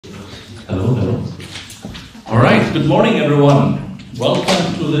Hello, hello. All right, good morning, everyone.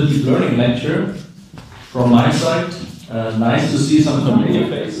 Welcome to the deep learning lecture from my side. Nice to see some familiar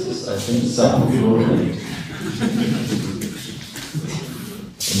faces. I think some of you already.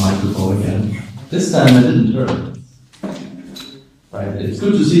 The microphone again. This time I didn't turn. Right, it's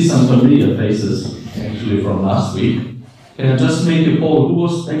good to see some familiar faces, actually from last week. Can I just make a poll? Who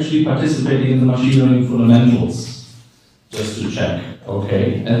was actually participating in the machine learning fundamentals? Just to check.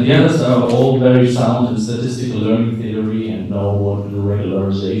 Okay. And the others are all very sound in statistical learning theory and know what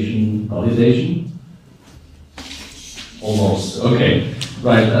regularization, validation? Almost. Okay.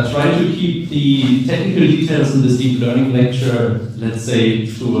 Right. I try to keep the technical details in this deep learning lecture, let's say,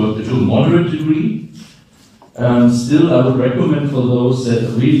 to a moderate degree. Still, I would recommend for those that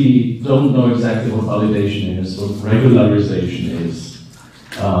really don't know exactly what validation is, what regularization is,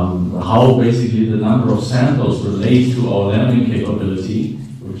 how basically the number of samples relate to our learning capability,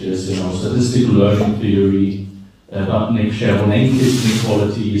 which is, statistical learning theory, Butnick-Chervonenkis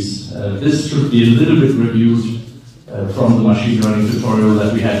inequalities. This should be a little bit reviewed from the machine learning tutorial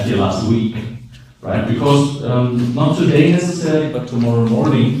that we had here last week, right? Because not today necessarily, but tomorrow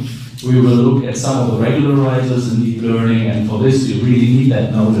morning, we will look at some of the regularizers in deep learning, and for this you really need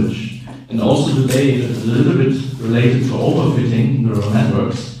that knowledge. And also today, it's a little bit related to overfitting neural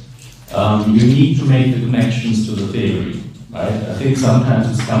networks. You need to make the connections to the theory, right? I think sometimes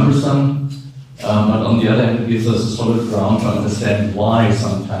it's cumbersome, but on the other hand, it gives us a solid ground to understand why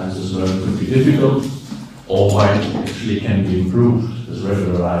sometimes this learning could be difficult, or why it actually can be improved as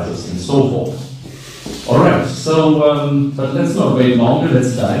regularizers and so forth. Alright, so, but let's not wait longer,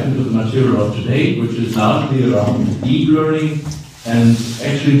 let's dive into the material of today, which is largely around deep learning, and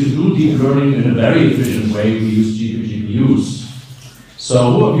actually to do deep learning in a very efficient way, we use GPGPUs.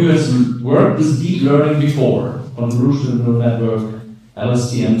 So who of you has worked with deep learning before? Convolutional neural network,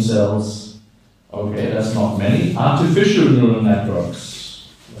 LSTM cells, okay, that's not many. Artificial neural networks,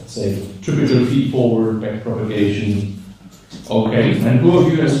 let's say typical feed-forward, backpropagation. Okay, and who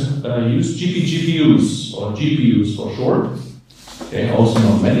of you has used GPGPUs, or GPUs for short? Okay, also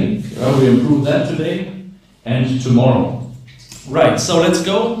not many. We improve that today and tomorrow. Right, so let's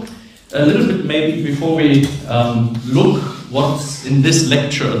go a little bit maybe before we look what's in this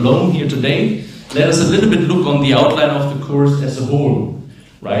lecture alone here today. Let us a little bit look on the outline of the course as a whole.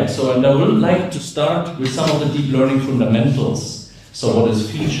 Right, so and I would like to start with some of the deep learning fundamentals. So what is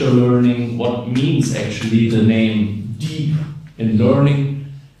feature learning? What means actually the name deep in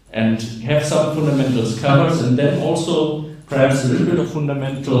learning, and have some fundamentals covered, and then also perhaps a little bit of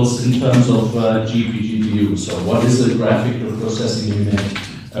fundamentals in terms of GPGPU. So what is a graphical processing unit?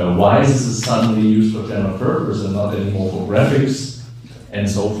 Why is this suddenly used for general purpose and not anymore for graphics, and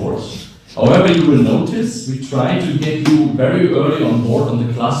so forth. However, you will notice we try to get you very early on board on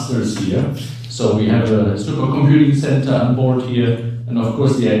the clusters here. So we have a supercomputing center on board here, and of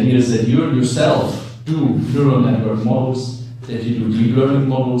course the idea is that you yourself do neural network models, that you do deep learning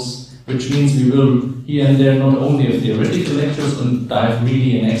models, which means we will here and there not only have theoretical lectures and dive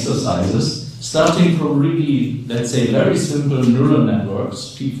really in exercises, starting from really, let's say, very simple neural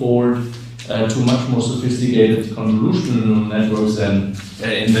networks, feed-forward, to much more sophisticated convolutional neural networks than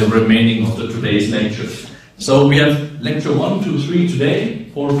in the remaining of today's lecture. So we have lecture 1, 2, 3 today,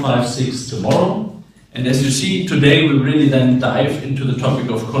 4, 5, 6 tomorrow. And as you see, today we really then dive into the topic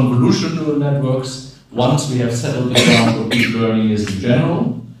of convolutional neural networks, once we have settled the ground what deep learning is in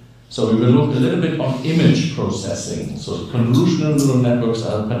general. So we will look a little bit on image processing. So convolutional neural networks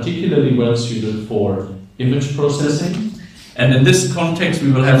are particularly well suited for image processing. And in this context,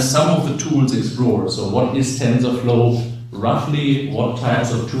 we will have some of the tools explored. So what is TensorFlow? Roughly what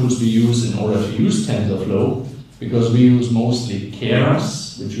types of tools we use in order to use TensorFlow, because we use mostly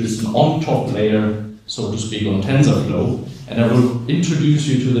Keras, which is an on-top layer, so to speak, on TensorFlow. And I will introduce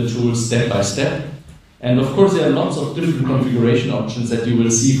you to the tools step by step. And of course, there are lots of different configuration options that you will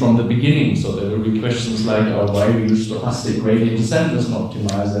see from the beginning. So there will be questions like why we use stochastic gradient descent as an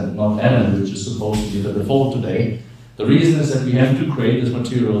optimizer and not NN, which is supposed to be the default today. The reason is that we have to create this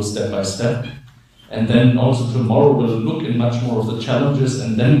material step by step. And then also tomorrow we'll look in much more of the challenges,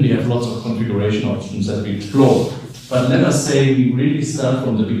 and then we have lots of configuration options that we explore. But let us say we really start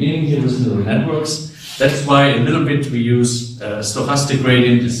from the beginning here with neural networks. That's why a little bit we use stochastic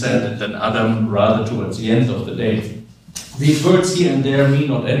gradient descent and then Adam rather towards the end of the day. These words here and there mean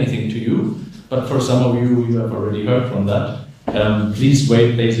not anything to you, but for some of you, you have already heard from that. Please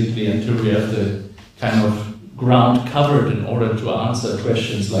wait basically until we have the kind of ground covered in order to answer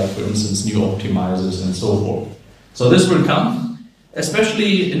questions like, for instance, new optimizers and so forth. So this will come,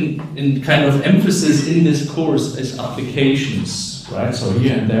 especially in kind of emphasis in this course is applications. right? So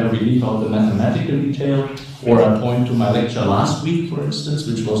here and there we leave out the mathematical detail, or I point to my lecture last week, for instance,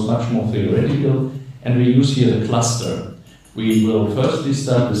 which was much more theoretical, and we use here the cluster. We will firstly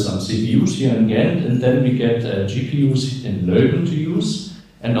start with some CPUs here in Ghent, and then we get GPUs in Leuven to use,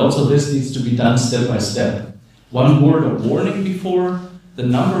 and also this needs to be done step by step. One word of warning before, the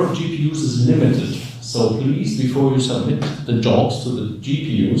number of GPUs is limited, so please, before you submit the jobs to the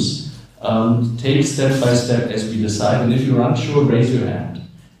GPUs, take step by step as we decide, and if you're unsure, raise your hand.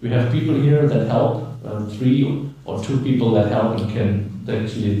 We have people here that help, 3 or 2 people that help and can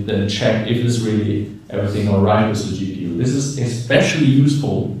actually then check if it's really everything all right with the GPU. This is especially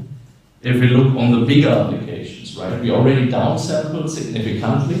useful if we look on the bigger applications, right? We already downsampled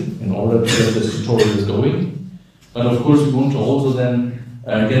significantly in order to get this tutorial going, but of course we want to also then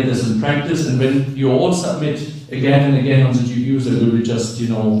get this in practice, and when you all submit again and again on the GPUs, it will be just,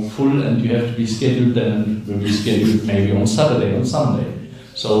 full, and you have to be scheduled then, and will be scheduled maybe on Saturday, on Sunday.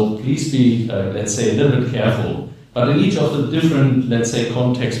 So please be, let's say, a little bit careful. But in each of the different, let's say,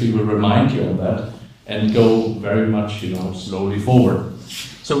 contexts, we will remind you of that and go very much, slowly forward.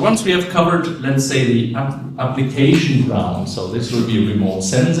 So once we have covered, let's say, the application ground, so this will be remote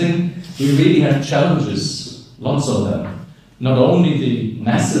sensing, we really have challenges, lots of them. Not only the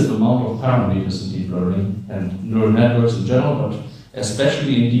massive amount of parameters in deep learning and neural networks in general, but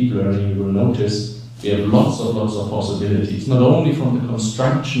especially in deep learning, you will notice we have lots of possibilities. Not only from the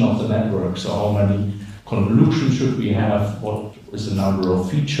construction of the network, so how many convolutions should we have, what is the number of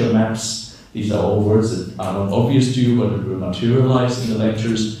feature maps, these are all words that are not obvious to you, but it will materialize in the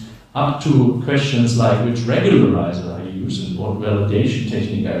lectures, up to questions like which regularizer I use and what validation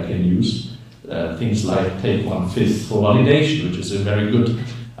technique I can use. Things like take 1/5 for validation, which is a very good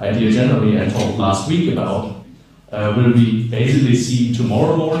idea generally I talked last week about, will we basically see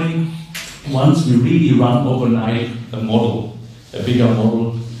tomorrow morning once we really run overnight a model, a bigger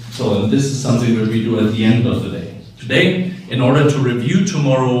model. So this is something that we do at the end of the day. Today, in order to review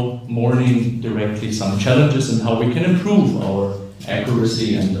tomorrow morning directly some challenges and how we can improve our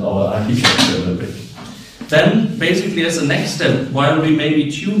accuracy and our architecture a little bit. Then, basically, as a next step, while we maybe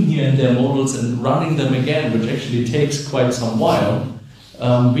tune here and there models and running them again, which actually takes quite some while,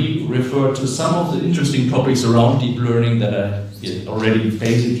 we refer to some of the interesting topics around deep learning that are already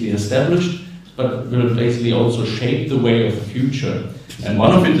basically established, but will basically also shape the way of the future. And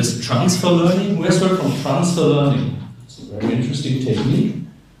one of it is transfer learning. Who has heard from transfer learning? It's a very interesting technique.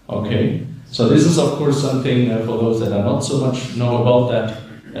 Okay, so this is of course something for those that are not so much know about that.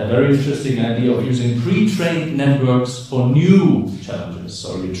 A very interesting idea of using pre-trained networks for new challenges.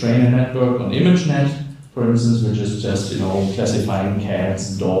 So you train a network on ImageNet, for instance, which is just classifying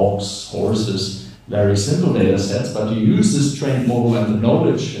cats, dogs, horses, very simple data sets, but you use this trained model and the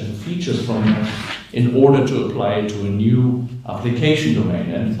knowledge and the features from it in order to apply it to a new application domain.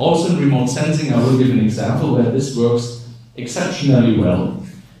 And also in remote sensing, I will give an example where this works exceptionally well.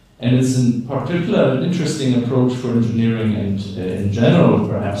 And it's in particular an interesting approach for engineering and in general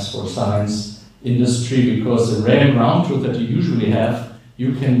perhaps for science industry, because the rare ground truth that you usually have,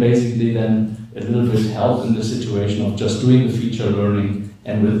 you can basically then a little bit help in the situation of just doing the feature learning,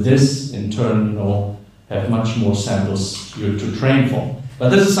 and with this in turn have much more samples to train from. But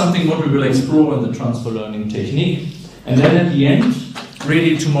this is something what we will explore in the transfer learning technique. And then at the end,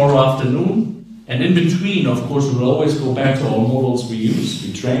 really tomorrow afternoon, and in between, of course, we will always go back to our models we use,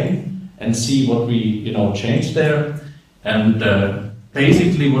 we train, and see what we change there. And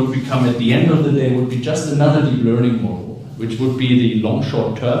basically what we come at the end of the day would be just another deep learning model, which would be the long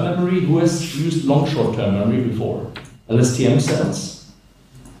short-term memory. Who has used long short-term memory before? LSTM cells?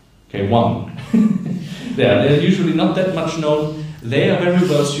 Okay, one. They're usually not that much known. They are very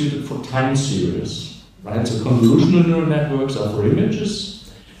well suited for time series, right? So convolutional neural networks are for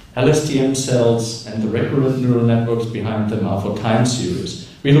images. LSTM cells and the recurrent neural networks behind them are for time series.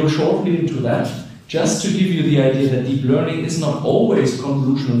 We look shortly into that, just to give you the idea that deep learning is not always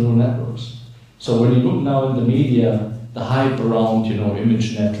convolutional neural networks. So when you look now in the media, the hype around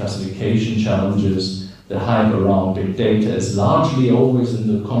ImageNet classification challenges, the hype around big data is largely always in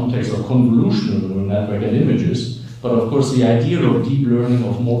the context of convolutional neural network and images. But of course the idea of deep learning,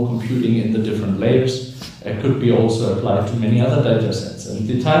 of more computing in the different layers, could be also applied to many other data sets. And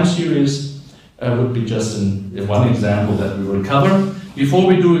the time series would be just one example that we will cover. Before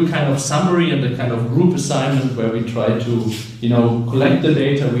we do a kind of summary and a kind of group assignment where we try to collect the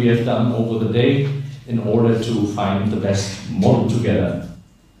data we have done over the day in order to find the best model together.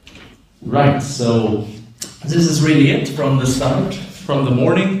 Right, so this is really it from the start, from the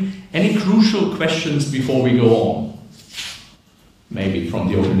morning. Any crucial questions before we go on? Maybe from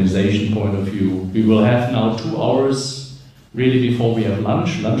the organization point of view. We will have now 2 hours really before we have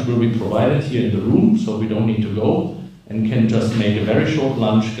lunch. Lunch will be provided here in the room, so we don't need to go, and can just make a very short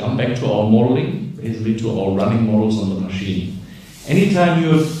lunch, come back to our modeling, basically to our running models on the machine. Anytime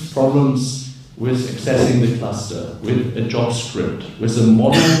you have problems with accessing the cluster, with a job script, with a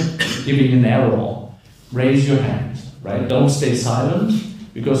model giving an error, raise your hand, right? Don't stay silent,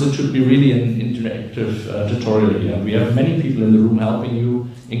 because it should be really an interactive tutorial here. We have many people in the room helping you,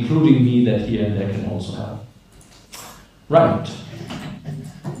 including me, that here and there can also help. Right.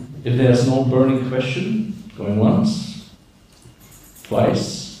 If there's no burning question, going once,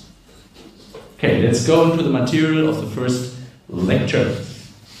 twice. Okay, let's go into the material of the first lecture.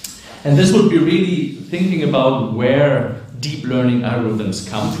 And this would be really thinking about where deep learning algorithms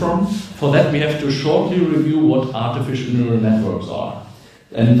come from. For that, we have to shortly review what artificial neural networks are.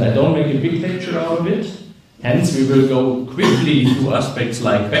 And I don't make a big lecture out of it. Hence, we will go quickly through aspects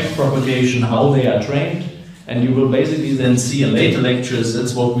like backpropagation, how they are trained, and you will basically then see in later lectures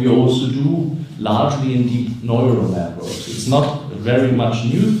that's what we also do largely in deep neural networks. It's not a very much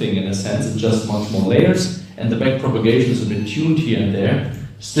new thing in a sense, it's just much more layers, and the backpropagation is a bit tuned here and there.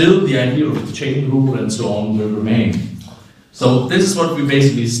 Still, the idea of the chain rule and so on will remain. So this is what we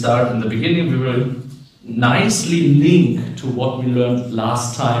basically start in the beginning. We will nicely link to what we learned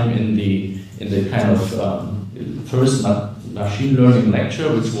last time in the kind of first machine learning lecture,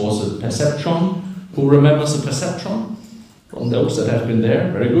 which was a perceptron. Who remembers a perceptron? From those that have been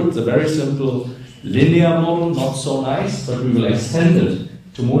there, very good. It's a very simple linear model, not so nice, but we will extend it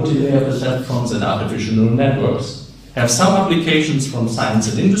to multi-layer perceptrons and artificial neural networks. Have some applications from science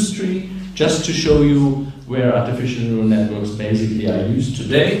and industry, just to show you where artificial neural networks basically are used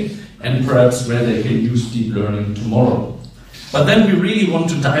today, and perhaps where they can use deep learning tomorrow. But then we really want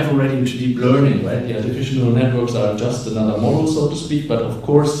to dive already into deep learning, right? The artificial neural networks are just another model, so to speak, but of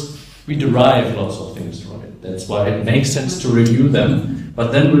course we derive lots of things from it. That's why it makes sense to review them.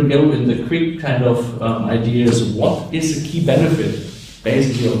 But then we'll go in the quick kind of ideas of what is a key benefit,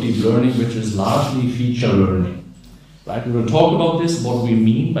 basically, of deep learning, which is largely feature learning. Right? We will talk about this, what we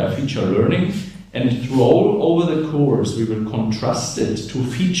mean by feature learning, and through all over the course we will contrast it to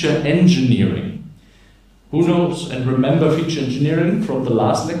feature engineering. Who knows and remember feature engineering from the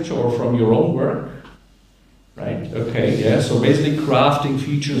last lecture or from your own work? Right, okay, yeah, so basically crafting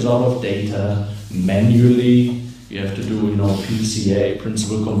features out of data manually. You have to do, PCA,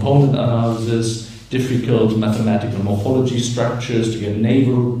 principal component analysis, difficult mathematical morphology structures to get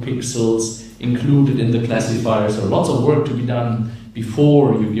neighborhood pixels included in the classifiers. So lots of work to be done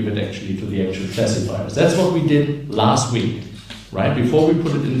before you give it actually to the actual classifiers. That's what we did last week, right? Before we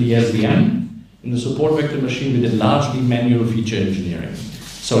put it in the SVM, in the support vector machine, we did largely manual feature engineering.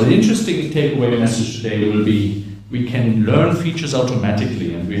 So the interesting takeaway message today will be we can learn features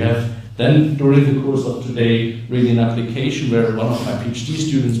automatically, and we have then during the course of today really an application where one of my PhD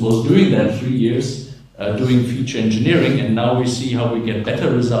students was doing that 3 years, doing feature engineering, and now we see how we get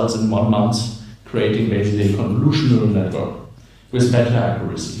better results in 1 month, creating basically a convolutional neural network with better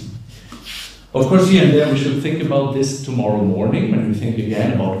accuracy. Of course, here and there we should think about this tomorrow morning when we think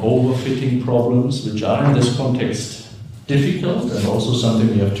again about overfitting problems, which are in this context difficult and also something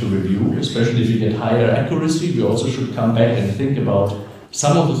we have to review, especially if you get higher accuracy. We also should come back and think about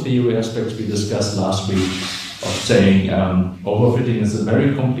some of the theory aspects we discussed last week of saying overfitting is a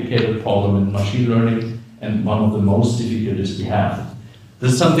very complicated problem in machine learning and one of the most difficulties we have.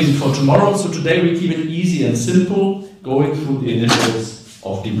 This is something for tomorrow, so today we keep it easy and simple, going through the initials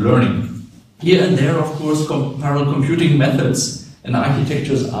of deep learning. Here and there, of course, parallel computing methods and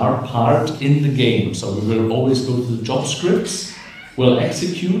architectures are part in the game. So we will always go to the job scripts, we'll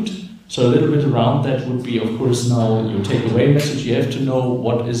execute. So a little bit around that would be, of course, now your takeaway message. You have to know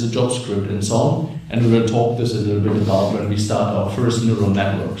what is a job script and so on. And we will talk this a little bit about when we start our first neural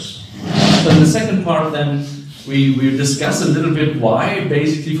networks. So in the second part then, we discuss a little bit why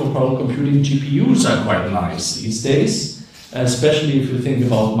basically for parallel computing GPUs are quite nice these days. Especially if you think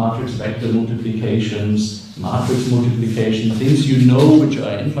about matrix vector multiplications, matrix multiplication, things you know which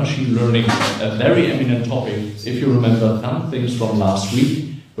are in machine learning, a very eminent topic. If you remember some things from last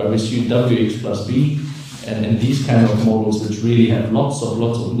week, where we see Wx plus b, and these kind of models which really have lots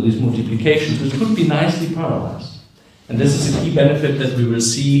of these multiplications, which could be nicely parallelized. And this is a key benefit that we will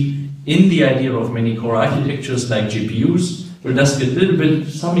see in the idea of many core architectures like GPUs. We'll just get a little bit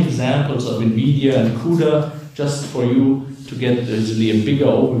some examples of NVIDIA and CUDA, just for you to get easily a bigger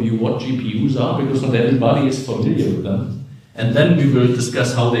overview what GPUs are, because not everybody is familiar with them. And then we will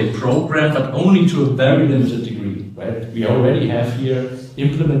discuss how they program, but only to a very limited degree, right? We already have here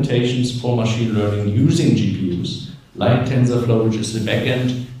implementations for machine learning using GPUs, like TensorFlow, which is the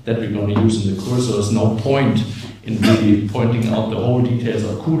backend that we're going to use in the course, so there's no point in really pointing out the whole details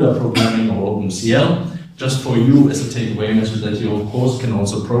of CUDA programming or OpenCL, just for you as a takeaway message that you of course can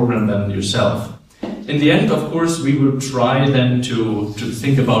also program them yourself. In the end, of course, we will try then to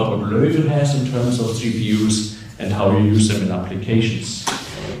think about what Riedel has in terms of GPUs and how you use them in applications.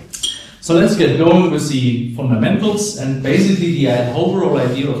 So let's get going with the fundamentals, and basically the overall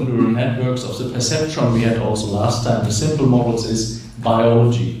idea of neural networks, of the perceptron we had also last time, the simple models, is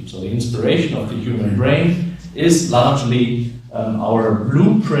biology. So the inspiration of the human brain is largely our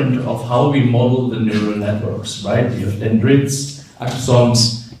blueprint of how we model the neural networks, right? You have dendrites,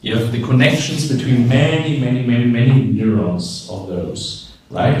 axons, you have the connections between many neurons of those,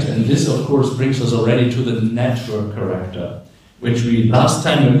 right? And this, of course, brings us already to the network character, which we last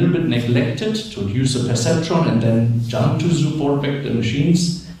time a little bit neglected to use the perceptron and then jump to support vector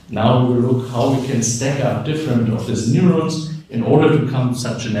machines. Now we will look how we can stack up different of these neurons in order to come to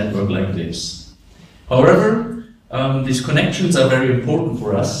such a network like this. However, these connections are very important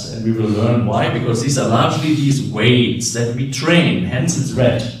for us, and we will learn why, because these are largely these weights that we train, hence it's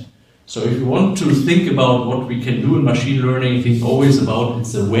red. So if you want to think about what we can do in machine learning, think always about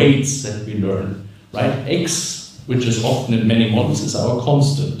it's the weights that we learn, right? X, which is often in many models, is our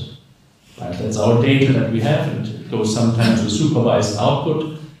constant, right? That's our data that we have, and it goes sometimes to supervised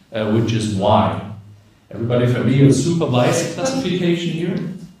output, which is Y. Everybody familiar with supervised classification here?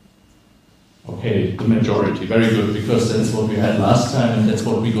 Okay, the majority, very good, because that's what we had last time and that's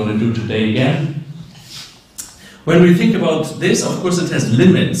what we're going to do today again. When we think about this, of course it has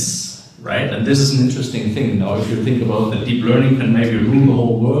limits, right? And this is an interesting thing. Now, if you think about that deep learning can maybe rule the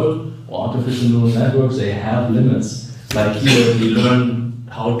whole world, or artificial neural networks, they have limits. Like here, we learn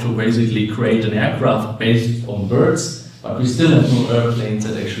how to basically create an aircraft based on birds, but we still have no airplanes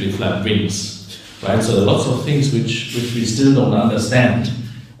that actually flap wings, right? So there are lots of things which we still don't understand,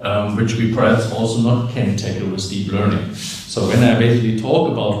 which we perhaps also not can tackle with deep learning. So when I basically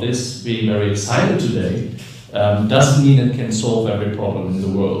talk about this being very excited today, doesn't mean it can solve every problem in the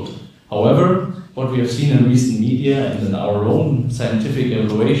world. However, what we have seen in recent media and in our own scientific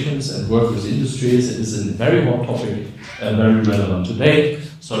evaluations and work with industries, it is a very hot topic and very relevant today.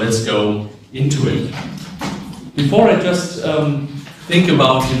 So let's go into it. Before I just think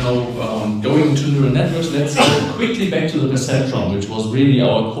about going into neural networks, let's go quickly back to the perceptron, which was really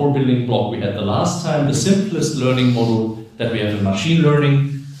our core building block we had the last time, the simplest learning model that we have in machine learning,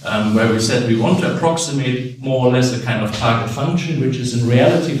 where we said we want to approximate more or less a kind of target function, which is in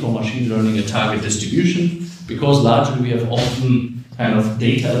reality for machine learning a target distribution, because largely we have often kind of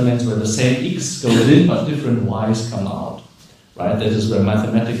data elements where the same x goes in but different y's come out, right? That is where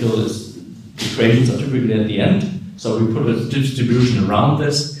mathematical equations are typically at the end. So we put a distribution around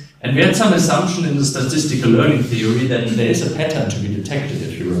this, and we had some assumption in the statistical learning theory that there is a pattern to be detected,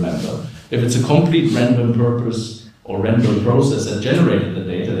 if you remember. If it's a complete random purpose or random process that generated the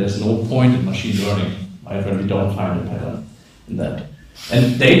data, there's no point in machine learning, right, when we don't find a pattern in that.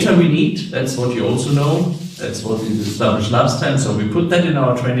 And data we need, that's what you also know, that's what we established last time, so we put that in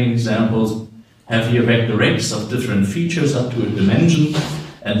our training examples, have here vector x of different features up to a dimension,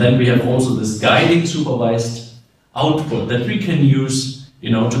 and then we have also this guiding supervised output that we can use,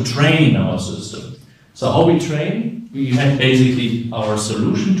 to train our system. So how we train? We had basically our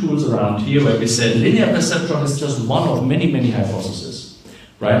solution tools around here where we said linear perceptron is just one of many hypotheses,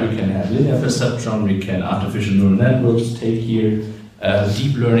 right? We can have linear perceptron, we can artificial neural networks, take here,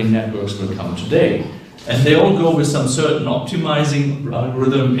 deep learning networks will come today. And they all go with some certain optimizing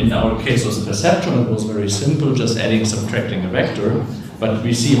algorithm. In our case was a perceptron, it was very simple, just adding, subtracting a vector. But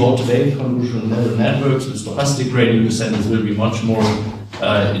we see how today convolutional neural networks with stochastic gradient descendants will be much more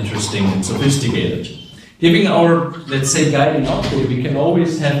interesting and sophisticated. Giving our, let's say, guiding output, we can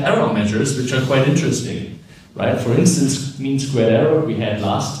always have error measures, which are quite interesting, right? For instance, mean squared error we had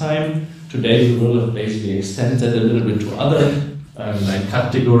last time. Today we will basically extend that a little bit to other, like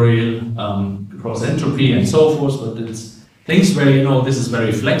categorical, cross entropy and so forth, but it's things where, this is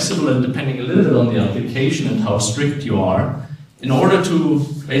very flexible and depending a little bit on the application and how strict you are. In order to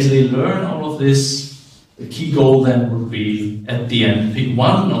basically learn all of this, the key goal then would be, at the end, pick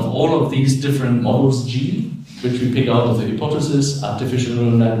one of all of these different models G, which we pick out of the hypothesis, artificial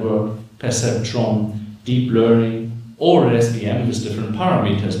neural network, perceptron, deep learning, or SVM with different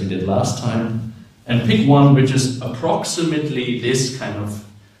parameters we did last time, and pick one which is approximately this kind of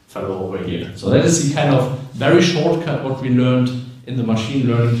fellow over here. So that is the kind of very shortcut what we learned in the machine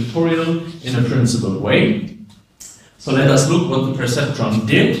learning tutorial in a principled way. So let us look what the perceptron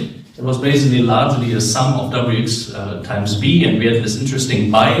did. It was basically largely a sum of Wx times b, and we had this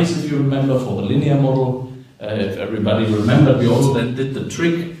interesting bias, if you remember, for the linear model. If everybody remembered, we also then did the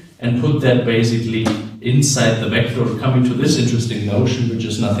trick and put that basically inside the vector coming to this interesting notion, which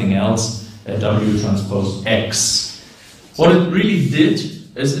is nothing else, W transpose X. What it really did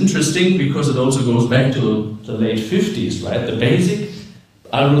is interesting because it also goes back to the late 50s, right? The basic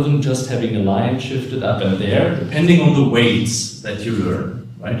algorithm just having a line shifted up and there, depending on the weights that you learn,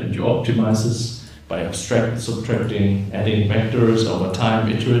 right? And you optimize this by subtracting, adding vectors over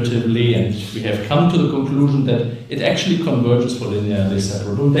time iteratively, and we have come to the conclusion that it actually converges for linearly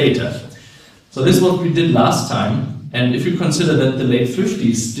separable data. So this is what we did last time, and if you consider that the late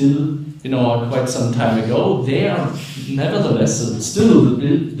 50s still, are quite some time ago, they are nevertheless still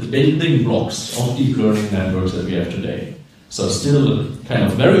the building blocks of deep learning networks that we have today. So still a kind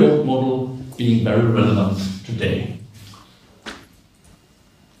of very old model being very relevant today.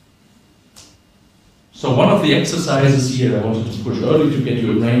 So one of the exercises here I wanted to push early to get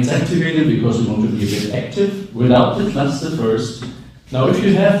your brains activated because we want to be a bit active without the cluster first. Now if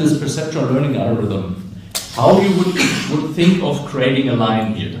you have this perceptual learning algorithm, how you would think of creating a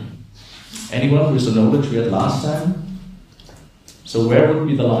line here? Anyone with the knowledge we had last time? So where would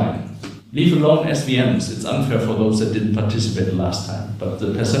be the line? Leave alone SVMs, it's unfair for those that didn't participate last time, but the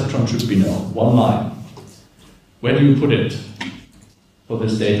perceptron should be known, one line. Where do you put it for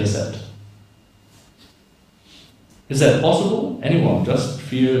this data set? Is that possible? Anyone? Just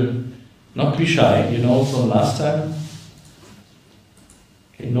feel, not be shy, from last time.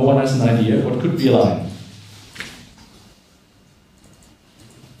 Okay, no one has an idea. What could be a line?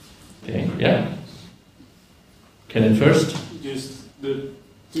 Okay, yeah? Can it first? Just the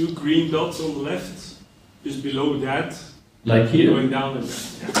two green dots on the left, just below that. Like here? Going down and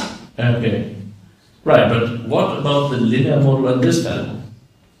down. Yeah. Okay. Right, but what about the linear model at this value?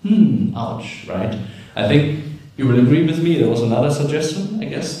 Ouch, right? I think you will agree with me, there was another suggestion, I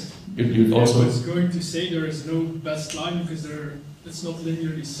guess. You'd also... I was going to say there is no best line because it's not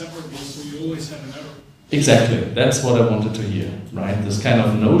linearly separable, so you always have an error. Exactly, that's what I wanted to hear, right? This kind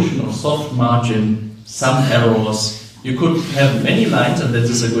of notion of soft margin, some errors. You could have many lines and this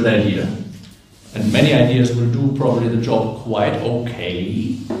is a good idea. And many ideas will do probably the job quite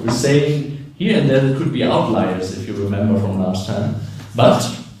okay. We're saying here and there could be outliers, if you remember from last time. But,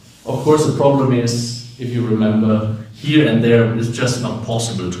 of course, the problem is, if you remember, here and there it's just not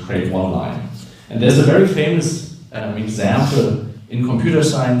possible to create one line. And there's a very famous example in computer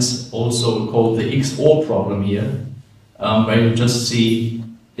science, also called the XOR problem here, where you just see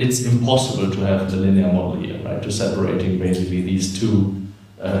it's impossible to have the linear model here, right? To separating basically these two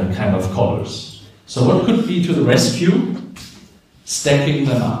kind of colors. So what could be to the rescue? Stacking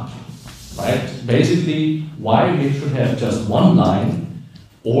them up, right? Basically, why we should have just one line,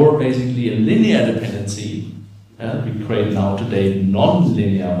 or basically a linear dependency. We create now today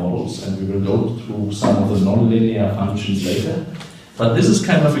non-linear models, and we will go through some of the non-linear functions later. But this is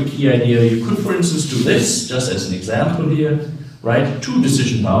kind of a key idea. You could, for instance, do this, just as an example here, right? Two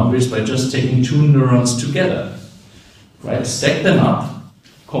decision boundaries by just taking two neurons together, right? Stack them up,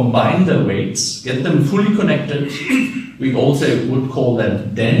 combine their weights, get them fully connected. We also would call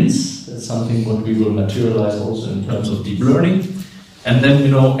that dense. That's something what we will materialize also in terms of deep learning. And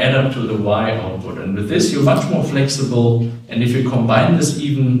then, add up to the Y output. And with this, you're much more flexible. And if you combine this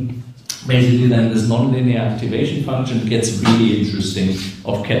even, basically then this nonlinear activation function gets really interesting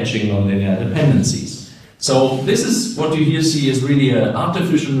of catching nonlinear dependencies. So this is what you here see is really an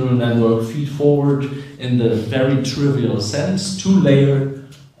artificial neural network feed-forward in the very trivial sense, two-layer,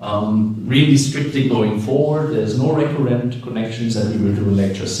 really strictly going forward. There's no recurrent connections that we will do in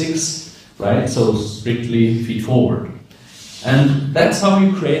lecture 6, right? So strictly feed-forward. And that's how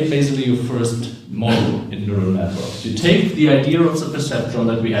you create basically your first model in neural networks. You take the idea of the perceptron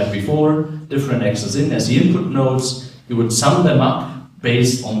that we had before, different X's in as the input nodes, you would sum them up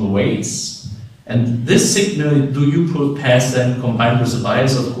based on the weights, and this signal pass then combined with the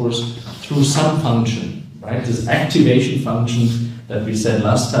bias, of course, through some function, right? This activation function that we said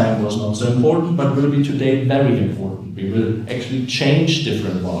last time was not so important, but will be today very important. We will actually change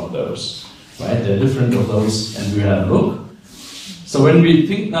different one of those, right? They're different of those, and we will have a look. So when we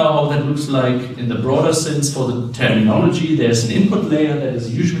think now how that looks like in the broader sense for the terminology, there's an input layer that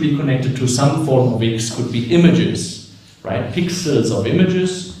is usually connected to some form of X, could be images, right? Pixels of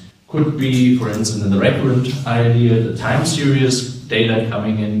images, could be, for instance, in the recurrent idea, the time series data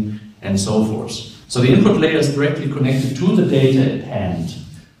coming in, and so forth. So the input layer is directly connected to the data at hand.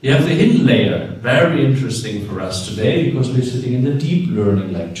 You have the hidden layer, very interesting for us today because we're sitting in the deep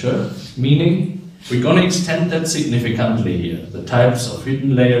learning lecture, meaning we're going to extend that significantly here. The types of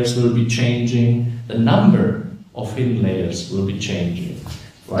hidden layers will be changing, the number of hidden layers will be changing,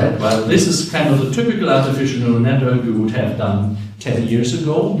 right? While this is kind of the typical artificial neural network we would have done 10 years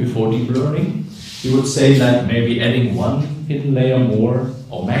ago before deep learning, you would say that maybe adding one hidden layer more,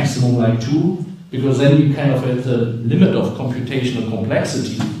 or maximum like 2, because then you kind of at the limit of computational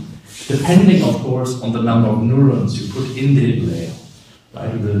complexity, depending of course on the number of neurons you put in the hidden layer.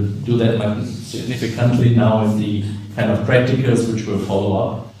 Right? We will do that significantly now in the kind of practicals which will follow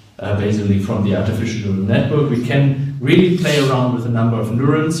up basically from the artificial neural network. We can really play around with the number of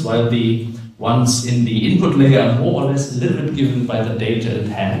neurons, while the ones in the input layer are more or less a little bit given by the data at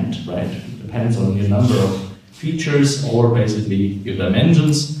hand, right? It depends on your number of features or basically your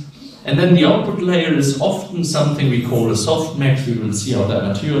dimensions. And then the output layer is often something we call a softmax. We will see how that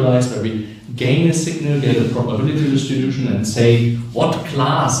materializes, where we gain a signal, get a probability distribution, and say, what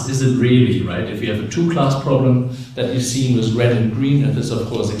class is it really, right? If you have a 2-class problem that you've seen with red and green, that is of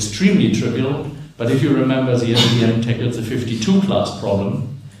course extremely trivial. But if you remember, the SVM tackled the 52-class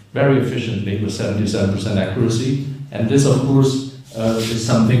problem very efficiently with 77% accuracy. And this, of course, is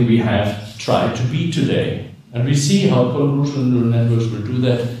something we have tried to beat today. And we see how convolutional neural networks will do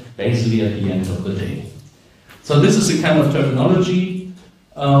that basically at the end of the day. So this is a kind of terminology.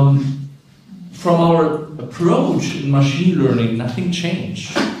 From our approach in machine learning, nothing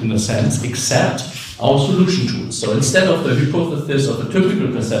changed in a sense, except our solution tools. So instead of the hypothesis of a typical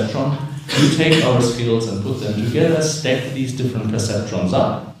perceptron, we take our skills and put them together, stack these different perceptrons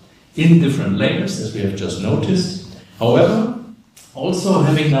up in different layers, as we have just noticed. However, also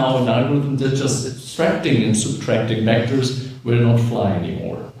having now an algorithm that just extracting and subtracting vectors will not fly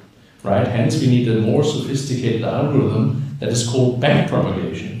anymore, right? Hence, we need a more sophisticated algorithm that is called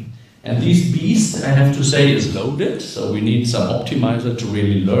backpropagation. And these beasts, I have to say, is loaded, so we need some optimizer to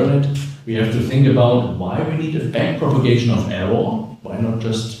really learn it. We have to think about why we need a backpropagation of error. Why not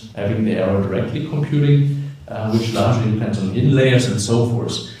just having the error directly computing, which largely depends on hidden layers and so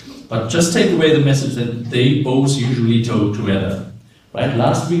forth. But just take away the message that they both usually go together. Right?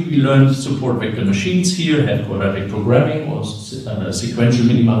 Last week we learned support vector machines here, had quadratic programming or sequential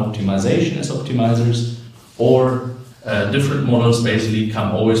minimal optimization as optimizers, or different models basically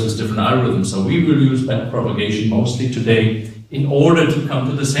come always with different algorithms. So we will use backpropagation mostly today in order to come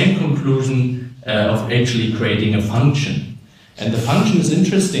to the same conclusion of actually creating a function. And the function is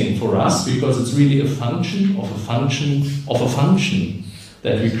interesting for us because it's really a function of a function of a function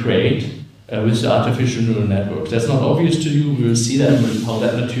that we create with the artificial neural network. That's not obvious to you. We will see that with how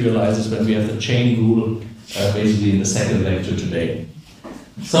that materializes when we have the chain rule basically in the second lecture today.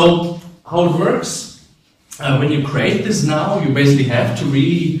 So how it works? When you create this now, you basically have to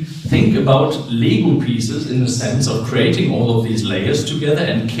really think about Lego pieces in the sense of creating all of these layers together,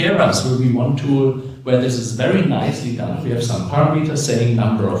 and Keras will be one tool where this is very nicely done. We have some parameters saying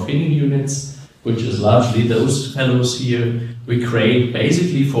number of hidden units, which is largely those fellows here. We create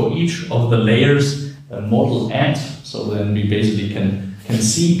basically for each of the layers a model at, so then we basically can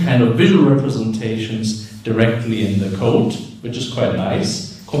see kind of visual representations directly in the code, which is quite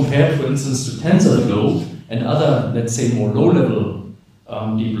nice, compared for instance to TensorFlow and other, let's say, more low-level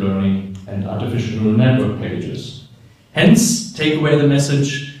deep learning and artificial neural network packages. Hence, take away the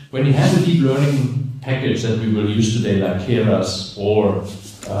message, when you have a deep learning package that we will use today, like Keras or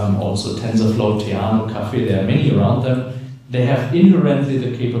also TensorFlow, Theano, Caffe, there are many around them, they have inherently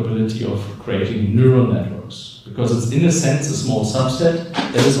the capability of creating neural networks, because it's in a sense a small subset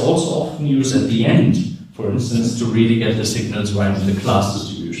that is also often used at the end, for instance, to really get the signals right in the class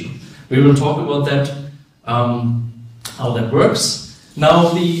distribution. We will talk about that, how that works.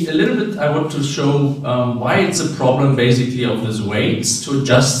 Now, a little bit I want to show why it's a problem basically of these weights to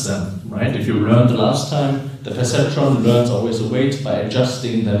adjust them, right? If you learned the last time, the perceptron learns always a weight by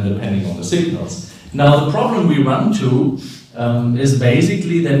adjusting them depending on the signals. Now, the problem we run to is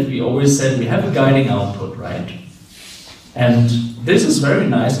basically that we always said we have a guiding output, right? And this is very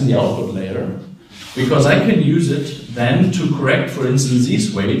nice in the output layer, because I can use it then to correct, for instance,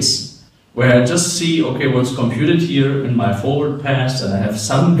 these weights, where I just see, okay, what's computed here in my forward pass, and I have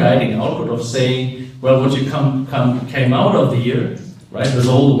some guiding output of saying, well, what you came out of here, right, with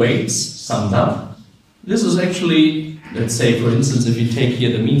all the weights summed up. This is actually, let's say, for instance, if you take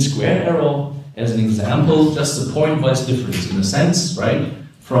here the mean square error as an example, just a point-wise difference in a sense, right,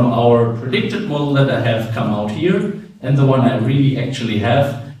 from our predicted model that I have come out here, and the one I really actually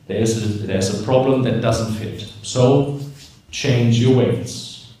have, there's a problem that doesn't fit. So, change your weights.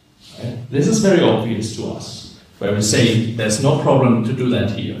 This is very obvious to us, where we say there's no problem to do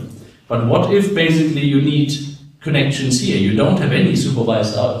that here. But what if basically you need connections here? You don't have any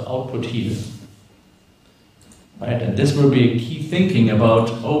supervised output here. Right? And this will be a key thinking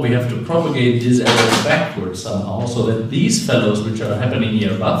about, oh, we have to propagate these errors backwards somehow, so that these fellows which are happening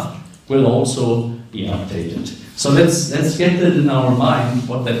here above will also be updated. So let's get that in our mind,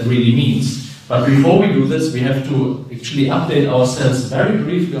 what that really means. But before we do this, we have to actually update ourselves very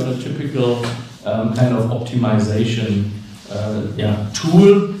briefly on a typical kind of optimization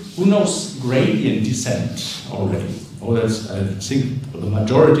tool. Who knows gradient descent already? Oh, that's, I think, for the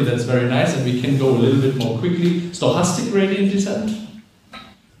majority, that's very nice, and we can go a little bit more quickly. Stochastic gradient descent.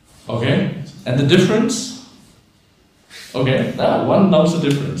 Okay, and the difference? Okay, one knows the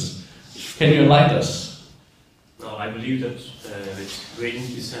difference. Can you enlighten us? Well, I believe that with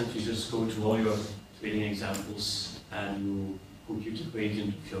gradient descent, you just go to all your training examples and you compute the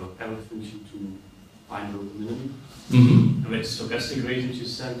gradient of your error function to find local minimum. Mm-hmm. And with stochastic gradient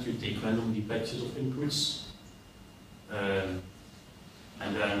descent, you take randomly batches of inputs and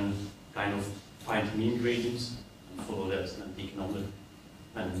then kind of find the mean gradient and follow that and then take another.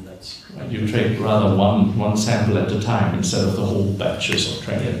 And that's and you take rather one sample at a time instead of the whole batches of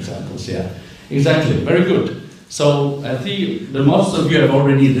training examples. Yeah, exactly. Very good. So I think the most of you have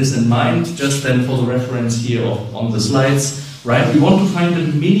already this in mind. Just then for the reference here on the slides, right? We want to find a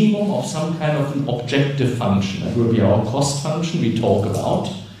minimum of some kind of an objective function. That will be our cost function we talk about.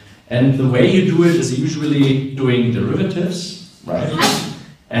 And the way you do it is usually doing derivatives, right?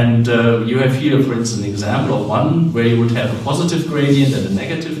 And you have here, for instance, an example of one where you would have a positive gradient and a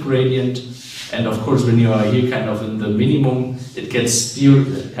negative gradient. And of course, when you are here kind of in the minimum, it gets still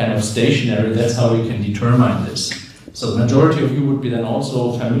kind of stationary. That's how we can determine this. So the majority of you would be then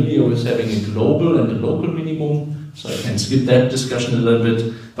also familiar with having a global and a local minimum. So I can skip that discussion a little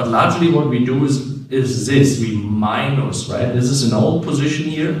bit. But largely what we do is this, we minus, right? This is an old position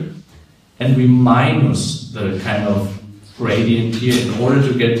here. And we minus the kind of gradient here in order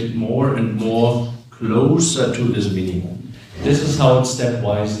to get more and more closer to this minimum. This is how it's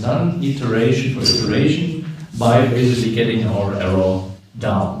stepwise done, iteration for iteration, by basically getting our error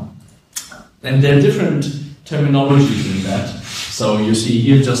down. And there are different terminologies in that. So you see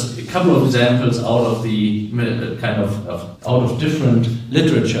here just a couple of examples out of the out of different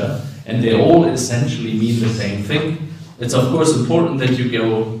literature, and they all essentially mean the same thing. It's of course important that you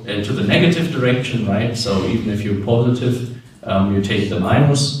go to the negative direction, right? So even if you're positive, you take the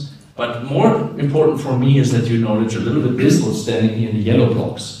minus. But more important for me is that you acknowledge a little bit this what's standing here in the yellow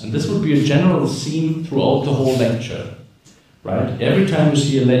blocks. And this would be a general theme throughout the whole lecture, right? Every time you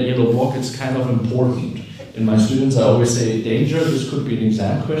see a yellow block, it's kind of important. In my students, I always say, danger, this could be an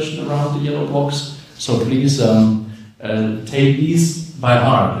exam question around the yellow blocks. So please take these by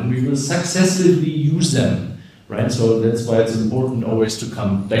heart, and we will successively use them, right? So that's why it's important always to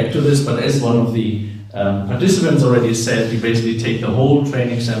come back to this. But as one of the participants already said, we basically take the whole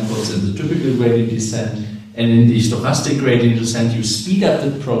training samples in the typical gradient descent, and in the stochastic gradient descent, you speed up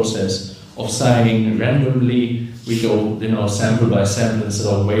the process of saying randomly, we go sample by sample instead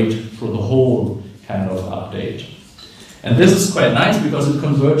of wait for the whole kind of update. And this is quite nice because it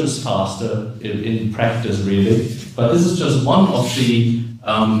converges faster in practice, really. But this is just one of the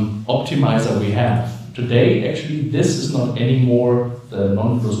optimizer we have. Today, actually, this is not anymore the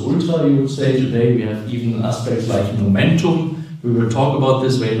non-plus-ultra, you would say. Today we have even aspects like momentum. We will talk about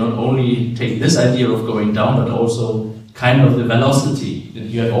this, where you not only take this idea of going down, but also kind of the velocity.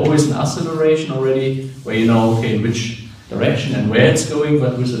 You have always an acceleration already, where you know, okay, in which direction and where it's going,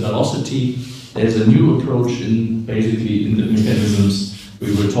 but with the velocity, there's a new approach in basically in the mechanisms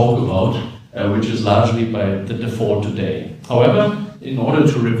we will talk about, which is largely by the default today. However, in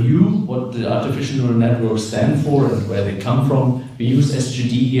order to review what the artificial neural networks stand for and where they come from, we use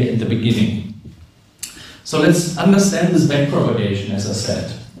SGD here in the beginning. So let's understand this backpropagation, as I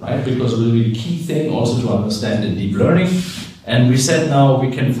said, right? Because it will be the key thing also to understand in deep learning. And we said now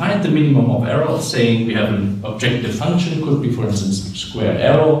we can find the minimum of error, saying we have an objective function, could be, for instance, square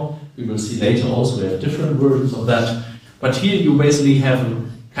error. We will see later also we have different versions of that. But here you basically have a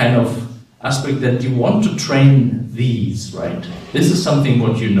kind of aspect that you want to train these, right? This is something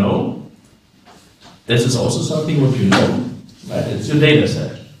what you know. This is also something what you know, right? It's your data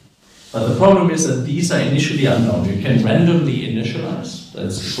set. But the problem is that these are initially unknown. You can randomly initialize.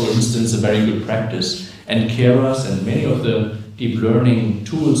 That's, for instance, a very good practice. And Keras and many of the deep learning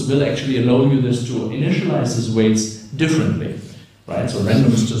tools will actually allow you this to initialize these weights differently, right? So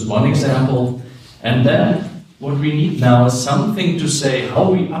random is just one example. And then what we need now is something to say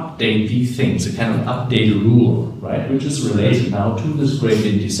how we update these things, a kind of update rule, right? Which is related now to this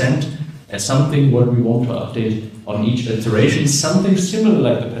gradient descent as something what we want to update on each iteration, something similar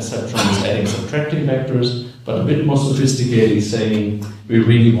like the perceptron is adding subtracting vectors, but a bit more sophisticated, saying we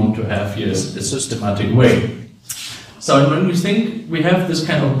really want to have here a systematic way. So when we think we have this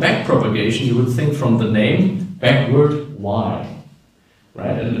kind of backpropagation, you would think from the name, backward Y,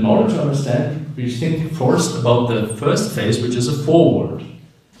 right? And in order to understand, we think first about the first phase, which is a forward.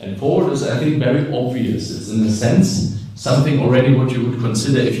 And forward is, I think, very obvious. It's in a sense something already what you would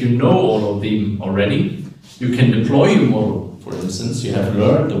consider if you know all of them already. You can deploy your model, for instance. You have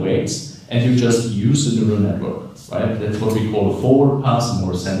learned the weights, and you just use the neural network, right? That's what we call a forward pass,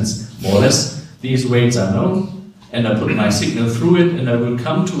 more or less. These weights are known, and I put my signal through it, and I will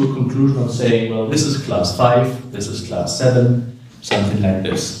come to a conclusion of saying, well, this is class 5, this is class 7, something like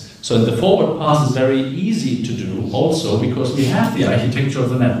this. So the forward pass is very easy to do also because we have the architecture of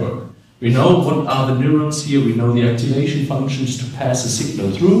the network. We know what are the neurons here, we know the activation functions to pass a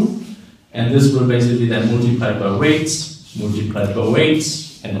signal through, and this will basically then multiply by weights,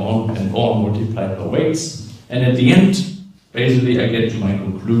 and on, multiplied by weights. And at the end, basically I get to my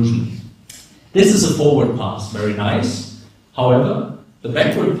conclusion. This is a forward pass, very nice. However, the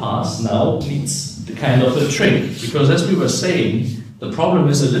backward pass now needs the kind of a trick, because as we were saying, the problem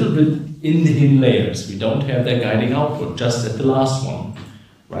is a little bit in the hidden layers. We don't have that guiding output, just at the last one,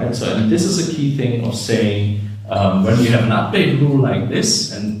 right? So, and this is a key thing of saying, when we have an update rule like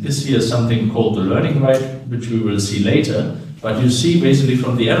this, and this here is something called the learning rate, which we will see later, but you see basically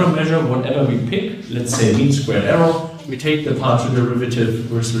from the error measure, whatever we pick, let's say mean squared error, we take the partial derivative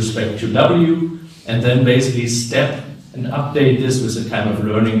with respect to w, and then basically step and update this with a kind of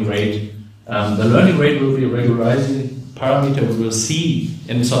learning rate. The learning rate will be a regularizing parameter we will see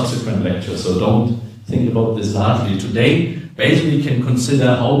in subsequent lectures, so don't think about this largely today. Basically, you can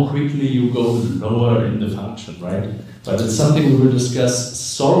consider how quickly you go lower in the function, right? But it's something we will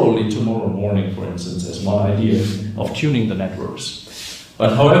discuss thoroughly tomorrow morning, for instance, as one idea of tuning the networks.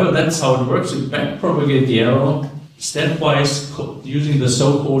 But however, that's how it works. You backpropagate the error stepwise using the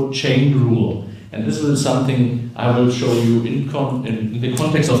so-called chain rule. And this is something I will show you in the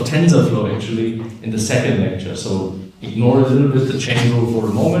context of TensorFlow, actually, in the second lecture. So ignore a little bit the chain rule for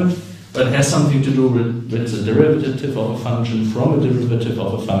a moment, but it has something to do with the derivative of a function from a derivative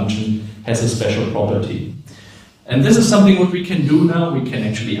of a function has a special property. And this is something what we can do now. We can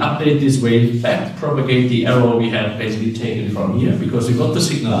actually update this way, backpropagate the error we have basically taken from here, because we got the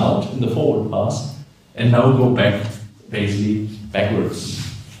signal out in the forward pass, and now go back basically backwards.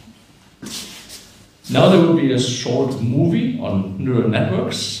 Now there will be a short movie on neural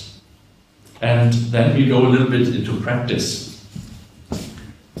networks, and then we go a little bit into practice.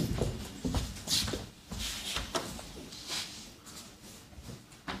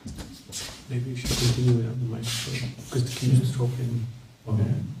 Maybe you should continue without the microphone, because the key is talking. Okay.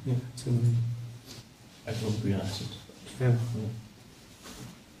 Yeah, it's annoying. I don't realize it. Yeah.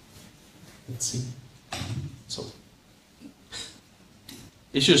 Let's see. So,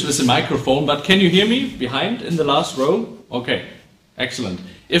 issues with the microphone, but can you hear me behind in the last row? Okay, excellent.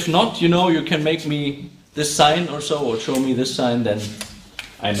 If not, you can make me this sign or so, or show me this sign, then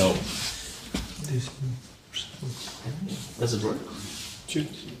I know. Does it work? Sure.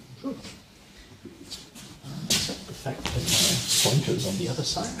 Except the fact that my pointer's on the other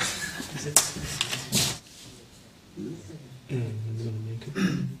side. Is it? I'm gonna make it.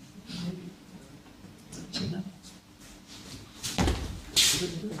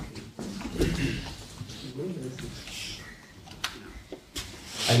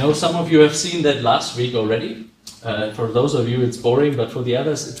 I know some of you have seen that last week already. For those of you it's boring, but for the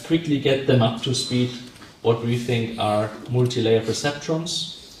others it's quickly get them up to speed what we think are multi-layer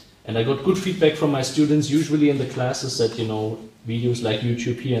perceptrons. And I got good feedback from my students usually in the classes that videos like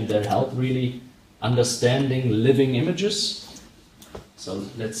YouTube here and there help really understanding living images. So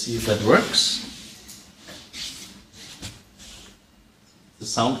let's see if that works. The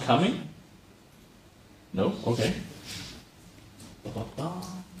sound coming? No? Okay.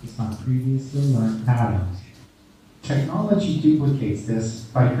 Based on previously learned patterns. Technology duplicates this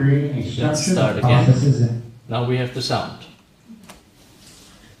by creating a structure that processes it. Now we have the sound.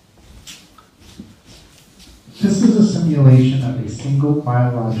 This is a simulation of a single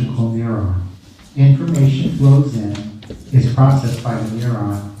biological neuron. Information flows in, is processed by the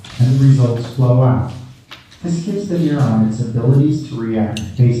neuron, and the results flow out. This gives the neuron its abilities to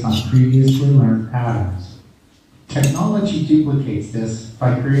react based on previously learned patterns. Technology duplicates this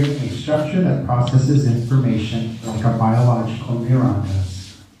by creating a structure that processes information like a biological neuron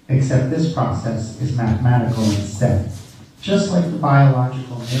does, except this process is mathematical instead. Just like the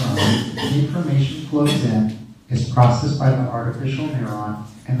biological neuron, the information flows in, is processed by the artificial neuron,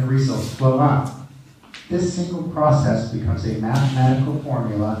 and the results flow out. This single process becomes a mathematical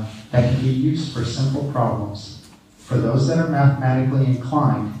formula that can be used for simple problems. For those that are mathematically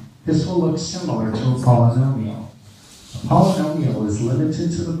inclined, this will look similar to a polynomial. A polynomial is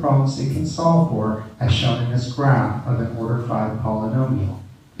limited to the problems it can solve for, as shown in this graph of an order 5 polynomial.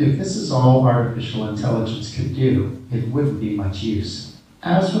 If this is all artificial intelligence could do, it wouldn't be much use.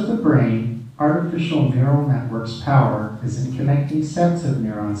 As with the brain, artificial neural networks' power is in connecting sets of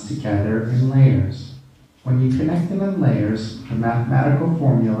neurons together in layers. When you connect them in layers, the mathematical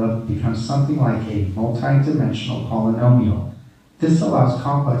formula becomes something like a multi-dimensional polynomial. This allows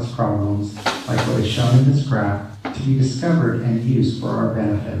complex problems, like what is shown in this graph, to be discovered and used for our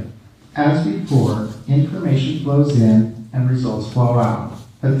benefit. As before, information flows in and results flow out,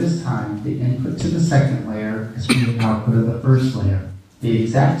 but this time the input to the second layer is from the output of the first layer. The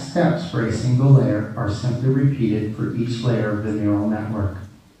exact steps for a single layer are simply repeated for each layer of the neural network.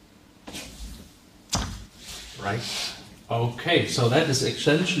 Right. Okay, so that is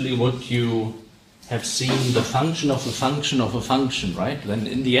essentially what you have seen, the function of a function of a function, right? Then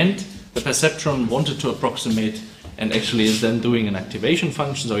in the end, the perceptron wanted to approximate and actually is then doing an activation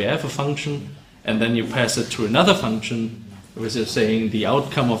function. So you have a function and then you pass it to another function, which is saying the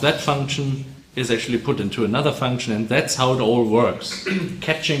outcome of that function is actually put into another function, and that's how it all works,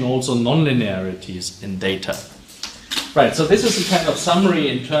 catching also nonlinearities in data. Right, so this is a kind of summary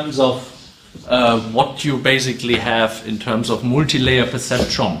in terms of what you basically have in terms of multi-layer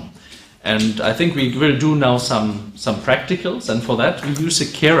perceptron. And I think we will do now some practicals, and for that we use a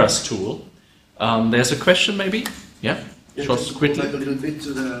Keras tool. There's a question maybe? Yeah? Yeah, Just just quickly. go back a little bit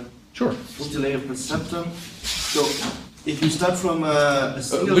to the Sure. multi-layer perceptron. So if you start from a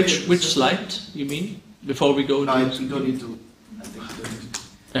single layer Which slide you mean? Before we go No, to... you don't need to. I think you don't need to.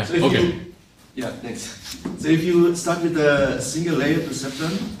 Yeah, So if okay. yeah, next. So if you start with a single layer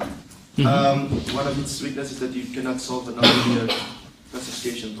perceptron, one of its weaknesses is that you cannot solve a nonlinear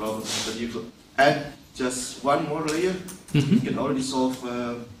classification problem. But if you add just one more layer, you can already solve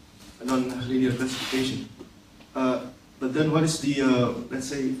a non-linear classification. But then what is the, let's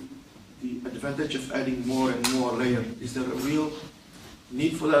say, the advantage of adding more and more layers? Is there a real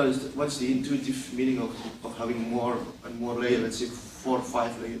need for that? What's the intuitive meaning of having more and more layers, let's say 4 or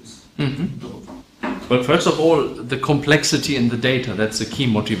 5 layers? Well, first of all, the complexity in the data, that's the key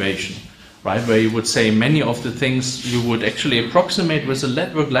motivation, right? Where you would say many of the things you would actually approximate with a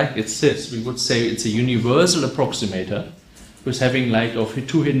network like it's this. We would say it's a universal approximator with having like of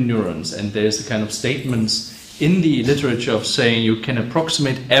 2 hidden neurons, and there's a kind of statements in the literature of saying you can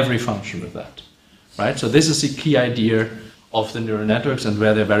approximate every function with that, right? So this is the key idea of the neural networks and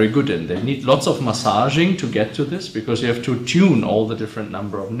where they're very good in. They need lots of massaging to get to this because you have to tune all the different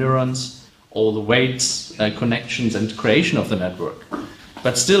number of neurons, all the weights, connections and creation of the network.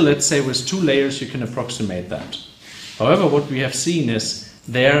 But still, let's say with 2 layers you can approximate that. However, what we have seen is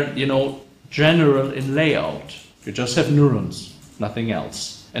they're, general in layout. You just have neurons, nothing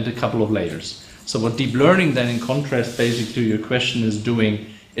else, and a couple of layers. So what deep learning then, in contrast basically to your question, is doing,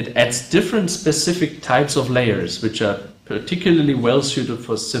 it adds different specific types of layers which are particularly well suited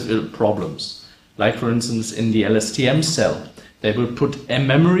for civil problems. Like for instance in the LSTM cell, they will put a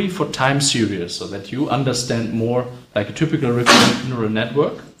memory for time series so that you understand more like a typical recurrent neural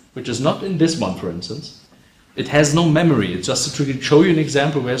network, which is not in this one for instance. It has no memory. It's just to show you an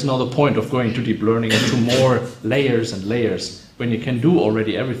example where's now the point of going to deep learning into more layers and layers when you can do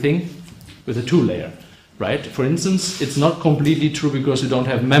already everything with a 2-layer, right? For instance, it's not completely true because you don't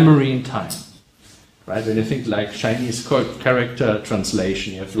have memory in time, right? When you think like Chinese character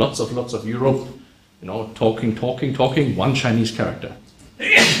translation, you have lots of Europe, talking, one Chinese character,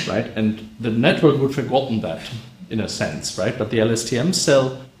 right? And the network would have forgotten that in a sense, right? But the LSTM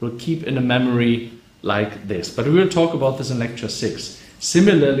cell will keep in a memory like this. But we will talk about this in lecture 6.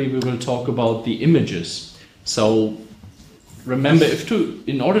 Similarly, we will talk about the images. So remember,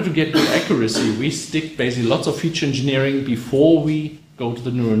 in order to get good accuracy, we stick basically lots of feature engineering before we go to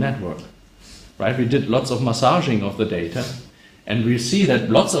the neural network, right? We did lots of massaging of the data, and we see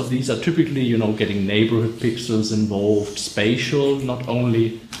that lots of these are typically, getting neighborhood pixels involved, spatial, not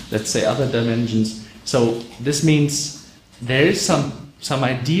only, let's say, other dimensions. So this means there is some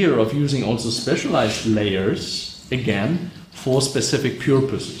idea of using also specialized layers, again, for specific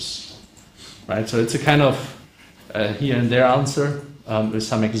purposes, right? So it's a kind of here and there answer with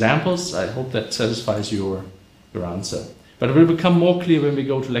some examples. I hope that satisfies your answer. But it will become more clear when we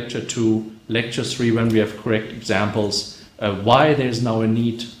go to lecture 2, lecture 3, when we have correct examples, why there's now a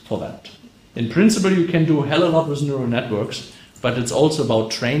need for that. In principle, you can do a hell of a lot with neural networks, but it's also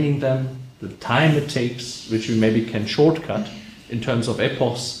about training them, the time it takes, which you maybe can shortcut in terms of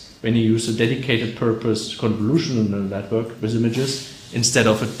epochs when you use a dedicated purpose convolutional neural network with images instead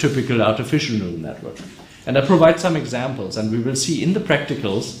of a typical artificial neural network. And I provide some examples, and we will see in the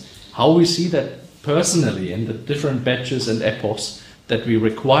practicals how we see that personally in the different batches and epochs that we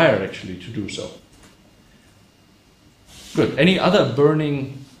require actually to do so. Good. Any other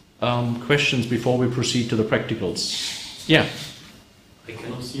burning questions before we proceed to the practicals? Yeah. I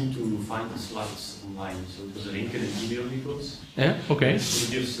cannot seem to find the slides online, so it was a link in an email we got. Yeah, okay. So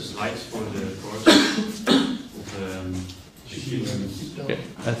it gives the slides for the course of machine learning. Okay.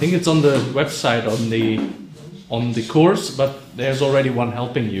 I think it's on the website on the course, but there's already one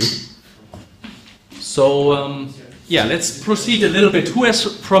helping you. So yeah, let's proceed a little bit. Who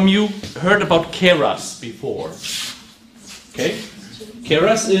has from you heard about Keras before? Okay,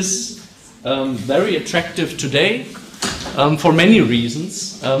 Keras is very attractive today for many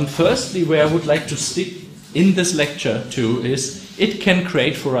reasons. Firstly, where I would like to stick in this lecture to is it can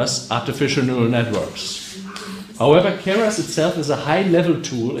create for us artificial neural networks. However, Keras itself is a high-level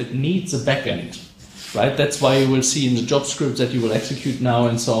tool. It needs a backend, right? That's why you will see in the job scripts that you will execute now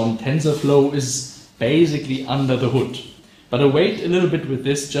and so on, TensorFlow is basically under the hood. But I wait a little bit with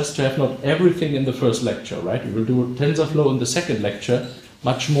this just to have not everything in the first lecture, right? We will do TensorFlow in the second lecture,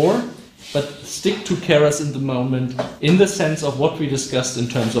 much more, but stick to Keras in the moment in the sense of what we discussed in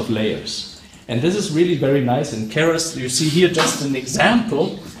terms of layers. And this is really very nice. In Keras, you see here just an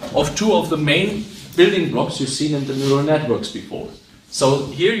example of two of the main building blocks you've seen in the neural networks before. So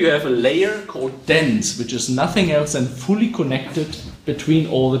here you have a layer called dense, which is nothing else than fully connected between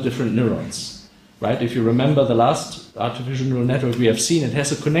all the different neurons, right? If you remember the last artificial neural network we have seen, it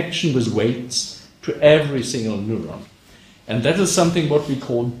has a connection with weights to every single neuron. And that is something what we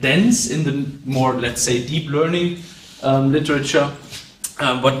call dense in the more, let's say, deep learning literature,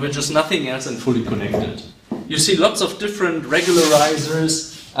 but which is nothing else than fully connected. You see lots of different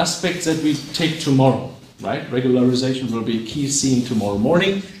regularizers, aspects that we take tomorrow, right? Regularization will be a key theme tomorrow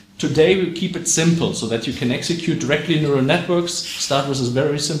morning. Today we keep it simple so that you can execute directly neural networks, start with this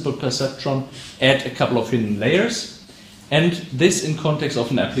very simple perceptron, add a couple of hidden layers, and this in context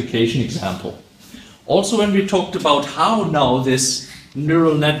of an application example. Also, when we talked about how now this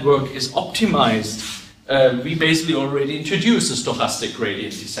neural network is optimized, we basically already introduced the stochastic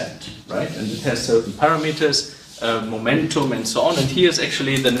gradient descent, right? And it has certain parameters, momentum and so on. And here's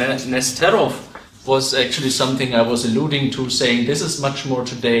actually the Nesterov was actually something I was alluding to, saying this is much more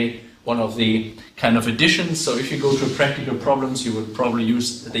today one of the kind of additions. So if you go to practical problems, you would probably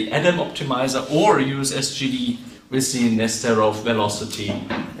use the Adam optimizer or use SGD with the Nesterov velocity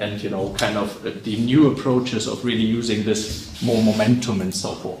and, you know, kind of the new approaches of really using this more momentum and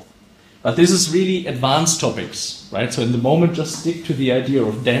so forth. But this is really advanced topics, right? So in the moment, just stick to the idea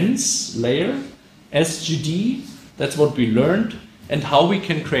of dense layer, SGD, that's what we learned, and how we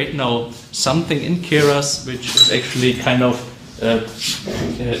can create now something in Keras which is actually kind of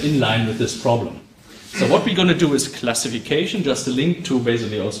in line with this problem. So what we're going to do is classification, just a link to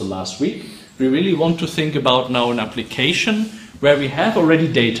basically also last week. We really want to think about now an application where we have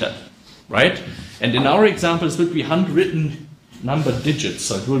already data, right? And in our examples, it would be handwritten number digits.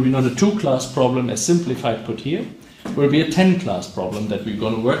 So it will be not a 2-class problem as simplified put here. It will be a 10-class problem that we're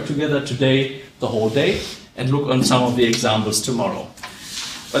going to work together today, the whole day, and look on some of the examples tomorrow.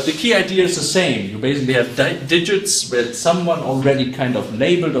 But the key idea is the same. You basically have digits where someone already kind of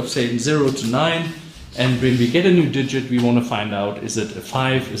labeled of saying 0 to 9. And when we get a new digit, we want to find out, is it a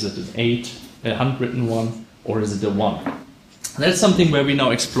 5, is it an 8, a handwritten one, or is it a 1? That's something where we now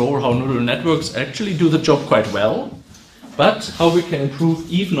explore how neural networks actually do the job quite well, but how we can improve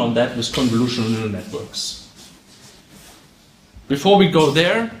even on that with convolutional neural networks. Before we go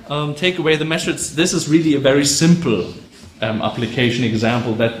there, take away the message. This is really a very simple application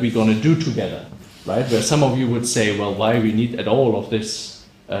example that we're going to do together, right? Where some of you would say, well, why we need at all of this,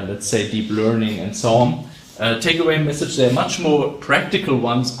 let's say, deep learning and so on. Take away message, there are much more practical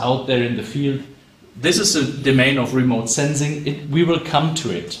ones out there in the field. This is a domain of remote sensing. We will come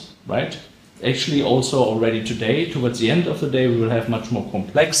to it, right? Actually, also already today, towards the end of the day, we will have much more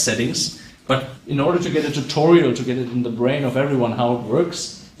complex settings. But in order to get a tutorial, to get it in the brain of everyone how it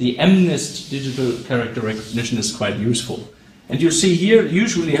works, the MNIST digital character recognition is quite useful. And you see here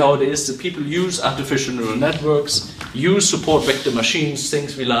usually how it is that people use artificial neural networks, use support vector machines,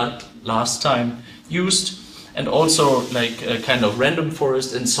 things we last time used, and also like a kind of random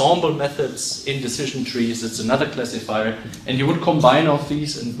forest ensemble methods in decision trees. It's another classifier. And you would combine all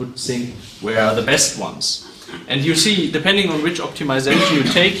these and would think, where are the best ones? And you see, depending on which optimization you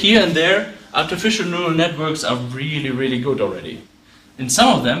take here and there, artificial neural networks are really, really good already. In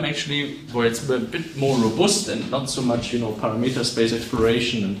some of them, actually, where it's a bit more robust and not so much, you know, parameter space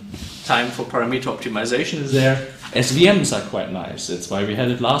exploration and time for parameter optimization is there, SVMs are quite nice. That's why we had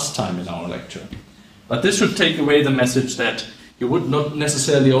it last time in our lecture. But this should take away the message that you would not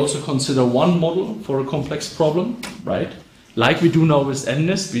necessarily also consider one model for a complex problem, right? Like we do now with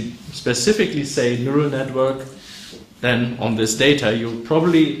MNIST, we specifically say neural network then on this data, you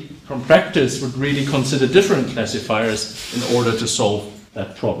probably, from practice, would really consider different classifiers in order to solve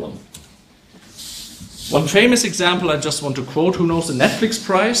that problem. One famous example I just want to quote, who knows the Netflix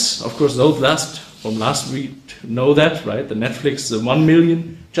price? Of course, those from last week know that, right? The Netflix, the 1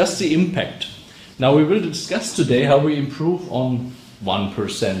 million, just the impact. Now we will discuss today how we improve on 1%,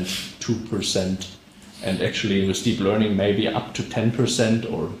 2%, and actually with deep learning maybe up to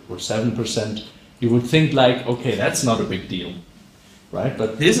 10% or 7%. You would think like, okay, that's not a big deal, right?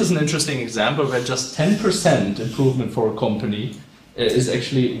 But this is an interesting example where just 10% improvement for a company is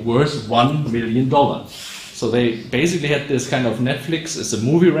actually worth $1 million. So they basically had this kind of Netflix as a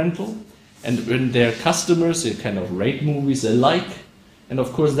movie rental, and when their customers, they kind of rate movies they like. And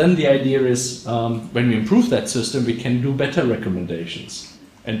of course, then the idea is when we improve that system, we can do better recommendations.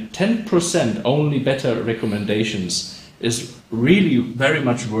 And 10% only better recommendations is really very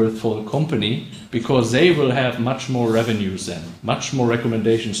much worth for the company, because they will have much more revenues then, much more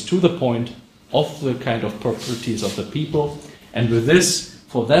recommendations to the point of the kind of properties of the people. And with this,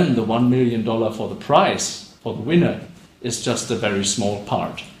 for them, the $1 million for the prize, for the winner, is just a very small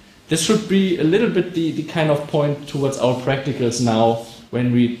part. This should be a little bit the kind of point towards our practicals now,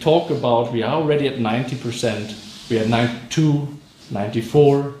 when we talk about, we are already at 90%, we are 92,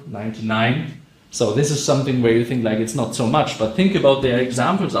 94, 99. So this is something where you think like it's not so much, but think about there are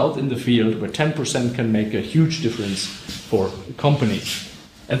examples out in the field where 10% can make a huge difference for a company.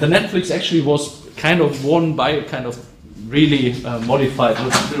 And the Netflix actually was kind of won by a kind of really modified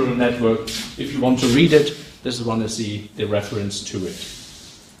neural network. If you want to read it, this is one is the reference to it.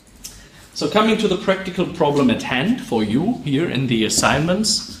 So coming to the practical problem at hand for you here in the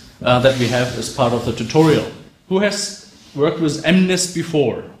assignments that we have as part of the tutorial. Who has worked with MNIST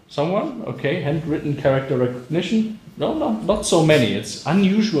before? Someone? Okay, handwritten character recognition? No, not so many. It's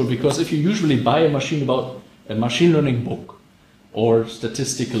unusual because if you usually buy a machine learning book or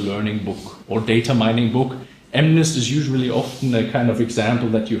statistical learning book or data mining book, MNIST is usually often a kind of example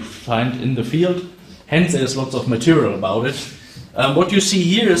that you find in the field. Hence, there's lots of material about it. What you see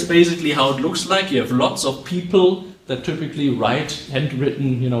here is basically how it looks like. You have lots of people that typically write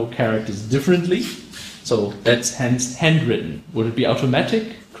handwritten, characters differently. So that's hence handwritten. Would it be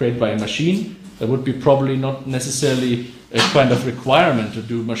automatic, created by a machine? That would be probably not necessarily a kind of requirement to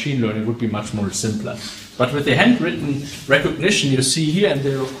do machine learning. It would be much more simpler. But with the handwritten recognition, you see here, and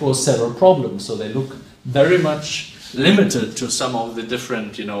there are of course several problems. So they look very much limited to some of the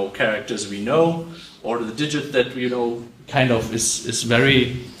different, characters we know, or the digit that we kind of is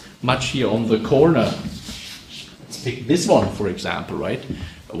very much here on the corner. Let's pick this one, for example, right?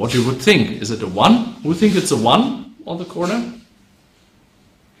 What you would think, is it a 1? Who thinks it's a 1 on the corner?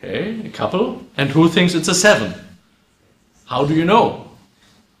 Okay, a couple. And who thinks it's a 7? How do you know?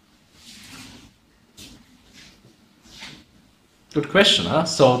 Good question, huh?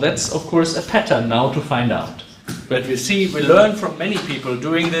 So that's of course a pattern now to find out. But we learn from many people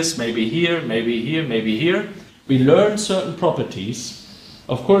doing this, maybe here, maybe here, maybe here. We learn certain properties.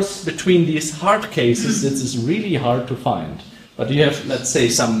 Of course, between these hard cases, this is really hard to find. But you have, let's say,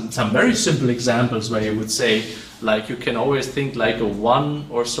 some very simple examples where you would say, like you can always think like a 1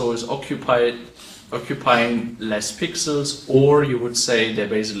 or so is occupying less pixels, or you would say they're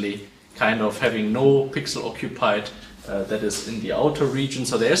basically kind of having no pixel occupied that is in the outer region.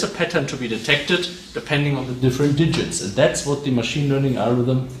 So there's a pattern to be detected depending on the different digits. And that's what the machine learning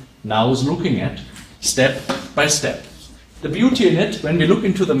algorithm now is looking at, step by step. The beauty in it, when we look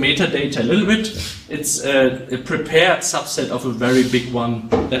into the metadata a little bit, it's a prepared subset of a very big one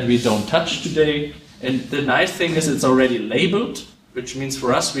that we don't touch today. And the nice thing is it's already labeled, which means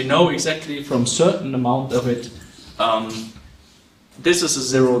for us we know exactly from certain amount of it, this is a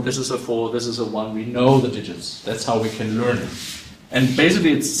 0, this is a 4, this is a 1. We know the digits. That's how we can learn it. And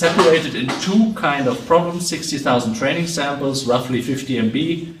basically it's separated in two kind of problems, 60,000 training samples, roughly 50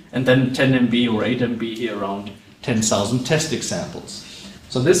 MB, and then 10 MB or 8 MB here around 10,000 test examples.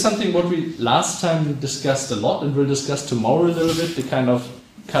 So this is something what we last time discussed a lot, and we'll discuss tomorrow a little bit, the kind of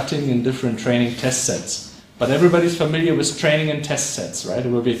cutting in different training test sets. But everybody's familiar with training and test sets, right?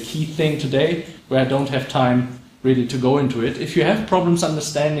 It will be a key thing today where I don't have time really to go into it. If you have problems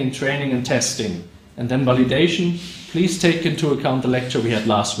understanding training and testing and then validation, please take into account the lecture we had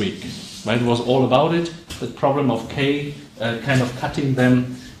last week. Right? It was all about it, the problem of K, kind of cutting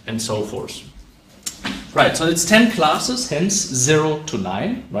them and so forth. Right, so it's 10 classes, hence 0 to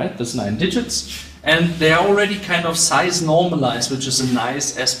 9, right? There's 9 digits. And they are already kind of size normalized, which is a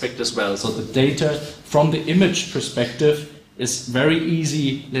nice aspect as well. So the data from the image perspective is very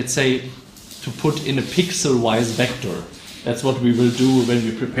easy, let's say, to put in a pixel-wise vector. That's what we will do when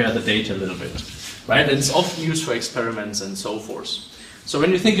we prepare the data a little bit. right? And it's often used for experiments and so forth. So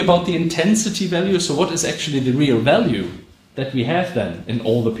when you think about the intensity value, so what is actually the real value that we have then in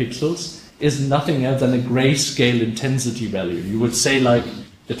all the pixels is nothing else than a grayscale intensity value. You would say, like,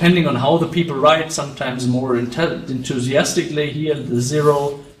 depending on how the people write, sometimes more enthusiastically here, the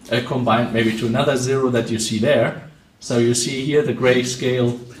 0 combined maybe to another 0 that you see there. So you see here the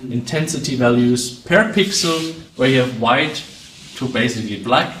grayscale intensity values per pixel, where you have white to basically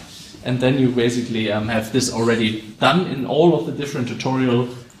black, and then you basically have this already done in all of the different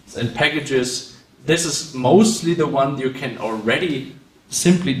tutorials and packages. This is mostly the one you can already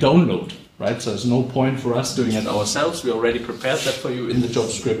simply download, right? So there's no point for us doing it ourselves. We already prepared that for you in the job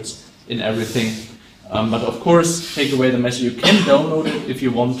scripts, in everything. But of course, take away the message. You can download it if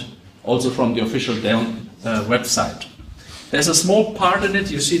you want, also from the official website. There's a small part in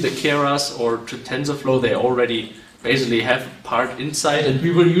it. You see the Keras or TensorFlow, they already basically have part inside, and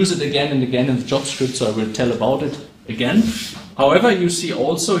we will use it again and again in the job script, so I will tell about it again. However, you see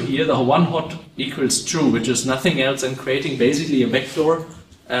also here the one hot equals true, which is nothing else than creating basically a vector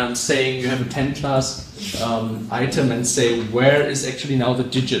saying you have a 10 class item and say where is actually now the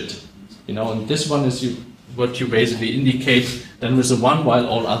digit. You know, and this one is what you basically indicate then with a 1 while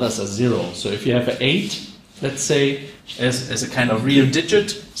all others are 0. So if you have an 8, let's say, as a kind of real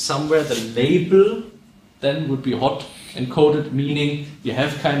digit somewhere, the label then would be hot encoded, meaning you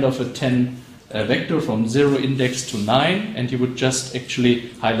have kind of a 10 vector from 0 index to 9, and you would just actually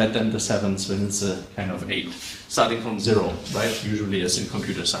highlight then the 7s when it's a kind of 8, starting from 0, right? Usually as in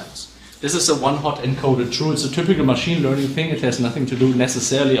computer science. This is a one hot encoded true. It's a typical machine learning thing. It has nothing to do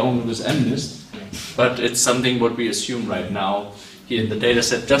necessarily only with MNIST, but it's something what we assume right now here in the data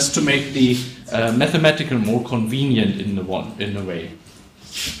set, just to make the mathematical more convenient in a way.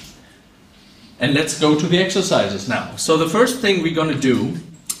 And let's go to the exercises now. So the first thing we're going to do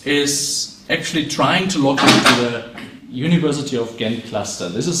is actually trying to log into the University of Ghent cluster.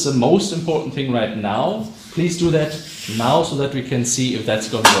 This is the most important thing right now. Please do that now so that we can see if that's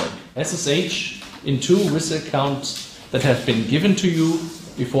going to work. SSH into with accounts that have been given to you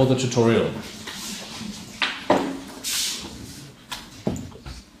before the tutorial.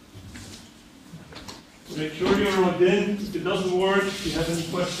 Make sure you're logged in. If it doesn't work, if you have any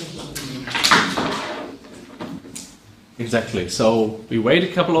questions, let me know. Exactly. So we wait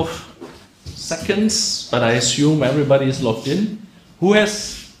a couple of seconds, but I assume everybody is logged in. Who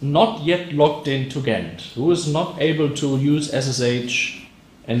has not yet logged in to Ghent? Who is not able to use SSH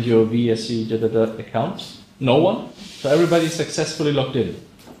and your VSE account? No one? So everybody is successfully logged in.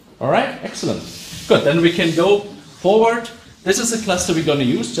 All right, excellent. Good, then we can go forward. This is a cluster we're going to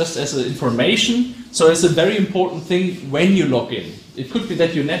use just as an information. So it's a very important thing when you log in. It could be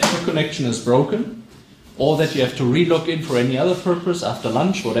that your network connection is broken, or that you have to re-log in for any other purpose after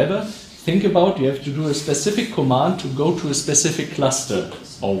lunch, whatever. Think about, you have to do a specific command to go to a specific cluster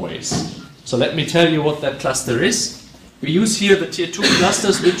always. So let me tell you what that cluster is. We use here the tier 2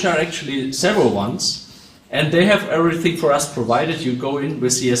 clusters, which are actually several ones, and they have everything for us provided. You go in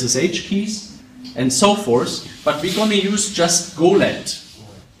with the SSH keys and so forth, but we're going to use just GoLet,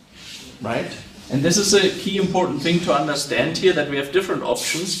 right? And this is a key important thing to understand here, that we have different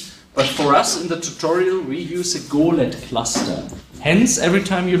options, but for us in the tutorial we use a GoLet cluster. Hence, every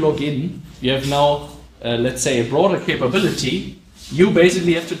time you log in, you have now, let's say, a broader capability. You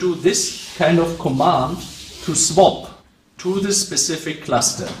basically have to do this kind of command to swap to this specific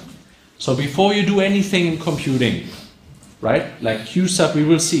cluster. So before you do anything in computing, right, like QSub, we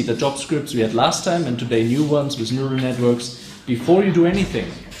will see the job scripts we had last time and today new ones with neural networks. Before you do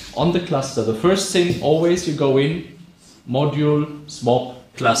anything on the cluster, the first thing, always you go in, module, swap,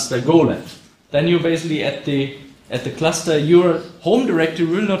 cluster, GoLet. Then you basically at the cluster, your home directory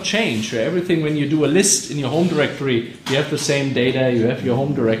will not change. Everything, when you do a list in your home directory, you have the same data, you have your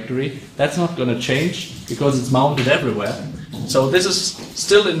home directory. That's not going to change because it's mounted everywhere. So this is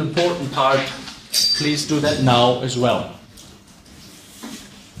still an important part. Please do that now as well.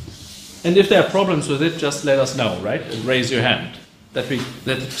 And if there are problems with it, just let us know, right? And raise your hand,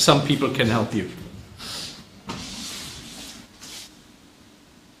 that some people can help you.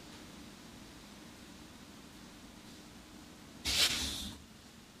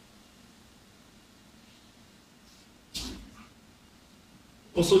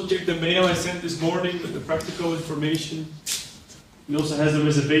 Also check the mail I sent this morning with the practical information. It also has a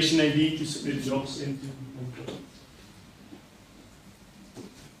reservation ID to submit jobs into.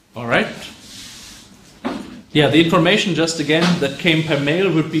 All right. Yeah, the information just again that came per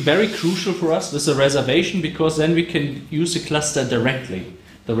mail would be very crucial for us with the reservation, because then we can use the cluster directly.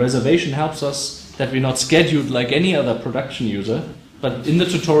 The reservation helps us that we're not scheduled like any other production user, but in the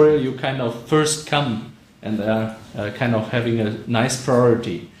tutorial you kind of first come and kind of having a nice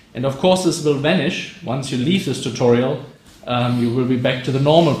priority. And of course this will vanish once you leave this tutorial. You will be back to the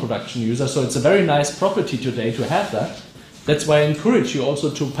normal production user, so it's a very nice property today to have that. That's why I encourage you also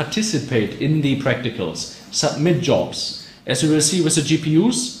to participate in the practicals, submit jobs. As you will see with the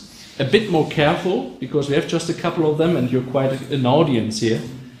GPUs, a bit more careful, because we have just a couple of them and you're quite an audience here.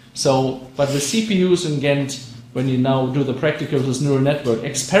 So, but with CPUs and GENT, when you now do the practicals with neural network,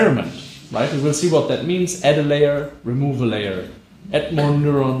 experiment, right? We will see what that means. Add a layer, remove a layer. Add more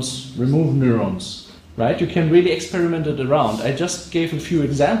neurons, remove neurons, right? You can really experiment it around. I just gave a few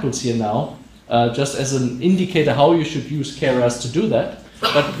examples here now, just as an indicator how you should use Keras to do that.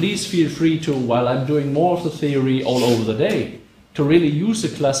 But please feel free to, while I'm doing more of the theory all over the day, to really use the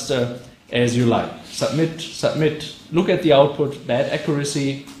cluster as you like. Submit, look at the output, bad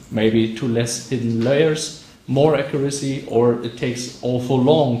accuracy, maybe too less hidden layers, more accuracy, or it takes awful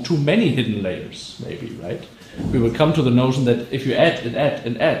long, too many hidden layers, maybe, right? We will come to the notion that if you add and add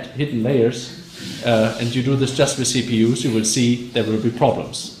and add hidden layers, and you do this just with CPUs, you will see there will be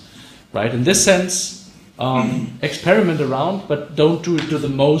problems, right? In this sense, experiment around, but don't do it to the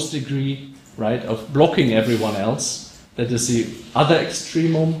most degree, right, of blocking everyone else. That is the other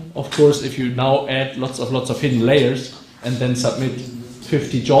extremum. Of course, if you now add lots of hidden layers and then submit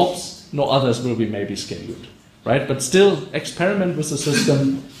 50 jobs, no others will be maybe scheduled, right? But still experiment with the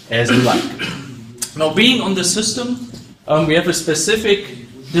system as you like. Now, being on the system, we have a specific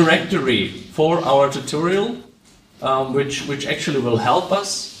directory for our tutorial, which actually will help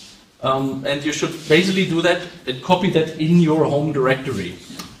us. And you should basically do that and copy that in your home directory.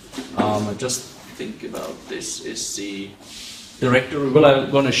 I just think about this is the directory. Well, I'm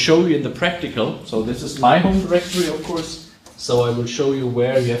going to show you in the practical. So this is my home directory, of course. So I will show you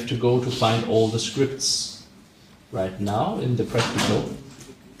where you have to go to find all the scripts right now in the practical.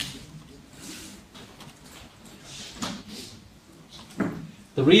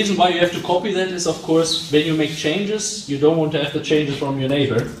 The reason why you have to copy that is, of course, when you make changes, you don't want to have the changes from your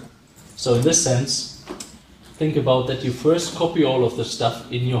neighbor. So in this sense, think about that you first copy all of the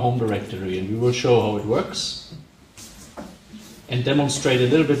stuff in your home directory, and we will show how it works and demonstrate a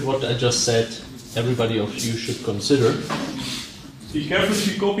little bit what I just said everybody of you should consider. Be careful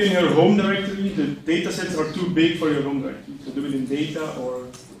if you copy in your home directory, the datasets are too big for your home directory. So do it in data or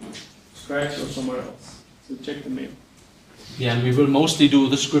Scratch or somewhere else. So check the mail. Yeah, and we will mostly do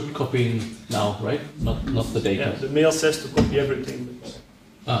the script copying now, right? Not the data. Yeah, the mail says to copy everything.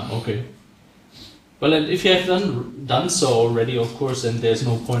 But okay. Well, and if you have done so already, of course, then there's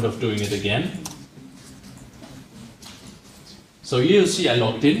no point of doing it again. So here you see I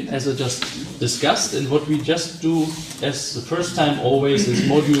logged in, as I just discussed, and what we just do as the first time always is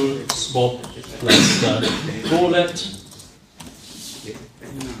module swap plus golet.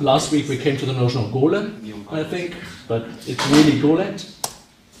 Last week we came to the notion of golem, I think, but it's really golet.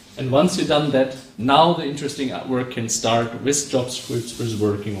 And once you've done that, now the interesting work can start with job scripts, with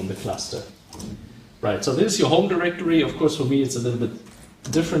working on the cluster. Right, so this is your home directory. Of course, for me, it's a little bit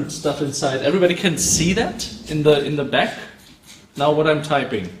different stuff inside. Everybody can see that in the back. Now what I'm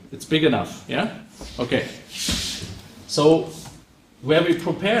typing, it's big enough, yeah? Okay. So where we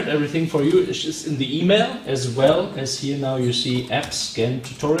prepared everything for you is just in the email, as well as here now you see apps, GENT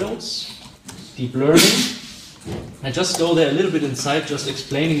tutorials, deep learning. I just go there a little bit inside, just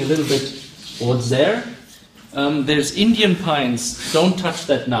explaining a little bit what's there. There's Indian pines, don't touch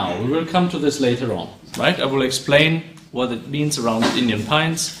that now. We will come to this later on, right? I will explain what it means around Indian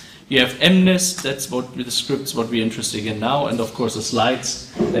pines. You have MNIST, that's what the scripts, what we're interested in now, and of course the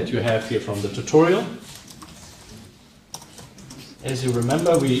slides that you have here from the tutorial. As you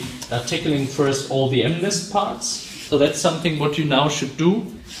remember, we are tackling first all the MNIST parts, so that's something what you now should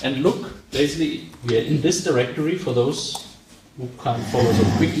do. And look, basically, we are in this directory for those who can't follow so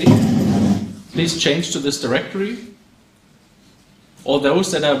quickly. Please change to this directory. Or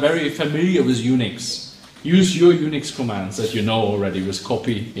those that are very familiar with Unix, use your Unix commands that you know already with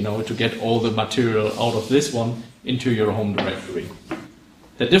copy, to get all the material out of this one into your home directory.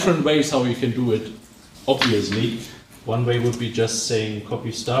 There are different ways how you can do it, obviously. One way would be just saying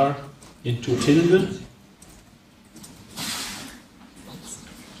copy star into tilde.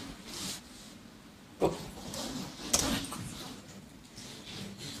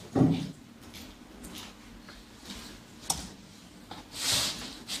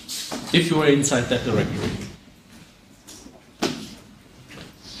 If you are inside that directory.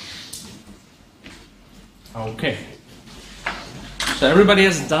 Okay. So everybody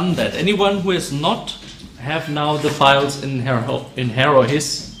has done that. Anyone who has not have now the files in her or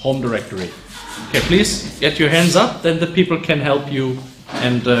his home directory. Okay, please get your hands up, then the people can help you,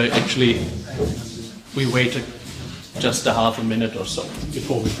 and actually we wait just a half a minute or so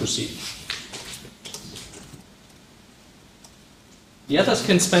before we proceed. The others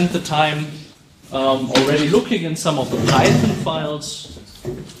can spend the time already looking in some of the Python files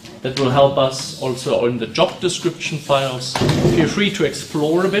that will help us, also in the job description files. Feel free to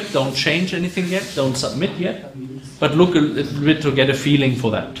explore a bit, don't change anything yet, don't submit yet, but look a little bit to get a feeling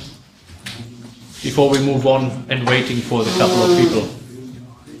for that before we move on and waiting for the couple of people.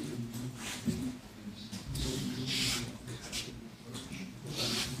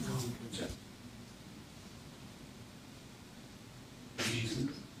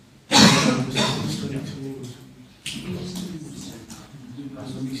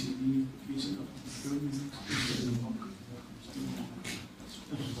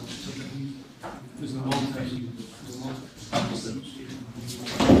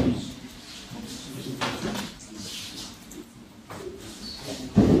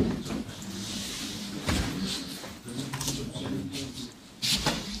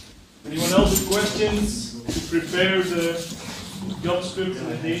 Anyone else with questions to prepare the job script and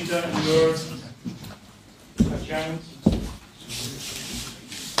the data in your account?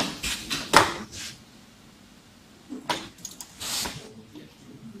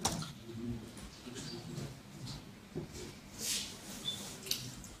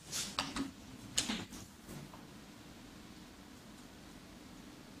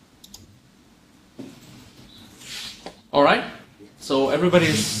 All right, so everybody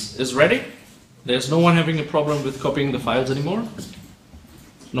is ready? There's no one having a problem with copying the files anymore?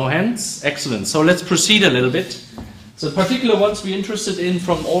 No hands? Excellent. So let's proceed a little bit. So the particular ones we're interested in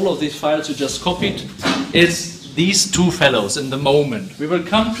from all of these files you just copied is these two fellows in the moment. We will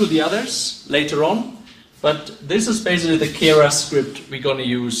come to the others later on, but this is basically the Keras script we're going to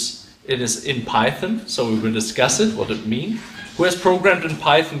use. It is in Python, so we will discuss it, what it means. Who has programmed in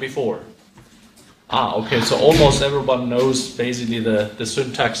Python before? Okay, so almost everyone knows basically the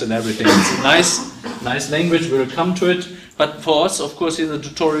syntax and everything. It's a nice language, we'll come to it. But for us, of course, in the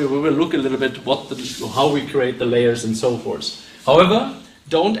tutorial, we will look a little bit how we create the layers and so forth. However,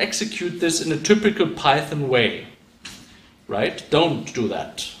 don't execute this in a typical Python way, right? Don't do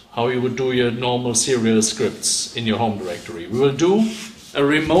that, how you would do your normal serial scripts in your home directory. We will do a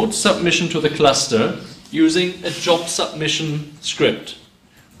remote submission to the cluster using a job submission script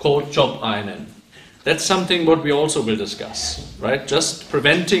called job-inn. That's something what we also will discuss, right? Just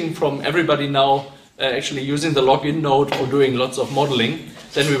preventing from everybody now actually using the login node or doing lots of modeling,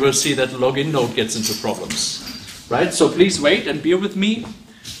 then we will see that the login node gets into problems, right? So please wait and bear with me.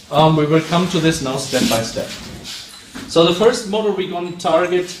 We will come to this now step by step. So the first model we're going to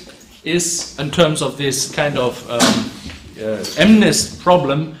target is, in terms of this kind of MNIST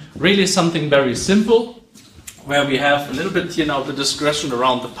problem, really something very simple, where we have a little bit, the discretion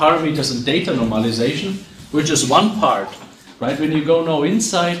around the parameters and data normalization, which is one part, right? When you go now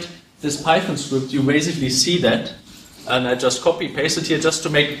inside this Python script, you basically see that, and I just copy paste it here just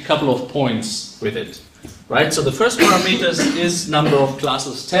to make a couple of points with it, right? So the first parameter is number of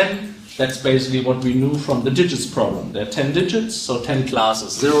classes 10. That's basically what we knew from the digits problem. There are 10 digits, so 10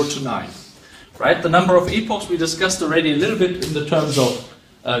 classes, 0 to 9, right? The number of epochs we discussed already a little bit in the terms of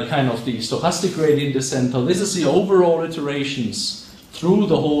kind of the stochastic gradient descent. So this is the overall iterations through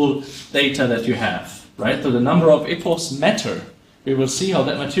the whole data that you have, right? So the number of epochs matter. We will see how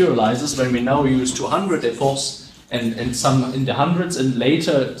that materializes when we now use 200 epochs and some in the hundreds, and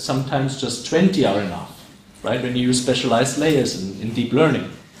later sometimes just 20 are enough, right? When you use specialized layers in deep learning.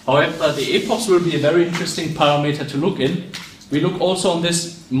 However, the epochs will be a very interesting parameter to look in. We look also on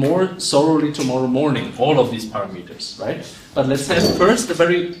this more thoroughly tomorrow morning, all of these parameters, right? But let's have first a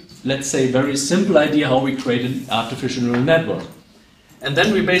very simple idea how we create an artificial neural network. And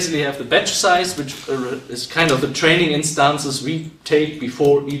then we basically have the batch size, which is kind of the training instances we take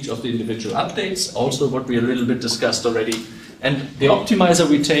before each of the individual updates, also what we a little bit discussed already. And the optimizer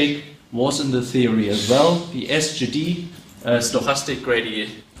we take was in the theory as well, the SGD, stochastic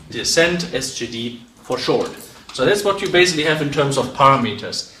gradient descent, SGD for short. So that's what you basically have in terms of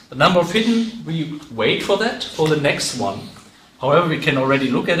parameters. The number of hidden, we wait for that for the next one. However, we can already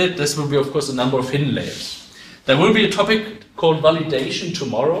look at it. This will be, of course, the number of hidden layers. There will be a topic called validation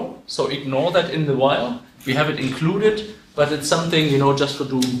tomorrow, so ignore that in the while. We have it included, but it's something, just for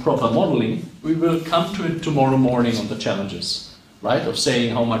doing proper modeling. We will come to it tomorrow morning on the challenges, right? Of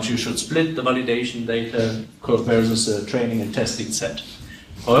saying how much you should split the validation data versus a training and testing set.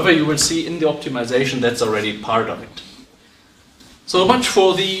 However, you will see in the optimization that's already part of it. So much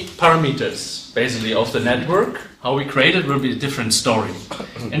for the parameters, basically, of the network. How we create it will be a different story.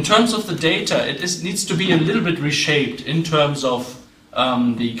 In terms of the data, needs to be a little bit reshaped in terms of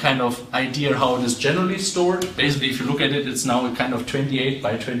the kind of idea how it is generally stored. Basically, if you look at it, it's now a kind of 28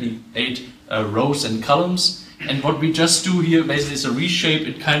 by 28 rows and columns. And what we just do here basically is a reshape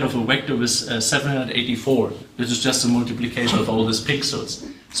it kind of a vector with 784, which is just a multiplication of all these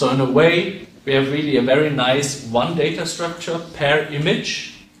pixels. So in a way, we have really a very nice one data structure per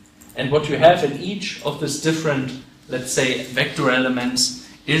image. And what you have in each of these different, let's say, vector elements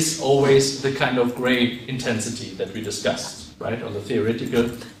is always the kind of gray intensity that we discussed, right, on the theoretical.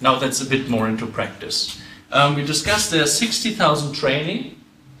 Now that's a bit more into practice. We discussed there are 60,000 training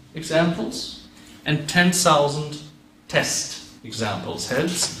examples and 10,000 test examples.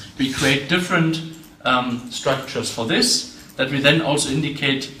 Hence, we create different structures for this that we then also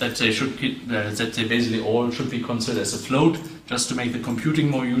indicate that they should that they basically all should be considered as a float, just to make the computing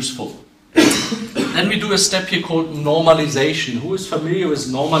more useful. Then we do a step here called normalization. Who is familiar with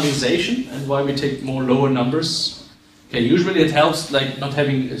normalization and why we take more lower numbers? Okay, usually it helps like not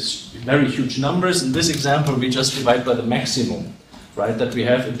having very huge numbers. In this example, we just divide by the maximum, right, that we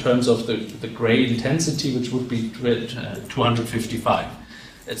have in terms of the gray intensity, which would be 255.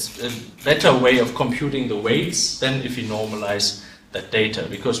 It's a better way of computing the weights than if you normalize that data,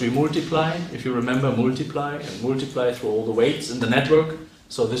 because we multiply, if you remember, multiply through all the weights in the network.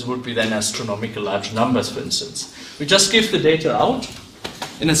 So this would be then astronomical large numbers, for instance. We just give the data out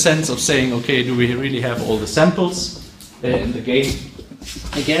in a sense of saying, okay, do we really have all the samples in the gate?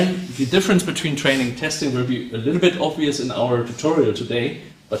 Again, the difference between training and testing will be a little bit obvious in our tutorial today,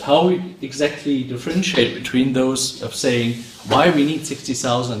 but how we exactly differentiate between those of saying why we need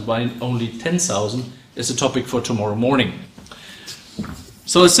 60,000 and why only 10,000 is a topic for tomorrow morning.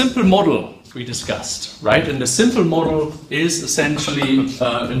 So a simple model we discussed, right? And the simple model is essentially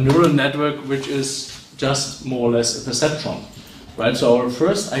a neural network which is just more or less a perceptron. Right, so our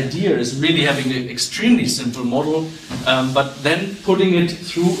first idea is really having an extremely simple model, but then putting it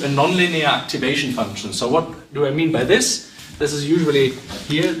through a nonlinear activation function. So what do I mean by this? This is usually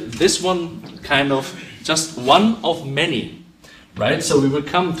here, this one kind of just one of many, right? So we will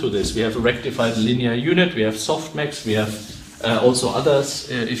come to this. We have a rectified linear unit, we have softmax, we have also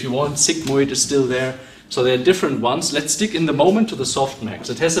others. If you want, sigmoid is still there. So there are different ones. Let's stick in the moment to the softmax.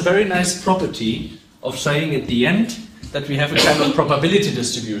 It has a very nice property of saying at the end that we have a kind of probability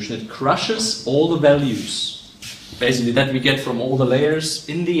distribution. It crushes all the values, basically, that we get from all the layers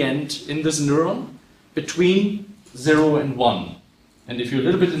in the end in this neuron between 0 and 1. And if you're a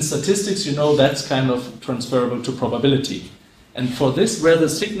little bit in statistics, you know that's kind of transferable to probability. And for this, where the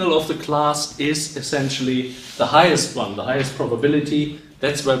signal of the class is essentially the highest one, the highest probability,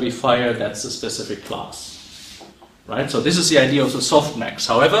 that's where we fire, that's a specific class. Right? So this is the idea of the softmax.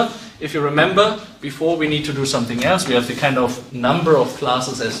 However, if you remember, before we need to do something else, we have the kind of number of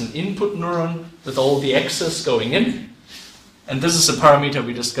classes as an input neuron with all the X's going in. And this is a parameter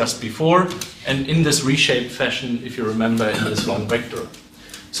we discussed before, and in this reshaped fashion, if you remember, in this long vector.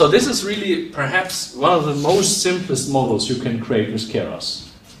 So this is really perhaps one of the most simplest models you can create with Keras.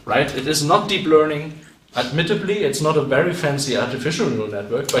 Right? It is not deep learning. Admittedly, it's not a very fancy artificial neural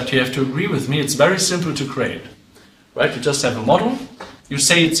network, but you have to agree with me, it's very simple to create. Right? You just have a model, you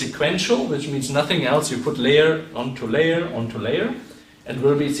say it's sequential, which means nothing else, you put layer onto layer onto layer, and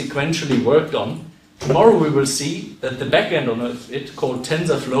will be sequentially worked on. Tomorrow we will see that the backend on it, called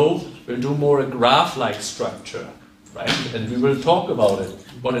TensorFlow, will do more a graph-like structure, right? And we will talk about it,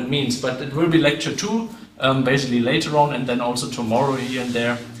 what it means, but it will be lecture 2, basically later on, and then also tomorrow here and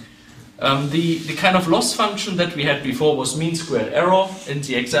there. The kind of loss function that we had before was mean squared error in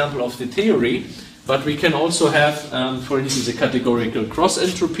the example of the theory. But we can also have, for instance, a categorical cross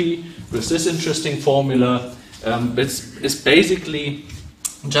entropy with this interesting formula. It's basically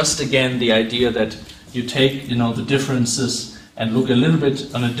just again the idea that you take the differences and look a little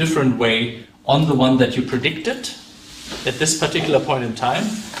bit on a different way on the one that you predicted at this particular point in time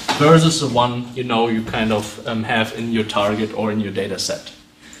versus the one you kind of have in your target or in your data set.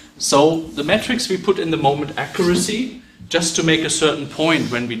 So the metrics we put in the moment accuracy, just to make a certain point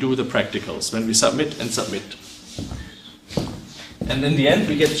when we do the practicals, when we submit. And in the end,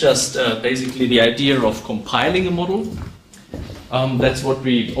 we get just basically the idea of compiling a model. That's what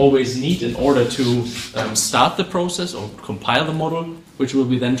we always need in order to start the process or compile the model, which will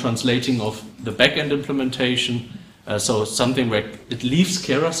be then translating of the back-end implementation. So something where it leaves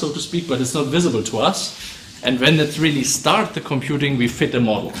Keras, so to speak, but it's not visible to us. And when it really starts the computing, we fit a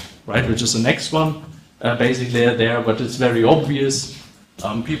model, right, which is the next one. Basically there, but it's very obvious.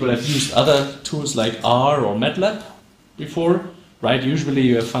 People have used other tools like R or MATLAB before, right? Usually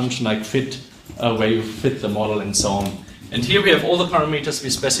you have function like fit, where you fit the model and so on. And here we have all the parameters we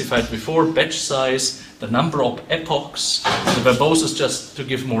specified before: batch size, the number of epochs, the verbose is just to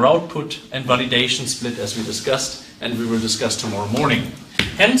give more output, and validation split as we discussed, and we will discuss tomorrow morning.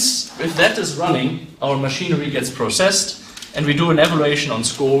 Hence, if that is running, our machinery gets processed, and we do an evaluation on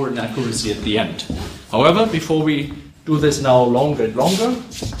score and accuracy at the end. However, before we do this now longer and longer,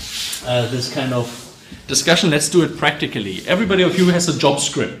 this kind of discussion, let's do it practically. Everybody of you has a job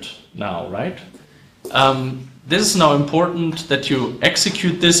script now, right? This is now important that you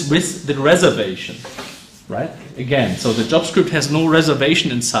execute this with the reservation, right? Again, so the job script has no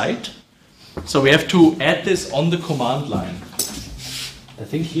reservation inside, so we have to add this on the command line. I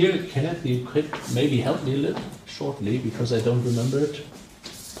think here, Kenneth, you could maybe help me a little shortly, because I don't remember it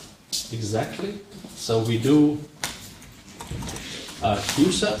exactly. So we do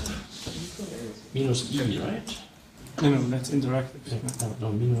qsub minus e, right? No, that's interactive.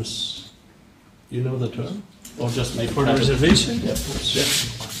 No, minus, you know the term? Or just make For the reservation? Yeah, of course.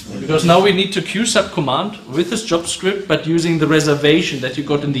 Yeah. Because now we need to qsub command with this job script, but using the reservation that you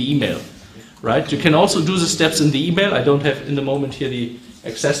got in the email, right? You can also do the steps in the email. I don't have in the moment here the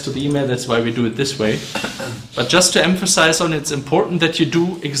access to the email, that's why we do it this way. But just to emphasize on it, it's important that you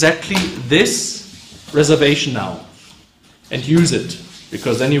do exactly this reservation now and use it,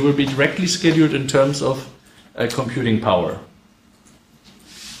 because then you will be directly scheduled in terms of computing power.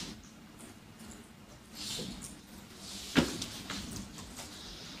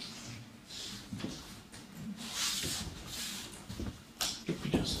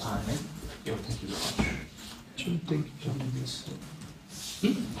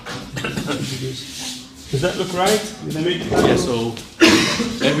 Does that look right? Yeah, so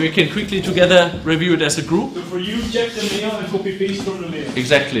maybe we can quickly together review it as a group. So for you, check the mail and copy paste from the mail.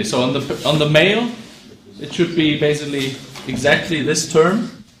 Exactly. So on the mail, it should be basically exactly this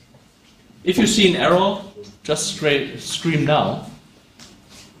term. If you see an error, just scream now.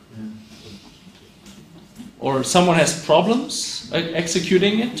 Or someone has problems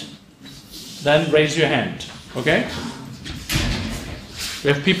executing it, then raise your hand. Okay? We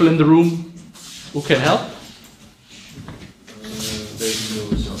have people in the room who can help.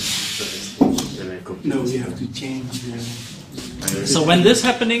 No, you have to change the... So when this is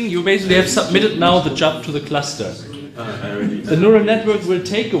happening, you basically have submitted now the job to the cluster. The neural network will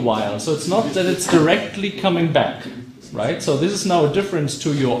take a while, so it's not that it's directly coming back, right? So this is now a difference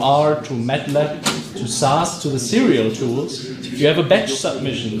to your R, to MATLAB, to SAS, to the serial tools. You have a batch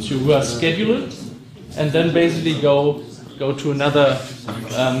submission, so you are scheduled, and then basically go to another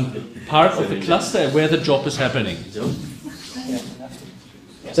part of the cluster where the job is happening.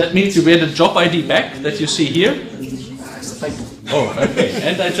 That means you get a job ID back that you see here. Oh, okay.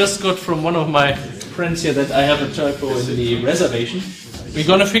 And I just got from one of my friends here that I have a typo in the reservation. We're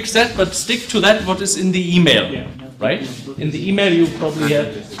going to fix that, but stick to that what is in the email, right? In the email you probably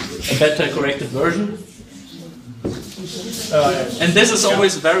have a better corrected version. And this is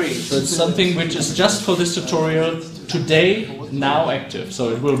always varying, so it's something which is just for this tutorial today, now active. So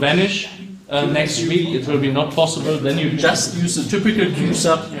it will vanish next week, it will be not possible. Then you just use the typical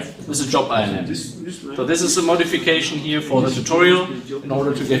qsub with a job INN. So this is a modification here for the tutorial in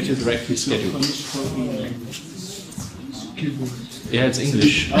order to get you directly scheduled. Yeah, it's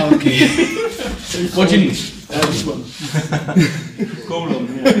English. Oh, okay. What do you need? This one. Colon,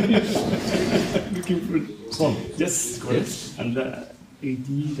 yeah. Looking for This one. yes, correct. Yes. And AD,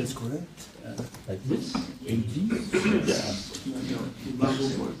 that's correct. Like this? AD?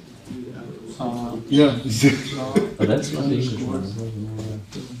 Yeah. Oh, that's not the English one.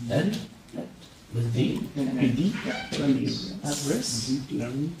 And? With D? AD? Address?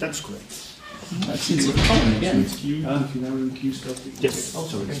 That's correct. That's in the column again. Yes. Oh,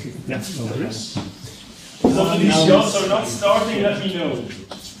 sorry. Yes. Some of these jobs are not starting, let me know.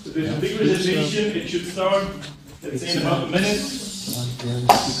 So there's a big reservation, it should start, let's say in about a minute.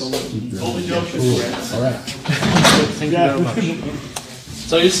 All the jobs should start. All right. Thank you very much.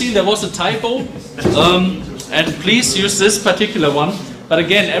 So you see there was a typo, and please use this particular one. But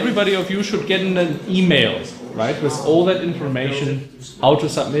again, everybody of you should get in an email, right, with all that information, how to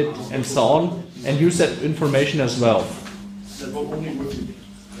submit and so on, and use that information as well.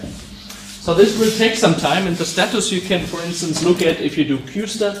 So this will take some time, and the status you can, for instance, look at if you do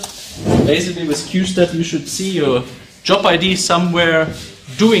qstat. Basically with qstat you should see your job ID somewhere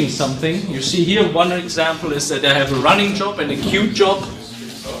doing something. You see here one example is that I have a running job and a queued job.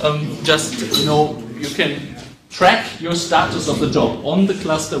 You can track your status of the job on the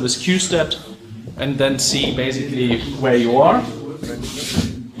cluster with qstat and then see basically where you are.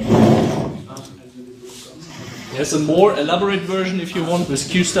 There's a more elaborate version if you want with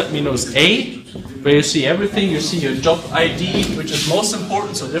qstat-a, where you see everything. You see your job ID, which is most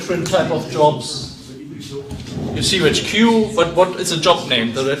important, so different type of jobs. You see which queue, but what is a job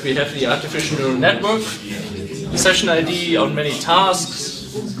name, so that we have the artificial neural network, the session ID on many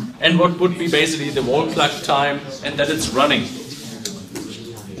tasks, and what would be basically the wall clock time, and that it's running,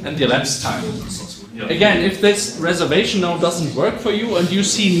 and the elapsed time. Again, if this reservation now doesn't work for you and you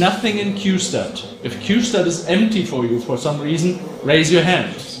see nothing in qstat, if qstat is empty for you for some reason, raise your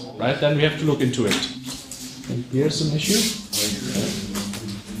hand, right? Then we have to look into it. And here's an issue.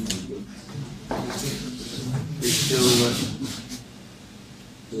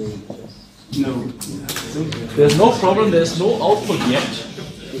 No. There's no problem, there's no output yet,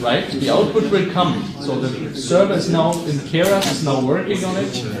 right? The output will come. So the server is now in Keras, is now working on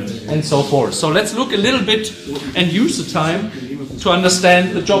it, and so forth. So let's look a little bit and use the time to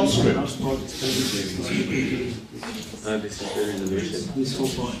understand the job script.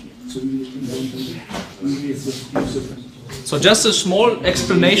 So just a small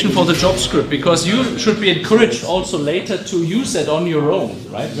explanation for the job script, because you should be encouraged also later to use that on your own,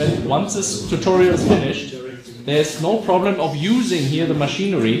 right? Once this tutorial is finished, there's no problem of using here the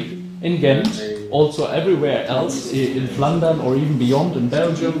machinery in Ghent, also everywhere else in Flandern or even beyond in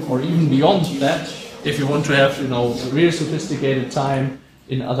Belgium or even beyond that, if you want to have, you know, really sophisticated time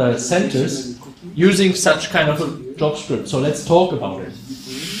in other centers, using such kind of a job script. So let's talk about it.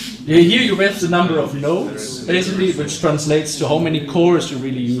 Here you have the number of nodes, basically, which translates to how many cores you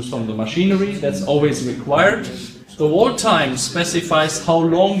really use from the machinery. That's always required. The wall time specifies how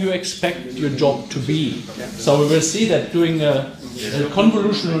long you expect your job to be. So we will see that doing a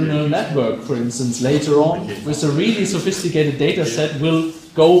convolutional neural network, for instance, later on, with a really sophisticated data set will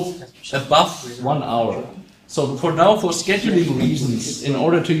go above 1 hour. So for now, for scheduling reasons, in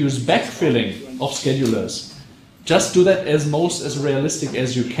order to use backfilling of schedulers, just do that as realistic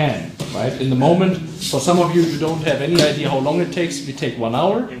as you can, right? In the moment, for some of you, you don't have any idea how long it takes. We take 1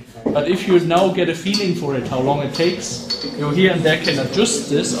 hour. But if you now get a feeling for it, how long it takes, you here and there can adjust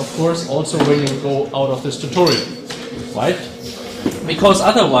this, of course, also when you go out of this tutorial, right? Because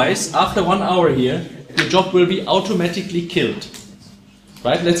otherwise, after 1 hour here, your job will be automatically killed,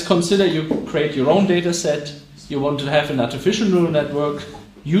 right? Let's consider you create your own data set, you want to have an artificial neural network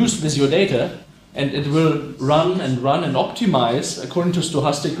used with your data, and it will run and optimize according to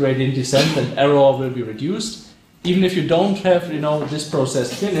stochastic gradient descent, and error will be reduced. Even if you don't have, you know, this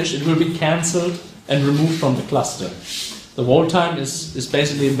process finished, it will be cancelled and removed from the cluster. The wall time is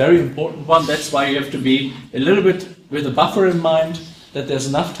basically a very important one. That's why you have to be a little bit with a buffer in mind, that there's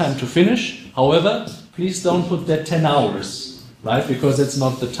enough time to finish. However, please don't put that 10 hours, right? Because that's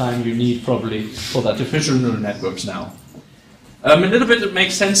not the time you need probably for the artificial neural networks now. A little bit it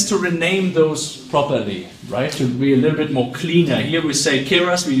makes sense to rename those properly, right? To be a little bit more cleaner. Here we say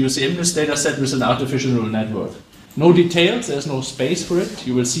Keras, we use the IMNIS data set with an artificial neural network. No details, there's no space for it.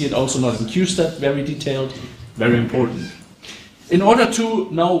 You will see it also not in qstat, very detailed, very important. In order to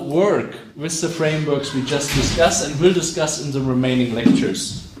now work with the frameworks we just discussed and will discuss in the remaining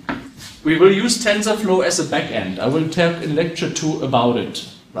lectures, we will use TensorFlow as a backend. I will talk in lecture 2 about it,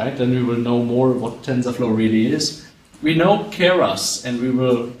 right? Then we will know more what TensorFlow really is. We know Keras, and we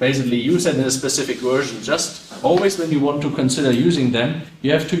will basically use them in a specific version. Just always when you want to consider using them,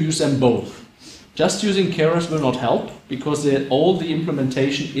 you have to use them both. Just using Keras will not help, because all the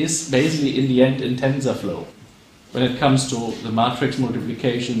implementation is basically in the end in TensorFlow when it comes to the matrix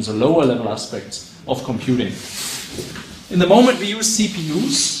multiplications, the lower level aspects of computing. In the moment we use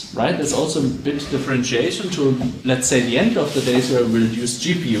CPUs, right? There's also a bit differentiation to, let's say, the end of the days where we'll use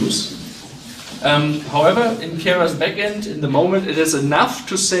GPUs. However, in Keras backend, in the moment, it is enough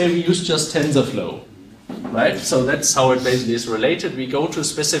to say we use just TensorFlow, right? So that's how it basically is related. We go to a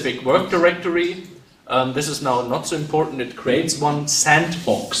specific work directory. This is now not so important. It creates one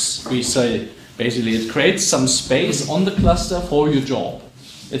sandbox. We say, basically, it creates some space on the cluster for your job.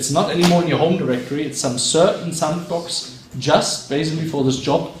 It's not anymore in your home directory. It's some certain sandbox just basically for this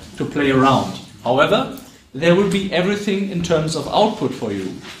job to play around. However, there will be everything in terms of output for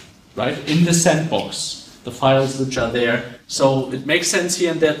you, right, in the sandbox, the files which are there. So it makes sense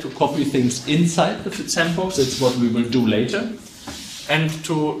here and there to copy things inside the sandbox. That's what we will do later. And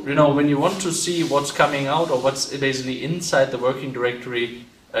to, you know, when you want to see what's coming out or what's basically inside the working directory,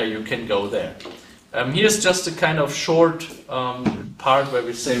 you can go there. Here's just a kind of short part where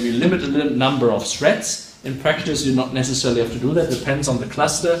we say we limit the number of threads. In practice, you not necessarily have to do that. It depends on the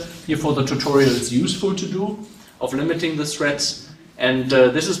cluster. Here for the tutorial, it's useful to do, of limiting the threads. And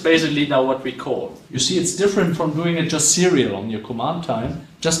this is basically now what we call. You see, it's different from doing it just serial on your command time,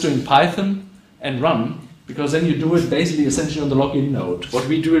 just doing Python and run, because then you do it basically essentially on the login node. What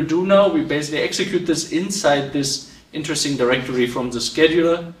we will do now, we basically execute this inside this interesting directory from the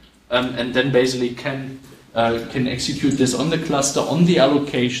scheduler, and then basically can execute this on the cluster, on the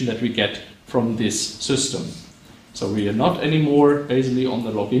allocation that we get from this system. So we are not anymore basically on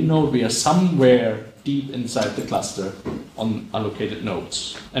the login node, we are somewhere deep inside the cluster on allocated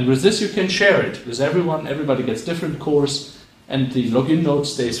nodes. And with this you can share it with everyone, everybody gets different cores, and the login node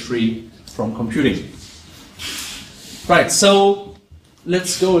stays free from computing. Right, so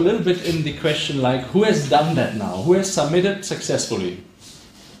let's go a little bit in the question like, who has done that now? Who has submitted successfully?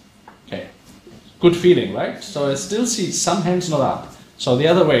 Okay, good feeling, right? So I still see some hands not up. So the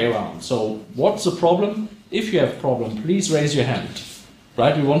other way around. So what's the problem? If you have a problem, please raise your hand.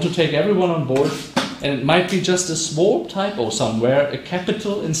 Right, we want to take everyone on board, and it might be just a small typo somewhere, a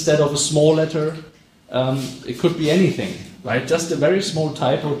capital instead of a small letter. It could be anything, right? Just a very small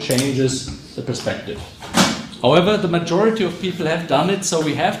typo changes the perspective. However, the majority of people have done it, so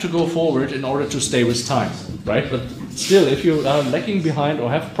we have to go forward in order to stay with time, right? But still, if you are lagging behind or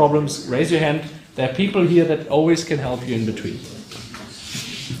have problems, raise your hand. There are people here that always can help you in between.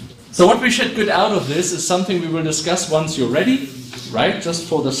 So what we should get out of this is something we will discuss once you're ready, right? Just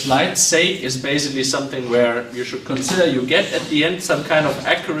for the slide's sake, is basically something where you should consider you get at the end some kind of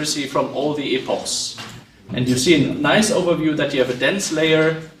accuracy from all the epochs. And you see a nice overview that you have a dense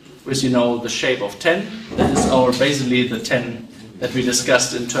layer with, you know, the shape of 10. That is our basically the 10 that we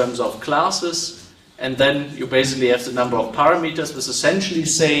discussed in terms of classes. And then you basically have the number of parameters, with essentially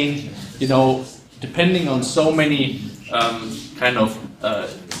saying, you know, depending on so many kind of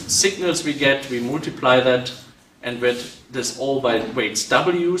signals we get, we multiply that, and with this all by weights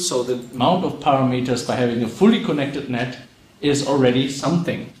W, so the amount of parameters by having a fully connected net is already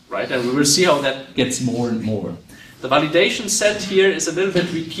something, right? And we will see how that gets more and more. The validation set here is a little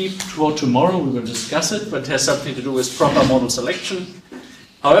bit we keep for tomorrow, we will discuss it, but it has something to do with proper model selection.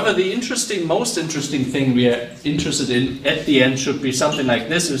 However, the most interesting thing we are interested in at the end should be something like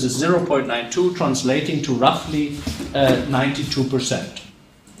this. This is 0.92 translating to roughly 92%,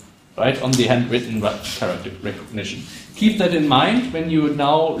 right, on the handwritten character recognition. Keep that in mind when you are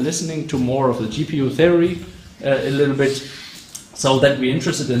now listening to more of the GPU theory a little bit, so that we're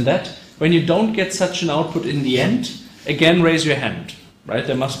interested in that. When you don't get such an output in the end, again raise your hand, right?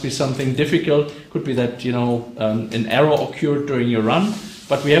 There must be something difficult. Could be that, you know, an error occurred during your run.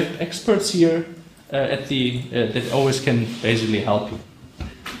 But we have experts here that always can basically help you.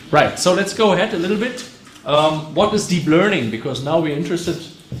 Right, so let's go ahead a little bit. What is deep learning? Because now we're interested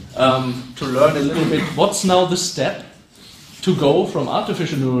to learn a little bit what's now the step to go from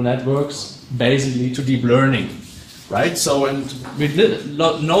artificial neural networks basically to deep learning. Right, so and we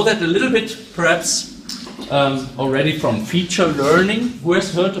know that a little bit perhaps already from feature learning. Who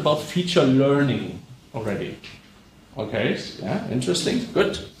has heard about feature learning already? Okay, yeah, interesting,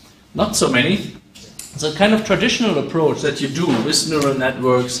 good. Not so many. It's a kind of traditional approach that you do with neural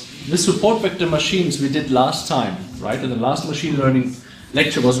networks, with support vector machines we did last time, right? And the last machine learning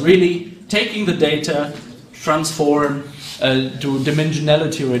lecture was really taking the data, transform, do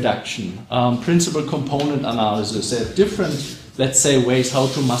dimensionality reduction, principal component analysis. There are different, let's say, ways how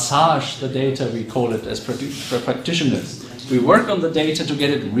to massage the data, we call it as practitioners. We work on the data to get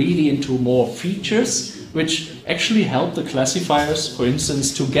it really into more features, which actually help the classifiers, for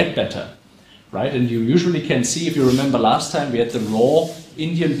instance, to get better, right? And you usually can see, if you remember last time, we had the raw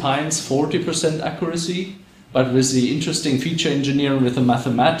Indian pines 40% accuracy, but with the interesting feature engineering with the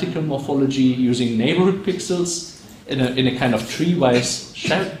mathematical morphology using neighborhood pixels in a kind of tree-wise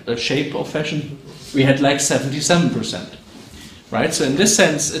shape or fashion, we had like 77%, right? So in this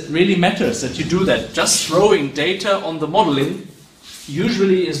sense, it really matters that you do that. Just throwing data on the modeling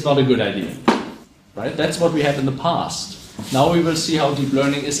usually is not a good idea. Right? That's what we had in the past. Now we will see how deep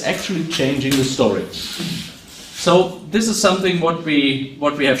learning is actually changing the story. So this is something what we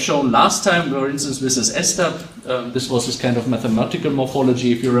have shown last time, for instance, with this STAB. This was this kind of mathematical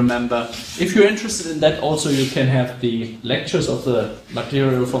morphology, if you remember. If you're interested in that, also you can have the lectures of the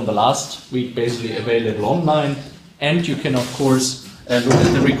material from the last week basically available online, and you can of course look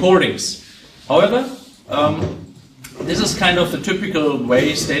at the recordings. However, this is kind of the typical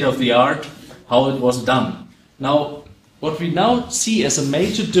way, state of the art, how it was done. Now, what we now see as a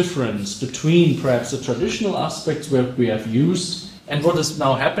major difference between perhaps the traditional aspects where we have used and what is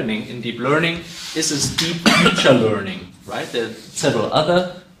now happening in deep learning is this deep feature learning, right? There are several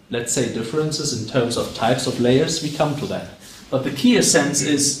other, let's say, differences in terms of types of layers. We come to that. But the key essence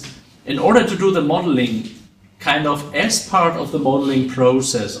is, in order to do the modeling, kind of as part of the modeling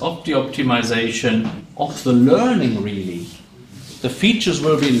process of the optimization of the learning really, the features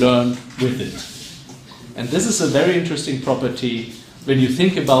will be learned with it. And this is a very interesting property when you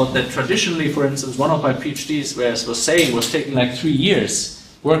think about that traditionally, for instance, one of my PhDs, whereas was saying, was taking like 3 years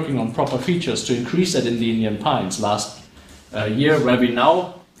working on proper features to increase that in the Indian pines last year, where we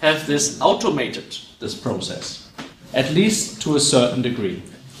now have this automated, this process, at least to a certain degree.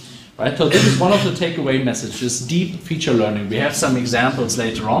 Right? So this is one of the takeaway messages, deep feature learning. We have some examples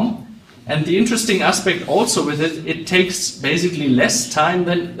later on. And the interesting aspect also with it, it takes basically less time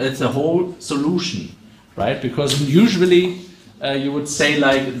than the whole solution, right? Because usually you would say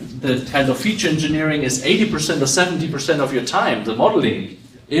like the kind of feature engineering is 80% or 70% of your time. The modeling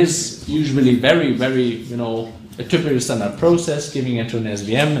is usually very, very, a typical standard process, giving it to an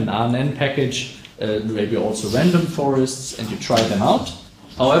SVM, an RNN package, maybe also random forests, and you try them out.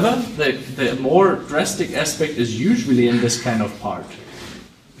 However, the more drastic aspect is usually in this kind of part.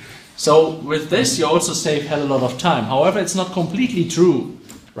 So with this, you also save hell a lot of time. However, it's not completely true,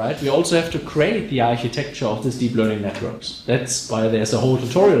 right? We also have to create the architecture of these deep learning networks. That's why there's a whole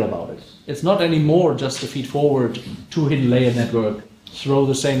tutorial about it. It's not anymore just to feed forward to hidden layer network, throw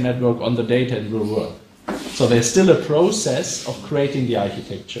the same network on the data, and it will work. So there's still a process of creating the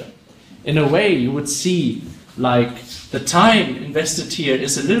architecture. In a way, you would see like the time invested here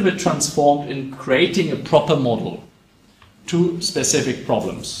is a little bit transformed in creating a proper model to specific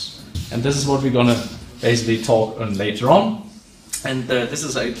problems. And this is what we're going to basically talk on later on. And this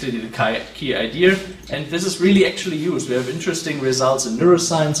is actually the key idea. And this is really actually used. We have interesting results in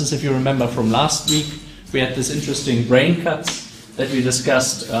neurosciences. If you remember from last week, we had this interesting brain cuts that we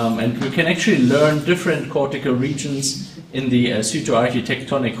discussed. And we can actually learn different cortical regions in the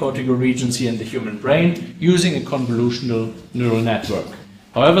pseudo-architectonic cortical regions here in the human brain using a convolutional neural network.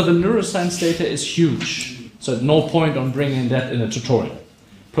 However, the neuroscience data is huge. So no point on bringing that in a tutorial.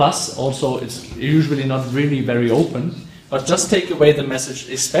 Plus, also, it's usually not really very open. But just take away the message,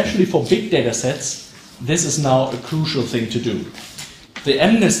 especially for big data sets, this is now a crucial thing to do. The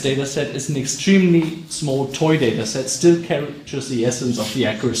MNIST dataset is an extremely small toy dataset, still captures the essence of the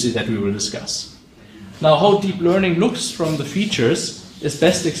accuracy that we will discuss. Now, how deep learning looks from the features is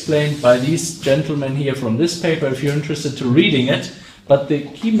best explained by these gentlemen here from this paper, if you're interested to reading it. But the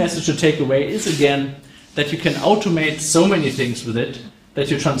key message to take away is, again, that you can automate so many things with it, that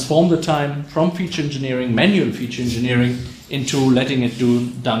you transform the time from feature engineering, manual feature engineering, into letting it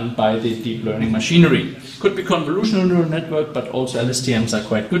done by the deep learning machinery. Could be convolutional neural network, but also LSTMs are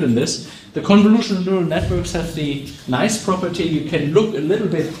quite good in this. The convolutional neural networks have the nice property you can look a little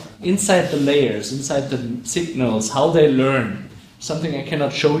bit inside the layers, inside the signals, how they learn. Something I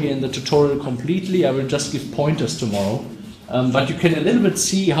cannot show you in the tutorial completely, I will just give pointers tomorrow. But you can a little bit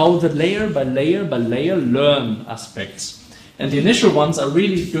see how the layer by layer by layer learn aspects. And the initial ones are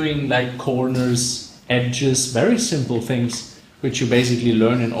really doing like corners, edges, very simple things, which you basically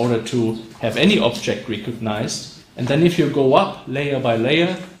learn in order to have any object recognized. And then if you go up layer by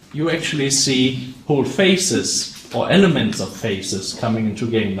layer, you actually see whole faces or elements of faces coming into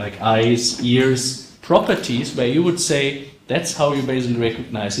game, like eyes, ears, properties, where you would say that's how you basically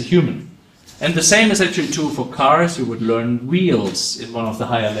recognize a human. And the same is actually true for cars. You would learn wheels in one of the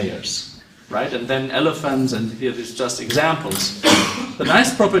higher layers. Right, and then elephants, and here is just examples. The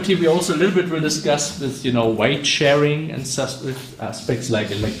nice property we also a little bit will discuss with, weight sharing and such aspects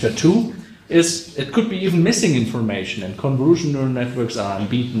like in lecture 2 is it could be even missing information, and convolutional neural networks are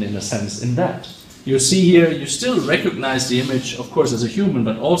unbeaten in a sense in that. You see here, you still recognize the image, of course, as a human,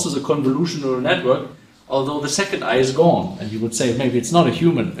 but also the convolutional neural network, although the second eye is gone, and you would say maybe it's not a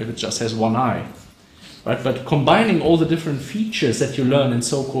human if it just has one eye. Right, but combining all the different features that you learn in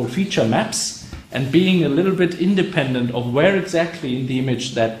so-called feature maps and being a little bit independent of where exactly in the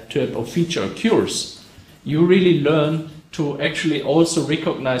image that type of feature occurs, you really learn to actually also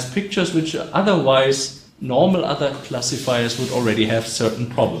recognize pictures which otherwise normal other classifiers would already have certain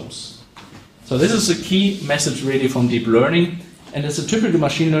problems. So this is a key message really from deep learning, and as a typical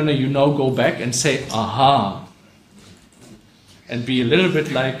machine learner you now go back and say, aha, and be a little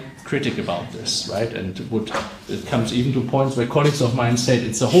bit like critic about this, right? And it comes even to points where colleagues of mine said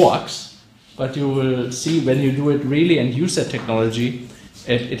it's a hoax, but you will see when you do it really and use that technology,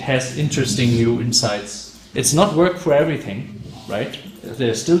 it has interesting new insights. It's not work for everything, right?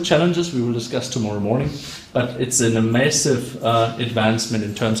 There are still challenges we will discuss tomorrow morning, but it's a massive advancement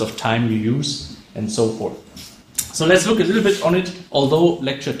in terms of time you use and so forth. So let's look a little bit on it, although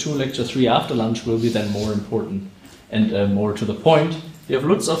lecture 2, lecture 3 after lunch will be then more important and more to the point. You have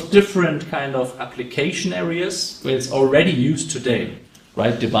lots of different kind of application areas where it's already used today,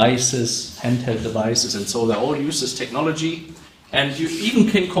 right? Devices, handheld devices, and so they all use this technology. And you even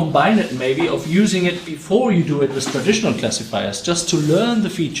can combine it maybe of using it before you do it with traditional classifiers, just to learn the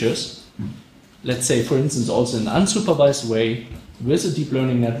features let's say, for instance, also in an unsupervised way with a deep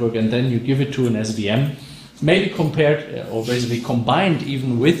learning network, and then you give it to an SVM, maybe compared or basically combined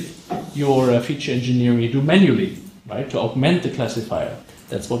even with your feature engineering you do manually, right, to augment the classifier.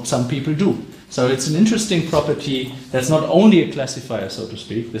 That's what some people do. So it's an interesting property that's not only a classifier, so to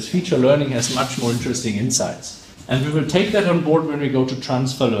speak. This feature learning has much more interesting insights. And we will take that on board when we go to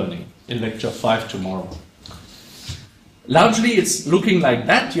transfer learning in lecture 5 tomorrow. Largely it's looking like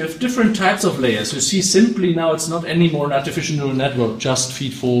that. You have different types of layers. You see simply now it's not anymore an artificial neural network, just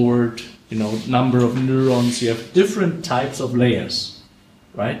feed forward, number of neurons. You have different types of layers,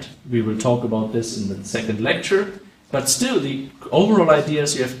 right? We will talk about this in the second lecture. But still, the overall idea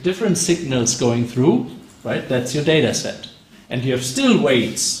is you have different signals going through, right? That's your data set. And you have still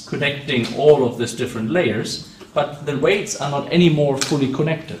weights connecting all of these different layers, but the weights are not anymore fully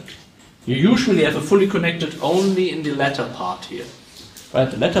connected. You usually have a fully connected only in the latter part here,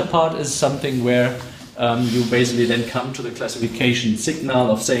 right? The latter part is something where you basically then come to the classification signal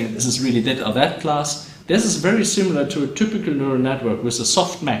of saying this is really that or that class. This is very similar to a typical neural network with a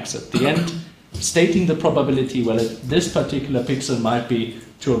softmax at the end, stating the probability, well, this particular pixel might be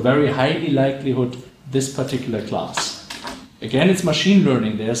to a very highly likelihood this particular class. Again, it's machine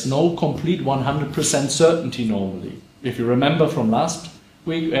learning. There's no complete 100% certainty normally. If you remember from last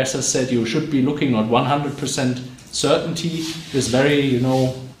week, as I said, you should be looking at 100% certainty with very,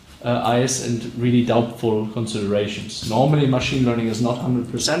 eyes and really doubtful considerations. Normally, machine learning is not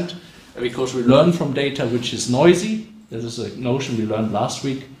 100% because we learn from data which is noisy. This is a notion we learned last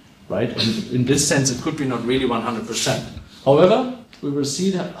week. Right? And in this sense, it could be not really 100%. However, we will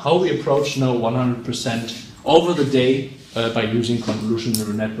see how we approach now 100% over the day by using convolutional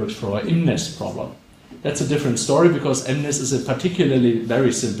neural networks for our MNIST problem. That's a different story because MNIST is a particularly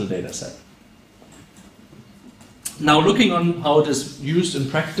very simple data set. Now, looking on how it is used in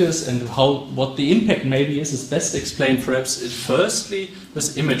practice and what the impact maybe is best explained perhaps firstly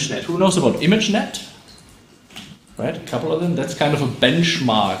with ImageNet. Who knows about ImageNet? Right, a couple of them. That's kind of a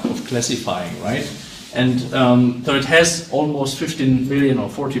benchmark of classifying, right? And so it has almost 15 million or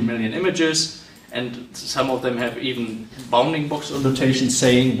 40 million images, and some of them have even bounding box annotations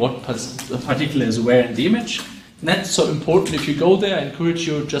saying what particular is where in the image. And that's so important. If you go there, I encourage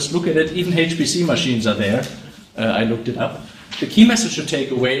you just look at it. Even HPC machines are there. I looked it up. The key message to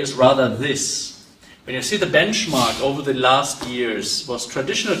take away is rather this. When you see the benchmark over the last years was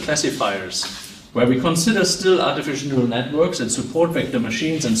traditional classifiers, where we consider still artificial neural networks and support vector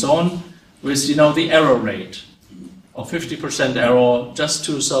machines and so on, with the error rate of 50% error, just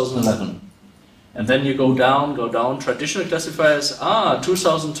 2011. And then you go down, traditional classifiers,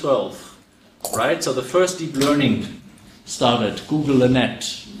 2012, right? So the first deep learning started,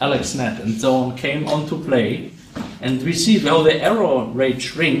 GoogleNet, AlexNet, and so on came onto play. And we see how the error rate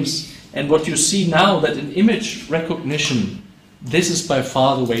shrinks, and what you see now that in image recognition, this is by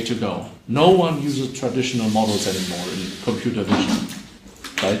far the way to go. No one uses traditional models anymore in computer vision,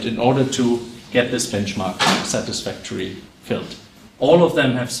 right, in order to get this benchmark satisfactorily filled. All of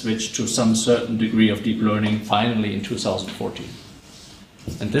them have switched to some certain degree of deep learning finally in 2014.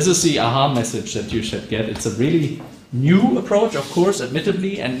 And this is the aha message that you should get. It's a really new approach, of course,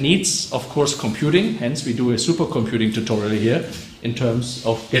 admittedly, and needs, of course, computing. Hence, we do a supercomputing tutorial here in terms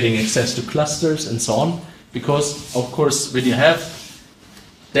of getting access to clusters and so on. Because, of course, when you have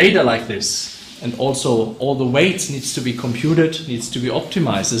data like this, and also all the weights needs to be computed, needs to be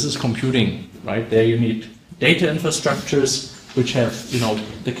optimized. This is computing, right? There you need data infrastructures which have,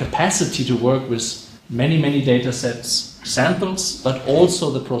 the capacity to work with many data sets, samples, but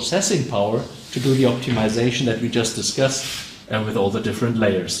also the processing power to do the optimization that we just discussed with all the different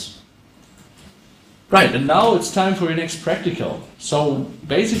layers. Right, and now it's time for your next practical. So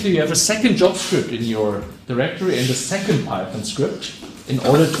basically you have a second job script in your directory and a second Python script in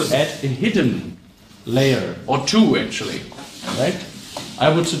order to add a hidden layer, or two actually, right? I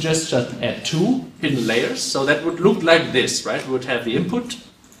would suggest just add two hidden layers. So that would look like this, right? We would have the input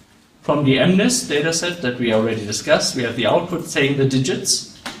from the MNIST dataset that we already discussed. We have the output saying the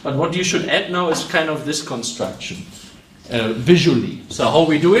digits. But what you should add now is kind of this construction visually. So how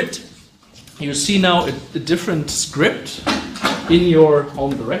we do it? You see now a different script in your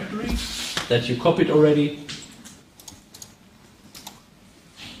home directory that you copied already.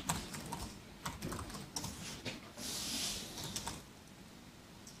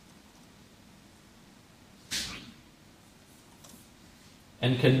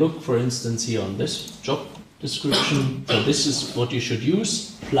 And can look, for instance, here on this job description. So this is what you should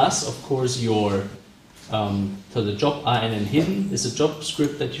use. Plus, of course, your so the job INN hidden is a job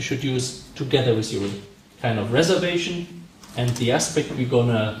script that you should use together with your kind of reservation. And the aspect we're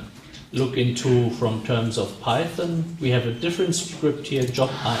gonna look into from terms of Python, we have a different script here, job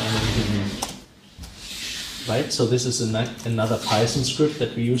IN. Right, so this is another Python script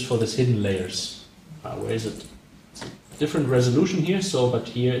that we use for this hidden layers. Where is it? It's a different resolution here, but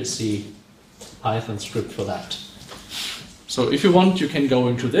here is the Python script for that. So if you want, you can go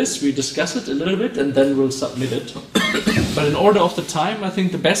into this, we discuss it a little bit, and then we'll submit it. But in order of the time, I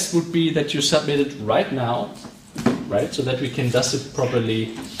think the best would be that you submit it right now, right, so that we can dust it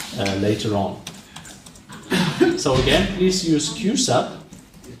properly later on. So again, please use QSub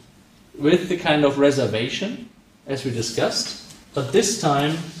with the kind of reservation, as we discussed, but this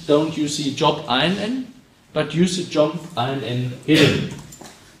time don't use the job INN, but use the job INN hidden,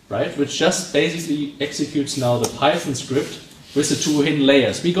 right? Which just basically executes now the Python script with the two hidden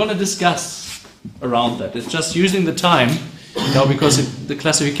layers. We're going to discuss around that. It's just using the time, because the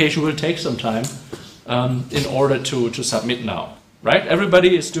classification will take some time in order to submit now, right?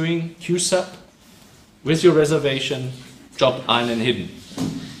 Everybody is doing QSub with your reservation, job INN hidden.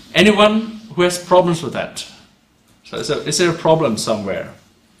 Anyone who has problems with that? So is there a problem somewhere?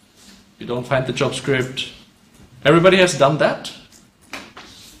 You don't find the job script? Everybody has done that?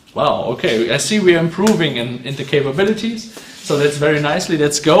 Wow, okay, I see we are improving in the capabilities, so that's very nicely.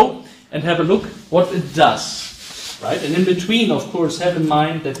 Let's go and have a look what it does, right? And in between, of course, have in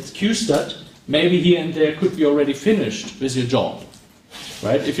mind that QStud, maybe here and there could be already finished with your job,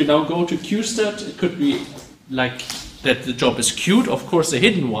 right? If you now go to QStud, it could be like that the job is queued, of course a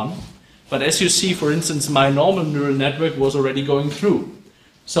hidden one, but as you see, for instance, my normal neural network was already going through.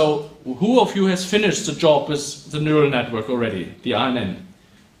 So who of you has finished the job with the neural network already, the INN?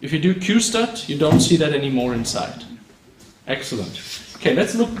 If you do QStud, you don't see that anymore inside. Excellent. Okay,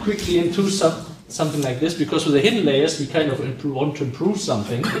 let's look quickly into something like this, because with the hidden layers, we kind of want to improve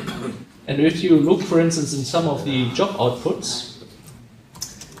something. And if you look, for instance, in some of the job outputs,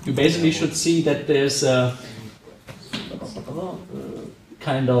 you basically should see that there's a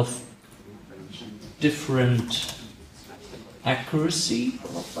kind of different accuracy.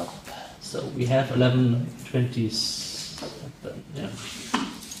 So we have 1127. Yeah.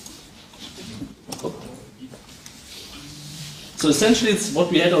 So essentially, it's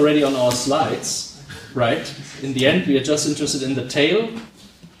what we had already on our slides, right? In the end, we are just interested in the tail.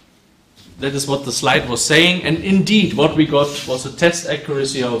 That is what the slide was saying. And indeed, what we got was a test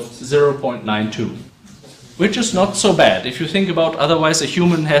accuracy of 0.92. Which is not so bad. If you think about, otherwise a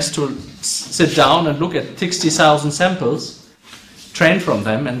human has to sit down and look at 60,000 samples, train from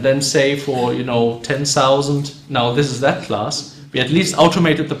them, and then say for 10,000, now this is that class, we at least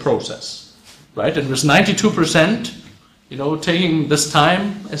automated the process, right? And with 92%, taking this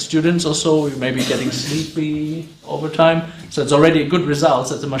time as students or so, we may be getting sleepy over time, so it's already a good result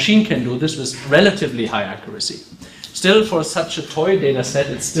that the machine can do this with relatively high accuracy. Still, for such a toy data set,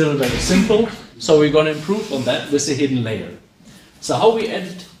 it's still very simple. So we're going to improve on that with a hidden layer. So how we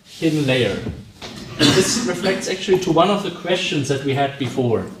add hidden layer? And this reflects actually to one of the questions that we had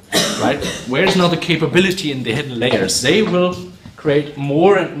before, right? Where is now the capability in the hidden layers? They will create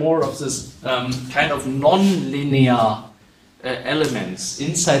more and more of this kind of non-linear elements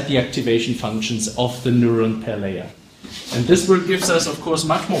inside the activation functions of the neuron per layer. And this will give us, of course,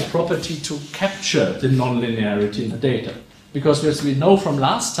 much more property to capture the non-linearity in the data. Because as we know from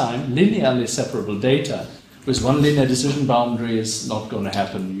last time, linearly separable data with one linear decision boundary is not going to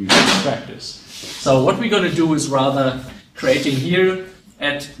happen usually in practice. So what we're going to do is rather creating here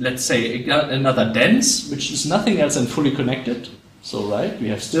at, let's say, another dense, which is nothing else than fully connected. So, right, we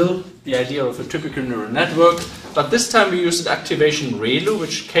have still the idea of a typical neural network, but this time we used activation Riedel,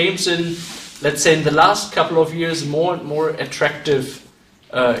 which came in, let's say, in the last couple of years, more and more attractive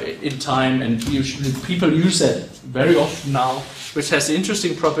in time, and usually people use that very often now, which has the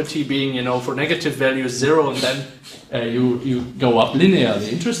interesting property being, for negative values 0, and then you go up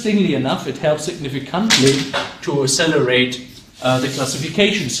linearly. Interestingly enough, it helps significantly to accelerate the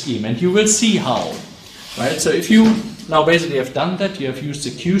classification scheme, and you will see how. Right? So if you now basically have done that, you have used the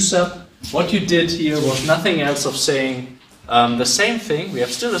QSub. What you did here was nothing else of saying the same thing. We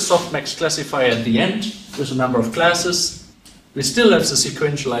have still a softmax classifier at the end with a number of classes. We still have the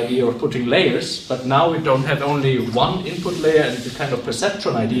sequential idea of putting layers, but now we don't have only one input layer and the kind of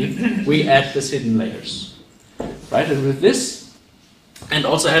perceptron idea. We add these hidden layers. Right? And with this, and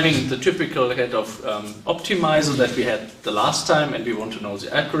also having the typical kind of optimizer that we had the last time, and we want to know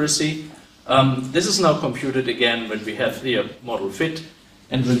the accuracy. This is now computed again when we have the model fit,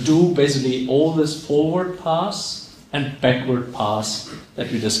 and we'll do basically all this forward pass and backward pass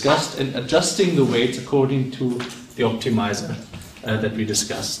that we discussed, and adjusting the weights according to the optimizer that we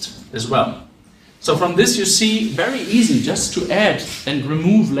discussed as well. So from this you see very easy just to add and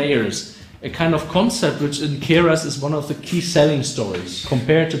remove layers, a kind of concept which in Keras is one of the key selling stories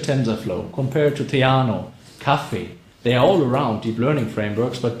compared to TensorFlow, compared to Theano, Caffe. They are all around deep learning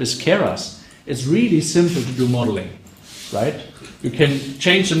frameworks, but with Keras it's really simple to do modeling, right? You can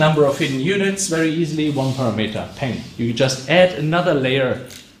change the number of hidden units very easily, one parameter, peng. You just add another layer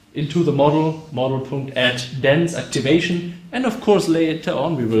into the model, add dense activation, and of course later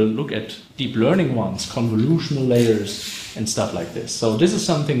on we will look at deep learning ones, convolutional layers and stuff like this. So this is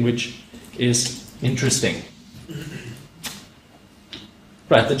something which is interesting.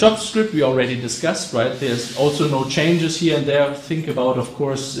 Right, the job script we already discussed, right? There's also no changes here and there. Think about, of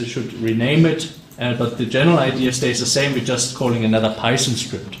course, you should rename it, but the general idea stays the same. We're just calling another Python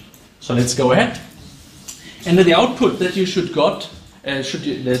script. So let's go ahead. And then the output that you should get,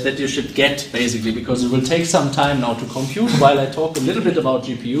 basically, because it will take some time now to compute, while I talk a little bit about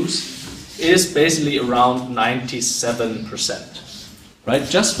GPUs, is basically around 97%. Right?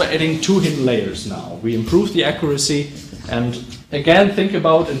 Just by adding 2 hidden layers now, we improve the accuracy. And again, think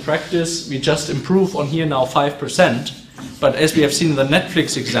about in practice, we just improve on here now 5%. But as we have seen in the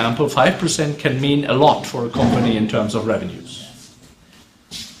Netflix example, 5% can mean a lot for a company in terms of revenues.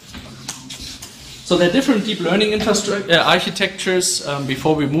 So there are different deep learning architectures.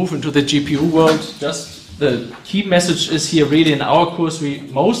 Before we move into the GPU world, just the key message is here really in our course, we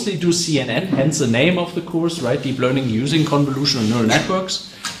mostly do CNN, hence the name of the course, right? Deep learning using convolutional neural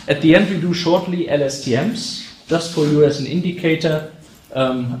networks. At the end, we do shortly LSTMs, just for you as an indicator.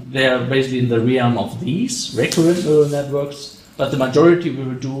 They are basically in the realm of these recurrent neural networks, but the majority we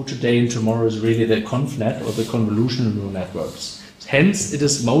will do today and tomorrow is really the ConvNet or the convolutional neural networks. Hence, it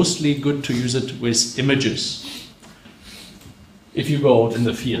is mostly good to use it with images if you go out in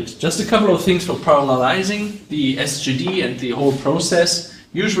the field. Just a couple of things for parallelizing the SGD and the whole process.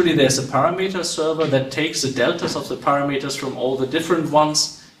 Usually there's a parameter server that takes the deltas of the parameters from all the different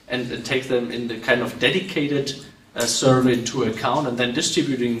ones and take them in the kind of dedicated server into account, and then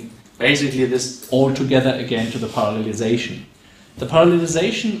distributing basically this all together again to the parallelization. The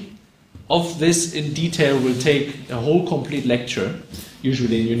parallelization of this in detail will take a whole complete lecture,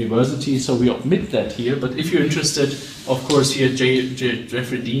 usually in university, so we omit that here. But if you're interested, of course, here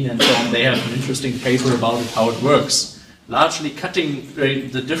Jeffrey Dean and so on, they have an interesting paper about it, how it works. Largely cutting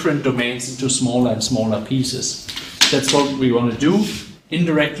the different domains into smaller and smaller pieces. That's what we want to do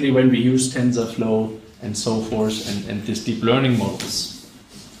indirectly when we use TensorFlow and so forth and these deep learning models.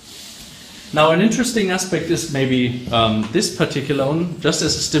 Now, an interesting aspect is maybe this particular one, just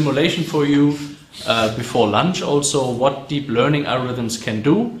as a stimulation for you before lunch also, what deep learning algorithms can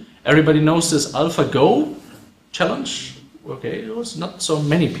do. Everybody knows this AlphaGo challenge. Okay, it was not so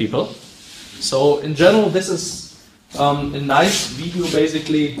many people. So in general, this is a nice video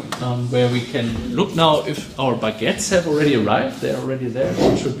basically where we can look now if our baguettes have already arrived. They're already there.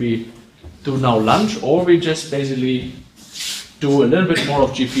 So should we do now lunch, or we just basically do a little bit more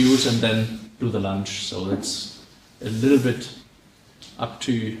of GPUs and then do the lunch? So that's a little bit up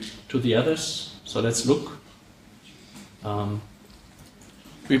to the others. So let's look.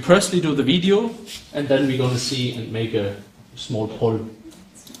 We personally do the video, and then we're going to see and make a small poll.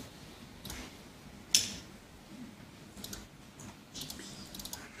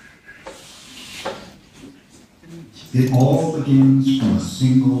 It all begins from a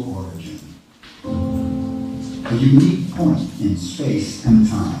single origin, a unique point in space and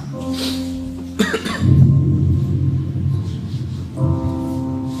time.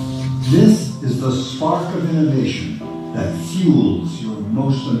 This is the spark of innovation that fuels your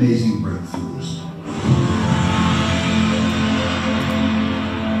most amazing breakthroughs.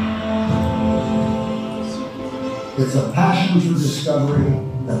 It's a passion for discovery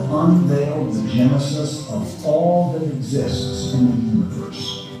that unveiled the genesis of all that exists in the universe.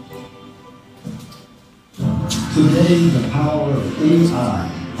 Today, the power of AI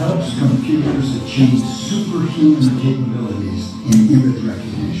helps computers achieve superhuman capabilities in image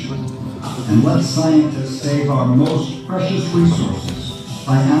recognition, and lets scientists save our most precious resources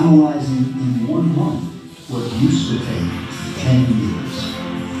by analyzing in 1 month what used to take 10 years.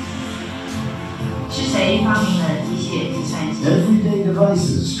 Everyday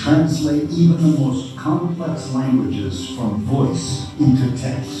devices translate even the most complex languages from voice into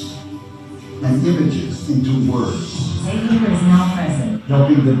text, and images into words. Xavier is now present.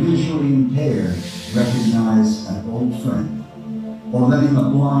 Helping the visually impaired recognize an old friend, or letting a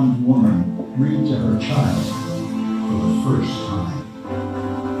blind woman read to her child for the first time.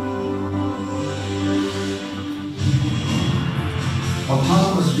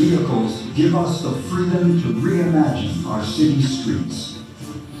 Autonomous vehicles give us the freedom to reimagine our city streets,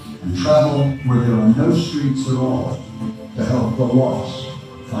 and and travel where there are no streets at all to help the lost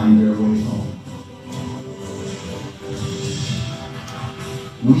find their way home.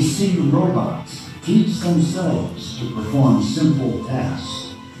 We see robots teach themselves to perform simple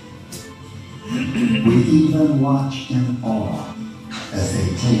tasks. We even watch in awe as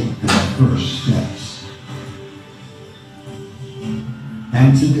they take their first steps.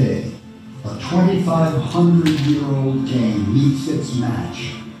 And today, a 2,500-year-old game meets its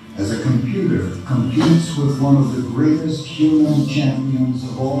match as a computer competes with one of the greatest human champions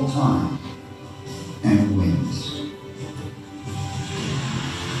of all time and wins.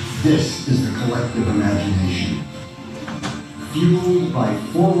 This is the collective imagination, fueled by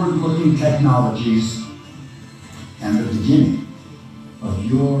forward-looking technologies and the beginning of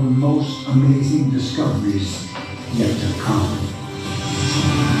your most amazing discoveries yet to come.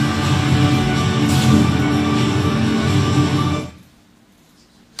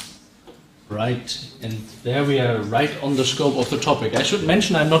 Right, and there we are right on the scope of the topic. I should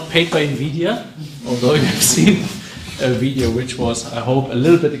mention I'm not paid by NVIDIA, although you have seen a video which was, I hope, a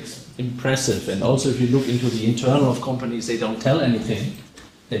little bit impressive. And also if you look into the internal of companies, they don't tell anything,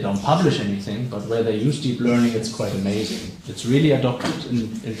 they don't publish anything, but where they use deep learning, it's quite amazing. It's really adopted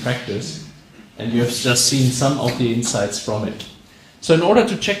in practice, and you have just seen some of the insights from it. So in order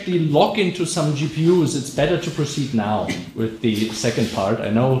to check the login to some GPUs, it's better to proceed now with the second part.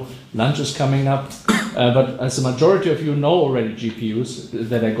 I know lunch is coming up, but as the majority of you know already GPUs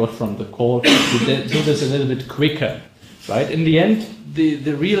that I got from the call, we do this a little bit quicker, right? In the end,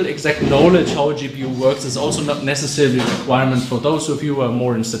 the real exact knowledge how a GPU works is also not necessarily a requirement for those of you who are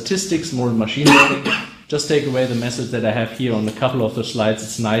more in statistics, more in machine learning. Just take away the message that I have here on a couple of the slides.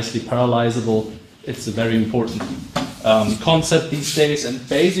 It's nicely parallelizable. It's a very important concept these days, and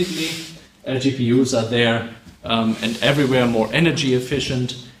basically GPUs are there and everywhere more energy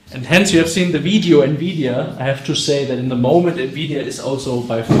efficient, and hence you have seen the video NVIDIA. I have to say that in the moment NVIDIA is also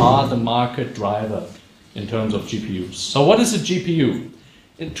by far the market driver in terms of GPUs. So what is a GPU?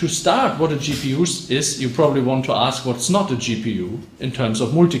 And to start, what a GPU is, you probably want to ask what's not a GPU in terms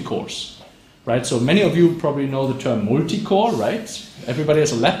of multicores, right? So many of you probably know the term multicore, right? Everybody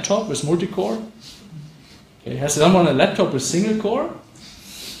has a laptop with multicore. Okay. Has someone a laptop with single core?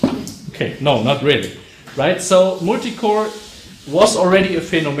 Okay, no, not really, right? So multicore was already a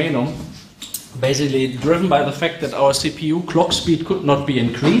phenomenon, basically driven by the fact that our CPU clock speed could not be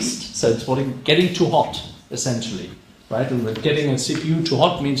increased, so it's getting too hot, essentially, right? And with getting a CPU too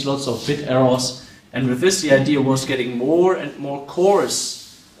hot means lots of bit errors, and with this the idea was getting more and more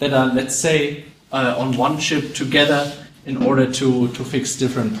cores that are, let's say, on one chip together in order to fix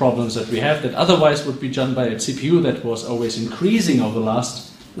different problems that we have that otherwise would be done by a CPU that was always increasing over the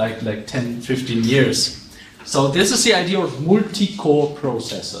last like 10, 15 years. So this is the idea of multi-core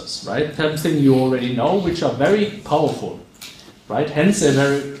processors, right? Something you already know, which are very powerful, right? Hence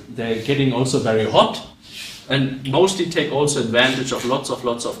they're getting also very hot and mostly take also advantage of lots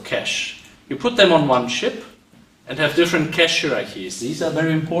of cache. You put them on one chip and have different cache hierarchies. These are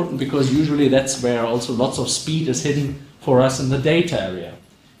very important because usually that's where also lots of speed is hidden for us in the data area.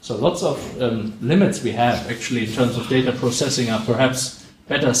 So lots of limits we have actually in terms of data processing are perhaps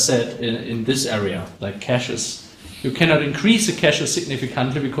better set in this area, like caches. You cannot increase the caches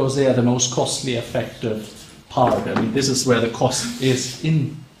significantly because they are the most costly effective part. I mean, this is where the cost is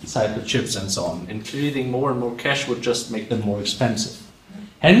inside the chips and so on. Including more and more cache would just make them more expensive.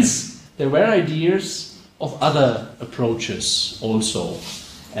 Hence, there were ideas of other approaches also.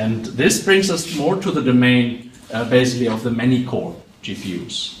 And this brings us more to the domain basically of the many-core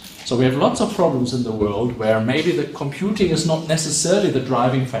GPUs. So we have lots of problems in the world where maybe the computing is not necessarily the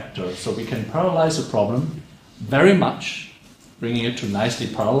driving factor. So we can parallelize a problem very much, bringing it to nicely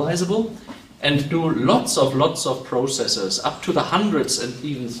parallelizable, and do lots of processors, up to the hundreds and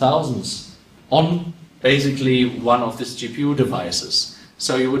even thousands, on basically one of these GPU devices.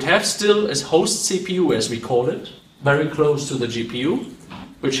 So you would have still a host CPU, as we call it, very close to the GPU,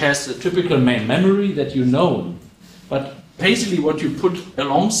 which has the typical main memory that you know. But basically what you put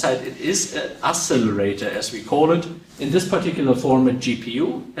alongside it is an accelerator, as we call it, in this particular format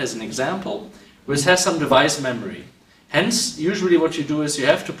GPU, as an example, which has some device memory. Hence, usually what you do is you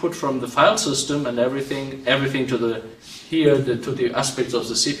have to put from the file system and everything to the aspects of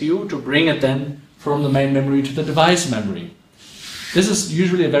the CPU to bring it then from the main memory to the device memory. This is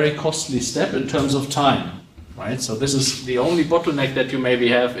usually a very costly step in terms of time, right? So this is the only bottleneck that you maybe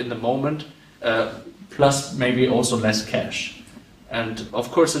have in the moment, plus maybe also less cache. And of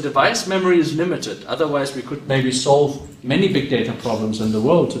course the device memory is limited, otherwise we could maybe solve many big data problems in the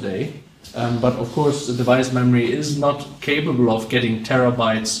world today. But of course the device memory is not capable of getting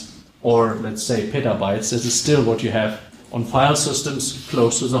terabytes or let's say petabytes. This is still what you have on file systems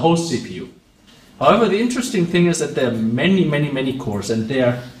close to the host CPU. However, the interesting thing is that there are many, many, many cores, and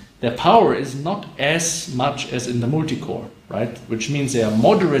their power is not as much as in the multi-core, right? Which means they are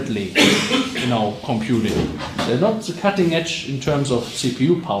moderately, computing. They're not the cutting edge in terms of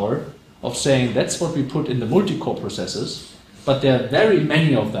CPU power of saying that's what we put in the multi-core processors, but there are very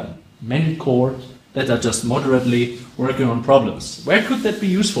many of them, many core that are just moderately working on problems. Where could that be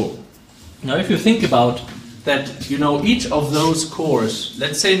useful? Now, if you think about that, each of those cores,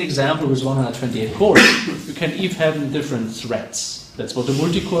 let's say an example with 128 cores, you can even have different threads. That's what the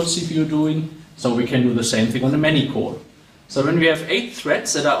multi-core CPU doing, so we can do the same thing on the many-core. So when we have 8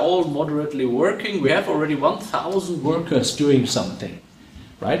 threads that are all moderately working, we have already 1,000 workers doing something,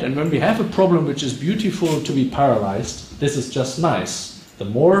 right? And when we have a problem which is beautiful to be parallelized, this is just nice. The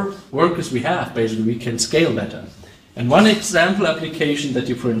more workers we have, basically, we can scale better. And one example application that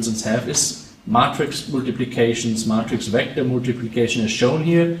you, for instance, have is matrix multiplications, matrix vector multiplication is shown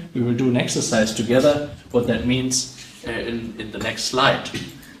here. We will do an exercise together, what that means in the next slide.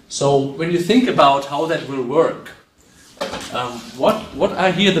 So when you think about how that will work, what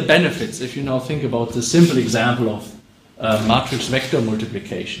are here the benefits if you now think about the simple example of matrix vector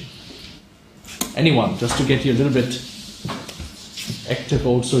multiplication? Anyone, just to get you a little bit active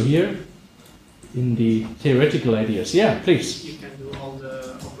also here in the theoretical ideas. Yeah, please. You can do all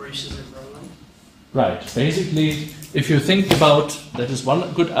the operations in parallel. Right. Basically, if you think about, that is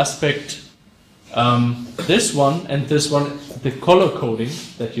one good aspect, this one and this one, the color coding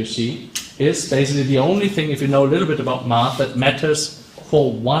that you see is basically the only thing, if you know a little bit about math, that matters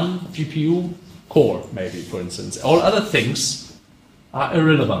for one GPU core, maybe, for instance. All other things are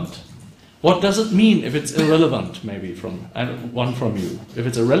irrelevant. What does it mean if it's irrelevant, maybe, from one from you? If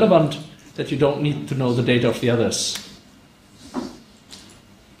it's irrelevant, that you don't need to know the data of the others.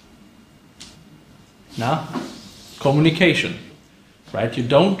 Now, communication, right? You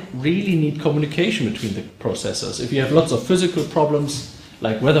don't really need communication between the processors. If you have lots of physical problems,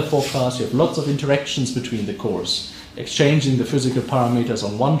 like weather forecasts, you have lots of interactions between the cores, exchanging the physical parameters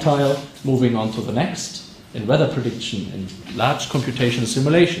on one tile, moving on to the next. In weather prediction, in large computational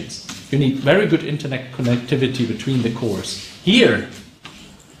simulations, you need very good internet connectivity between the cores. Here,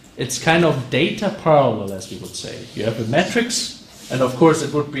 it's kind of data parallel, as we would say. You have a matrix, and of course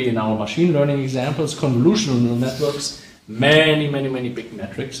it would be in our machine learning examples, convolutional neural networks, many, many, many big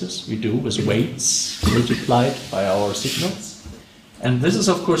matrices we do with weights multiplied by our signals. And this is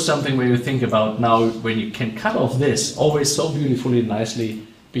of course something where you think about now, when you can cut off this, always so beautifully and nicely,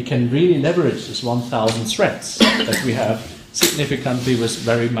 we can really leverage this 1,000 threads that we have significantly with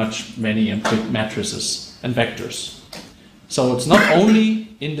very much many and big matrices and vectors. So it's not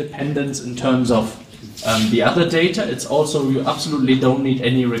only independence in terms of the other data, it's also you absolutely don't need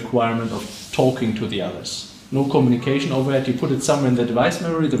any requirement of talking to the others. No communication overhead, you put it somewhere in the device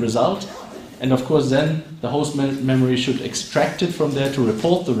memory, the result, and of course then the host memory should extract it from there to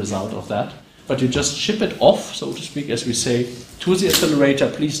report the result of that. But you just ship it off, so to speak, as we say, to the accelerator,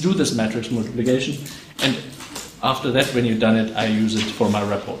 please do this matrix multiplication, and after that, when you've done it, I use it for my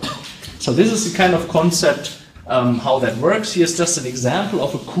report. So this is the kind of concept how that works. Here's just an example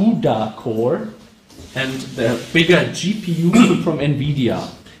of a CUDA core and the bigger GPU from NVIDIA.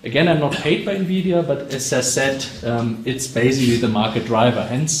 Again, I'm not paid by NVIDIA, but as I said, it's basically the market driver.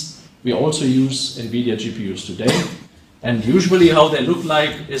 Hence, we also use NVIDIA GPUs today. And usually how they look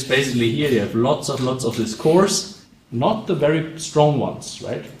like is basically here. You have lots of these cores, not the very strong ones,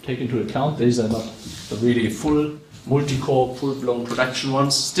 right? Take into account these are not the really full multi-core, full-blown production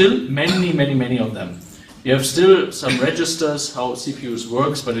ones. Still many of them. You have still some registers, how CPUs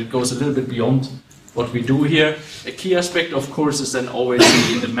works, but it goes a little bit beyond what we do here. A key aspect, of course, is then always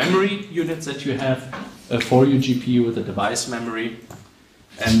the memory units that you have for your GPU, the device memory.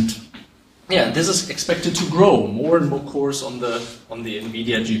 And yeah, this is expected to grow. More and more cores on the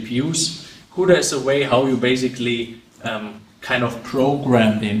NVIDIA GPUs. CUDA is a way how you basically kind of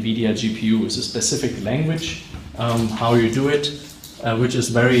program the NVIDIA GPU. It's a specific language, how you do it, which is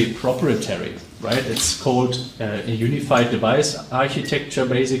very proprietary, right? It's called a unified device architecture,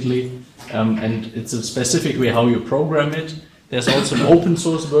 basically, and it's a specific way how you program it. There's also an open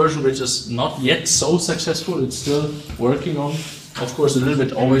source version, which is not yet so successful. It's still working on. Of course, a little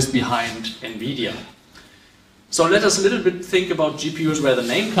bit always behind NVIDIA. So let us a little bit think about GPUs, where the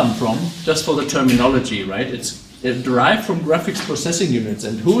name comes from, just for the terminology, right? It's derived from graphics processing units.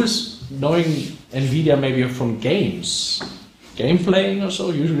 And who is knowing NVIDIA maybe from games? Game playing or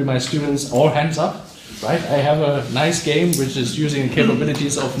so? Usually my students, all hands up, right? I have a nice game which is using the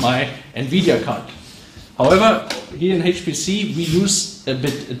capabilities of my NVIDIA card. However, here in HPC, we use a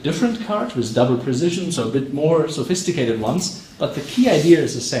different card with double precision, so a bit more sophisticated ones, but the key idea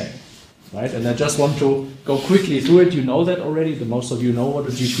is the same, right? And I just want to go quickly through it. You know that already. Most of you know what a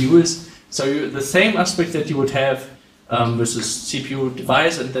GPU is. So the same aspect that you would have with a CPU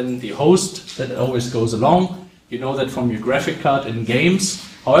device and then the host that always goes along. You know that from your graphic card in games.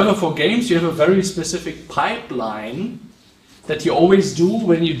 However, for games, you have a very specific pipeline that you always do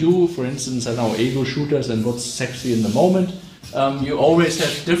when you do, for instance, I know, ego shooters and what's sexy in the moment. You always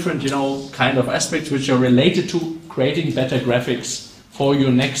have different, kind of aspects which are related to creating better graphics for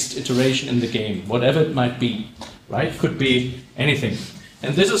your next iteration in the game, whatever it might be, right? Could be anything.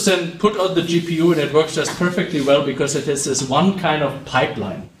 And this is then put on the GPU, and it works just perfectly well because it has this one kind of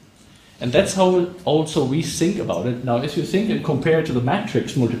pipeline. And that's how also we think about it. Now, if you think and compare to the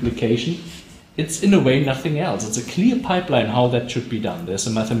matrix multiplication, it's in a way nothing else. It's a clear pipeline how that should be done. There's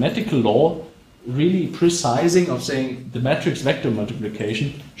a mathematical law really precising of saying the matrix vector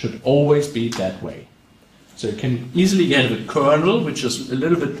multiplication should always be that way. So you can easily get a kernel, which is a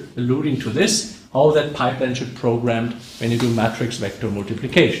little bit alluding to this, how that pipeline should programmed when you do matrix vector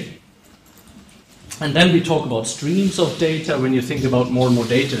multiplication. And then we talk about streams of data when you think about more and more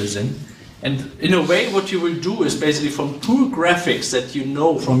data is in. And in a way, what you will do is basically from pure graphics that you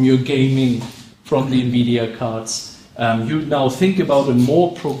know from your gaming, from the NVIDIA cards, you now think about a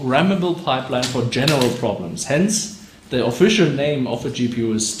more programmable pipeline for general problems. Hence, the official name of a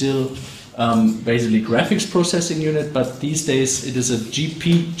GPU is still basically graphics processing unit, but these days it is a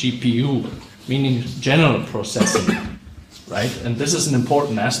GPGPU, meaning general processing, right? And this is an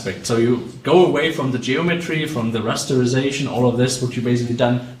important aspect. So you go away from the geometry, from the rasterization, all of this, what you basically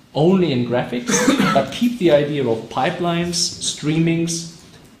done only in graphics, but keep the idea of pipelines, streamings,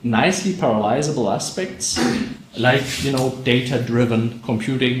 nicely parallelizable aspects, like, data-driven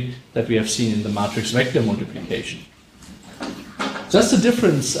computing that we have seen in the matrix vector multiplication. Just a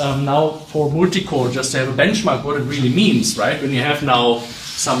difference now for multicore, just to have a benchmark what it really means, right? When you have now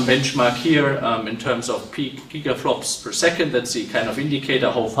some benchmark here in terms of peak gigaflops per second, that's the kind of indicator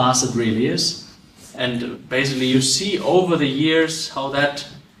how fast it really is. And basically you see over the years how that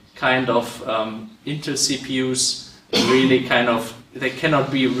kind of Intel CPUs really they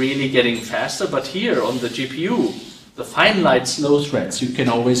cannot be really getting faster, but here on the GPU, the fine light slow threads, you can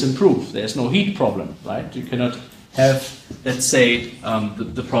always improve. There's no heat problem, right? You cannot have, let's say,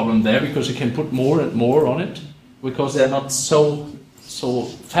 the problem there because you can put more and more on it because they're not so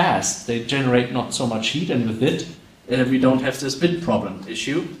fast. They generate not so much heat, and with it, we don't have this bit problem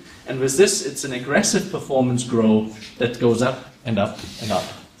issue. And with this, it's an aggressive performance growth that goes up and up and up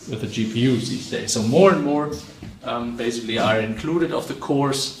with the GPUs these days. So more and more basically are included of the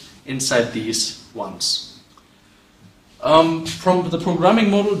cores inside these ones. From the programming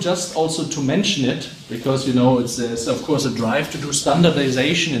model, just also to mention it, because there's of course a drive to do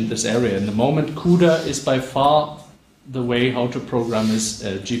standardization in this area. In the moment, CUDA is by far the way how to program this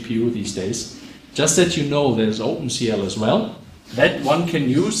GPU these days. Just that there's OpenCL as well. That one can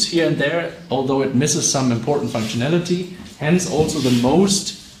use here and there, although it misses some important functionality. Hence also the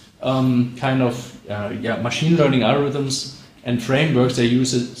most machine learning algorithms and frameworks they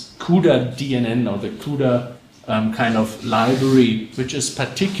use is CUDA DNN, or the CUDA kind of library, which is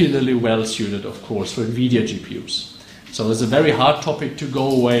particularly well suited, of course, for NVIDIA GPUs. So it's a very hard topic to go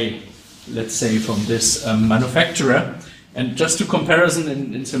away, let's say, from this manufacturer. And just to comparison,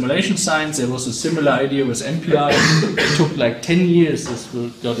 in simulation science, there was a similar idea with MPI. It took like 10 years this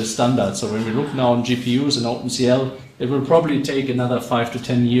got a standard. So when we look now on GPUs and OpenCL, it will probably take another 5 to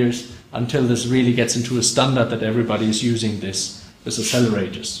 10 years until this really gets into a standard that everybody is using this with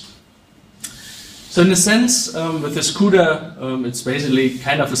accelerators. So in a sense, with this CUDA, it's basically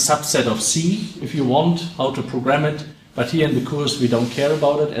kind of a subset of C, if you want, how to program it. But here in the course, we don't care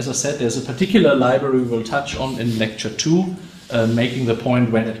about it. As I said, there's a particular library we'll touch on in lecture 2, making the point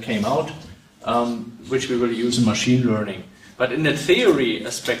when it came out, which we will use in machine learning. But in the theory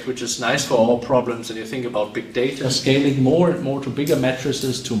aspect, which is nice for all problems, and you think about big data, scaling more and more to bigger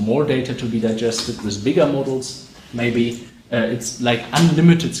matrices, to more data to be digested with bigger models, maybe it's like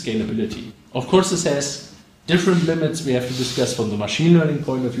unlimited scalability. Of course, this has different limits we have to discuss from the machine learning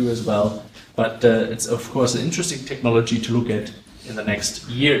point of view as well. But it's, of course, an interesting technology to look at in the next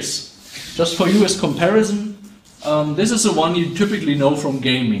years. Just for you as comparison, this is the one you typically know from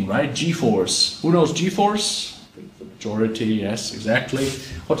gaming, right? GeForce. Who knows GeForce? I think the majority, yes, exactly.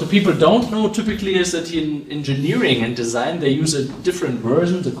 What the people don't know typically is that in engineering and design, they use a different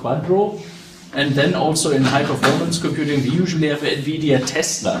version, the Quadro. And then also in high-performance computing, we usually have an NVIDIA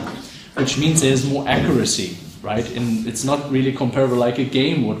Tesla, which means there's more accuracy. Right? And it's not really comparable like a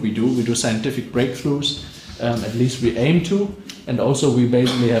game, what we do. We do scientific breakthroughs. At least we aim to. And also we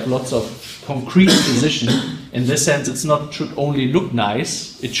basically have lots of concrete precision. In this sense, it's not should only look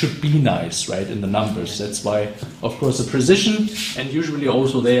nice, it should be nice, right, in the numbers. That's why, of course, the precision, and usually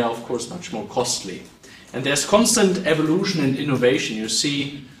also they are, of course, much more costly. And there's constant evolution and innovation. You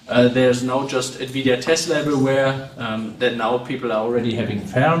see, there's now just NVIDIA test level where that now people are already having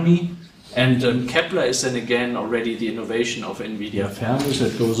Fermi. And Kepler is then again already the innovation of NVIDIA Fermi, so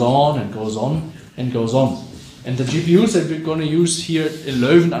it goes on and goes on and goes on. And the GPUs that we're going to use here in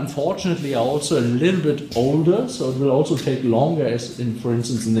Leuven, unfortunately, are also a little bit older, so it will also take longer, as in, for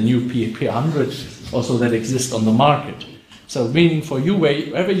instance, in the new P100, also that exist on the market. So meaning for you,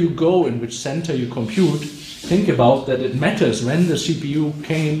 wherever you go, in which center you compute, think about that it matters when the CPU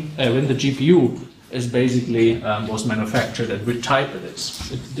came, when the GPU is basically was manufactured and which type it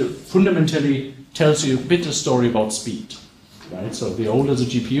is. It fundamentally tells you a bit of story about speed, right? So the older the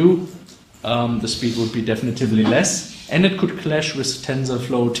GPU, the speed would be definitively less, and it could clash with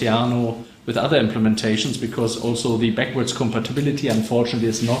TensorFlow, Theano, with other implementations, because also the backwards compatibility, unfortunately,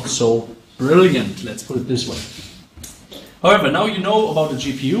 is not so brilliant, let's put it this way. However, now you know about the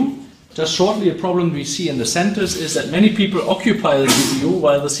GPU. Just shortly, a problem we see in the centers is that many people occupy the GPU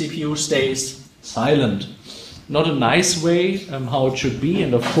while the CPU stays silent. Not a nice way how it should be,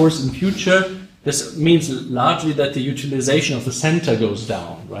 and of course in future this means largely that the utilization of the center goes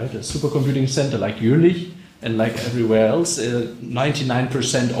down, right? A supercomputing center like Jülich and like everywhere else,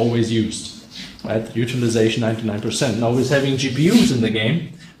 99% always used, right? Utilization 99%. Now with having GPUs in the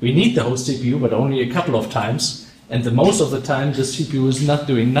game, we need the host CPU, but only a couple of times, and the most of the time the CPU is not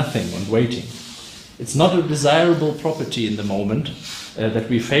doing nothing and waiting. It's not a desirable property in the moment that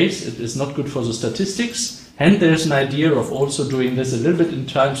we face. It is not good for the statistics, and there's an idea of also doing this a little bit in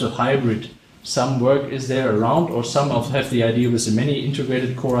terms of hybrid. Some work is there around, or some have the idea with the many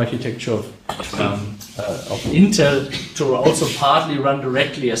integrated core architecture of Intel to also partly run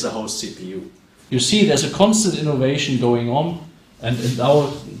directly as a host CPU. You see there's a constant innovation going on, and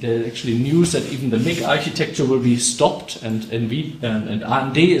now there's actually news that even the MIG architecture will be stopped, and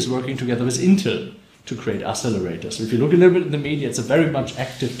AMD is working together with Intel to create accelerators. So if you look a little bit in the media, it's a very much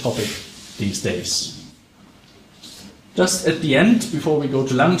active topic these days. Just at the end, before we go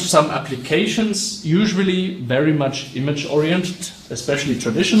to lunch, some applications, usually very much image-oriented, especially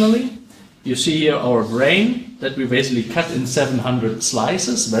traditionally. You see here our brain that we basically cut in 700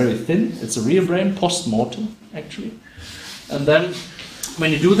 slices, very thin. It's a real brain, post-mortem, actually. And then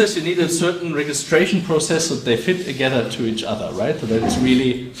when you do this, you need a certain registration process so that they fit together to each other, right? So that it's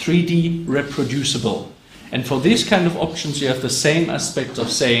really 3D reproducible. And for these kind of options, you have the same aspect of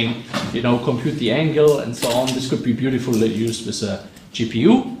saying, you know, compute the angle and so on. This could be beautifully used with a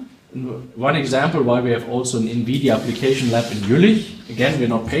GPU. And one example why we have also an NVIDIA application lab in Jülich. Again, we're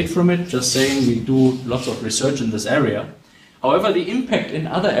not paid from it, just saying we do lots of research in this area. However, the impact in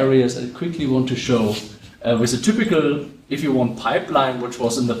other areas I quickly want to show with a typical, if you want, pipeline, which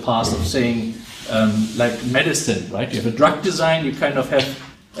was in the past of saying, like medicine, right? You have a drug design, you kind of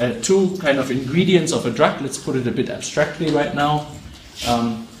have two kind of ingredients of a drug. Let's put it a bit abstractly right now.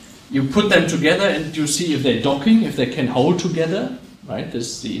 You put them together and you see if they're docking, if they can hold together, right? This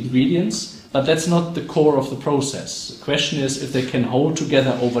is the ingredients, but that's not the core of the process. The question is if they can hold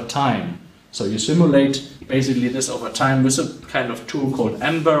together over time. So you simulate basically this over time with a kind of tool called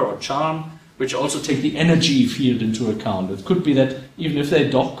Amber or Charm, which also take the energy field into account. It could be that even if they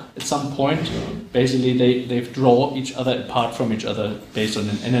dock at some point, basically they draw each other apart from each other based on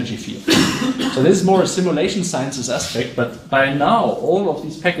an energy field. So this is more a simulation sciences aspect, but by now all of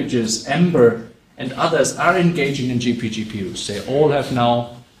these packages, Amber and others, are engaging in GPGPUs. They all have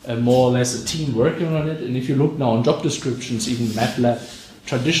now more or less a team working on it, and if you look now on job descriptions, even MATLAB,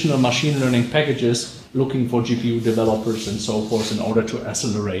 traditional machine learning packages looking for GPU developers and so forth in order to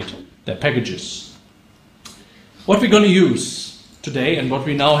accelerate their packages. What we're going to use today and what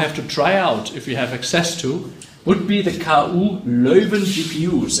we now have to try out if we have access to would be the KU Leuven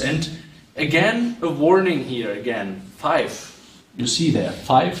GPUs. And again, a warning here again, 5. You see there,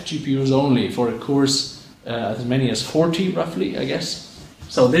 5 GPUs only for a course as many as 40 roughly, I guess.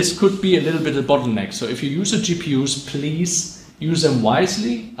 So this could be a little bit of a bottleneck. So if you use the GPUs, please use them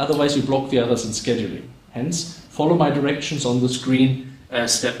wisely, otherwise you block the others in scheduling. Hence, follow my directions on the screen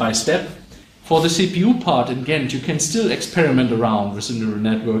step by step. For the CPU part, again, you can still experiment around with the neural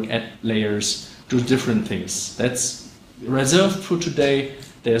network, add layers, do different things. That's reserved for today.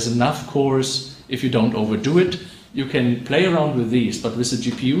 There's enough cores. If you don't overdo it, you can play around with these, but with the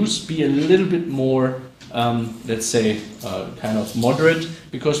GPUs, be a little bit more, let's say, kind of moderate,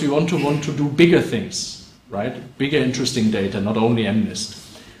 because we want to do bigger things, right? Bigger, interesting data, not only MNIST.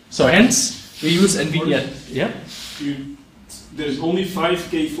 So hence, We use NVIDIA. Yeah. There's only 5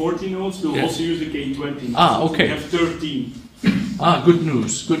 K40 nodes. We'll also use the K20. Ah, okay. We have 13. Ah, good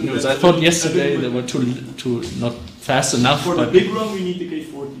news. Good news. I thought yesterday they were too not fast enough. For the big one, we need the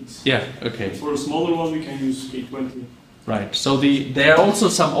K40s. Yeah. Okay. For a smaller one, we can use K20. Right. So there are also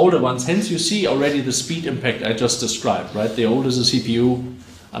some older ones. Hence, you see already the speed impact I just described. Right. The older the CPU,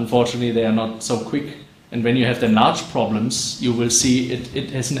 unfortunately, they are not so quick. And when you have the large problems, you will see it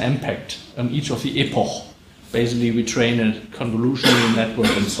has an impact on each of the epoch. Basically, we train a convolutional network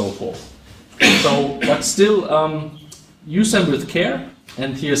and so forth. So, but still, use them with care.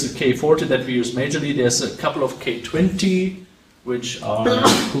 And here's a K40 that we use majorly. There's a couple of K20, which are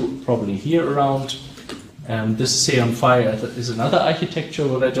probably here around. This Xeon Phi is another architecture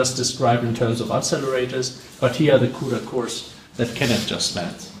what I just described in terms of accelerators. But here are the CUDA cores that can adjust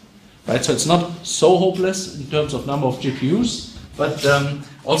math. Right, so it's not so hopeless in terms of number of GPUs, but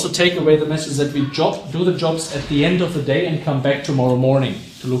also take away the message that we do the jobs at the end of the day and come back tomorrow morning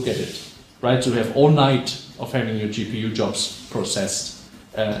to look at it. Right, so we have all night of having your GPU jobs processed,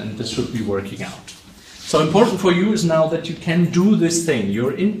 and this should be working out. So important for you is now that you can do this thing.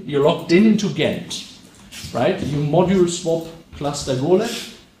 You're logged in into Ghent, right? You module swap cluster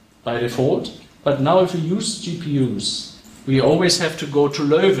Golem by default, but now if you use GPUs, we always have to go to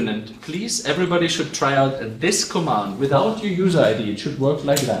Leuven, and please, everybody should try out this command without your user ID. It should work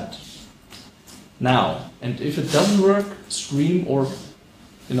like that. Now, and if it doesn't work, scream or,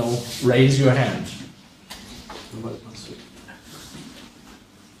 raise your hand.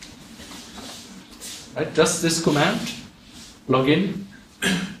 Right, just this command, login,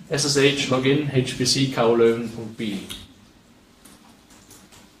 SSH login, HPC-UGent.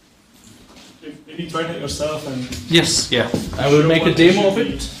 Maybe try that yourself and... Yes, yeah. I will make a demo of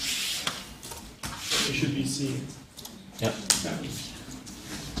it. You should be seeing. Yeah.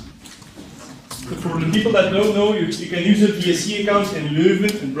 For the people that don't know, you can use a VSC account in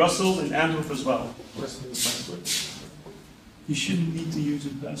Leuven, in Brussels, in Antwerp as well. You shouldn't need to use a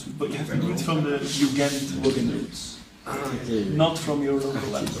password, but you have to do it from the UGent login notes. Not from your local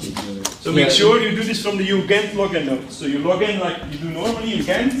laptop. So make sure you do this from the UGent login notes. So you log in like you do normally in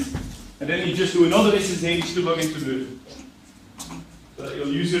Ghent, and then you just do another SSH to log into Leuven. So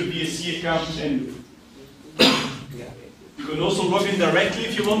you'll use your VSC account and you can also log in directly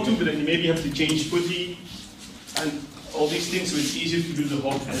if you want to, but then you maybe have to change PuTTY and all these things, so it's easier to do the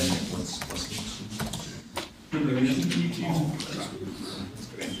hot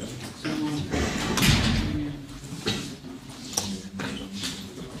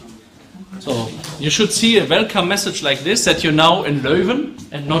So you should see a welcome message like this, that you're now in Leuven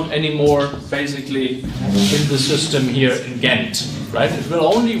and not anymore basically in the system here in Ghent, right? It will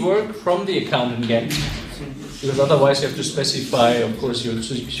only work from the account in Ghent, because otherwise you have to specify, of course, your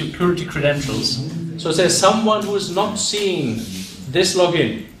security credentials. So if there's someone who is not seeing this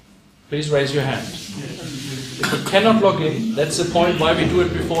login, please raise your hand. If you cannot log in, that's the point why we do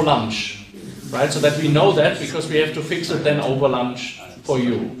it before lunch, right? So that we know that, because we have to fix it then over lunch for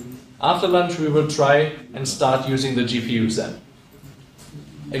you. After lunch, we will try and start using the GPUs then.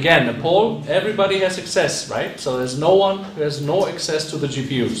 Again, a poll, everybody has access, right? So there's no one who has no access to the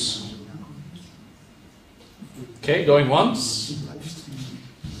GPUs. Okay, going once,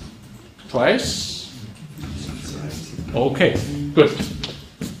 twice. Okay, good.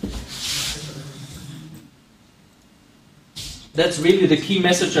 That's really the key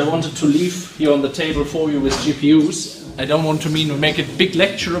message I wanted to leave here on the table for you with GPUs. I don't want to make a big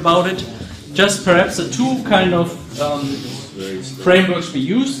lecture about it. Just perhaps the two kind of frameworks we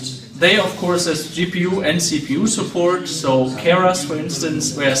used. They, of course, has GPU and CPU support. So Keras, for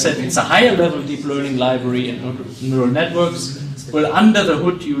instance, where I said it's a higher level deep learning library in neural networks, will under the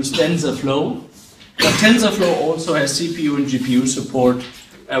hood use TensorFlow. But TensorFlow also has CPU and GPU support,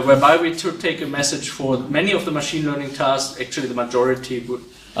 whereby we should take a message for many of the machine learning tasks. Actually, the majority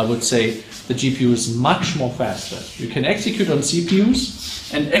I would say the GPU is much more faster. You can execute on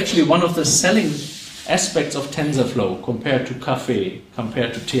CPUs, and actually one of the selling aspects of TensorFlow compared to Caffe,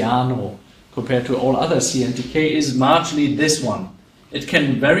 compared to Theano, compared to all other CNTK is largely this one. It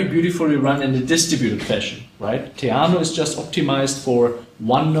can very beautifully run in a distributed fashion, right? Theano is just optimized for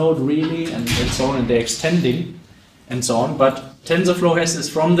one node really, and so on, and they're extending and so on. But TensorFlow has this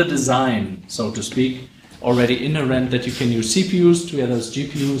from the design, so to speak, already inherent that you can use CPUs together with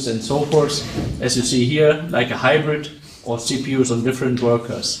GPUs and so forth, as you see here, like a hybrid, or CPUs on different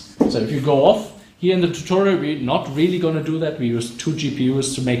workers. So if you go off, here in the tutorial we're not really going to do that, we use 2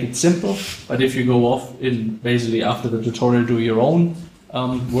 GPUs to make it simple, but if you go off in basically after the tutorial, do your own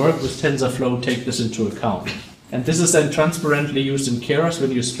work with TensorFlow, take this into account. And this is then transparently used in Keras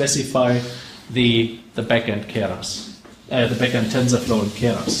when you specify the backend Keras, the backend TensorFlow and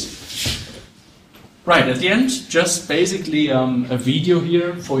Keras. Right, at the end, just basically a video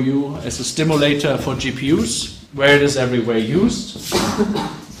here for you as a stimulator for GPUs, where it is everywhere used.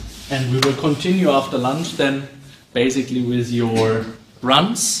 And we will continue after lunch then basically with your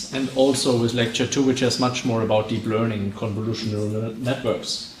runs and also with lecture 2, which is much more about deep learning and convolutional neural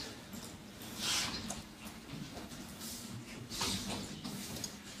networks.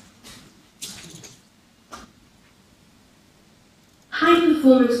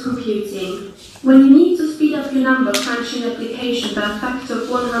 High-performance computing. When you need to speed up your number crunching application by a factor of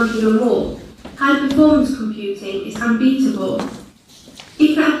 100 or more, high-performance computing is unbeatable.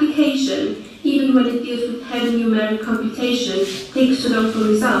 If an application, even when it deals with heavy numeric computation, takes too long for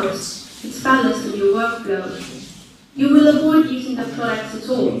results, it's ballast in your workflow. You will avoid using the products at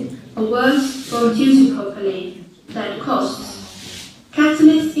all, or worse, won't use it properly. That costs.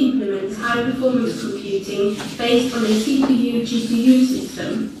 Catalyst implements high-performance computing based on a CPU-GPU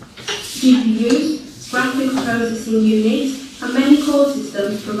system. GPUs, graphic processing units, are many core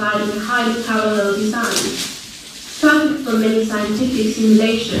systems providing a highly parallel design. Perfect for many scientific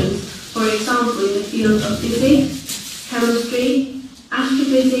simulations, for example in the field of physics, chemistry,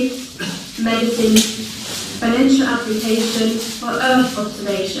 astrophysics, medicine, financial application, or Earth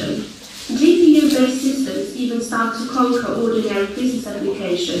observation. GPU-based systems even start to conquer ordinary business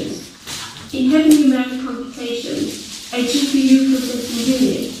applications. In heavy numeric computation, a GPU processing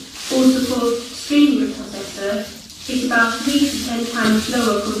unit, also called streaming processor, is about 3 to 10 times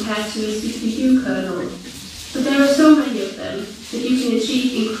slower compared to a CPU kernel. But there are so many of them that you can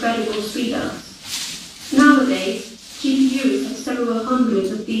achieve incredible speedups. Nowadays, GPUs have several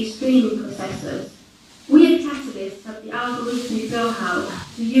hundreds of these streaming processors. We at Catalyst have the algorithmic know-how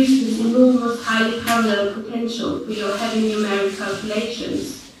to use this enormous highly parallel potential for your heavy numeric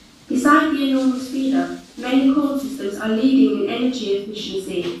calculations. Besides the enormous speedup, many core systems are leading in energy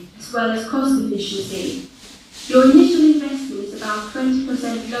efficiency as well as cost efficiency. Your initial investment is about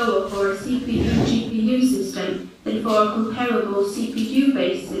 20% lower for a CPU-GPU system than for a comparable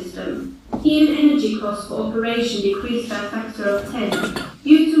CPU-based system. Even energy costs for operation decrease by a factor of 10.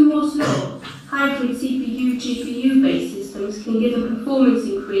 Due to Moore's law, hybrid CPU-GPU-based systems can give a performance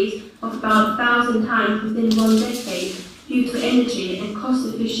increase of about 1,000 times within 1 decade due to energy and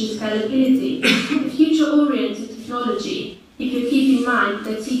cost-efficient scalability. A future-oriented technology, if you keep in mind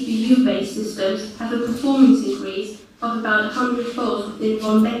that CPU-based systems have a performance increase of about 100-fold within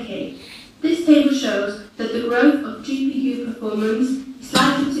 1 decade. This table shows that the growth of GPU performance is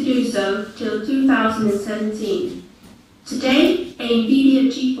likely to do so till 2017. Today, a NVIDIA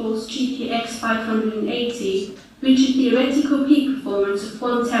GeForce GTX 580 reached a theoretical peak performance of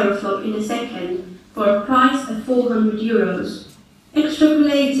 1 teraflop in a second for a price of €400.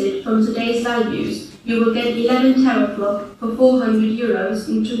 Extrapolated from today's values, you will get 11 teraflop for €400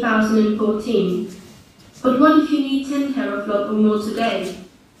 in 2014. But what if you need 10 teraflop or more today?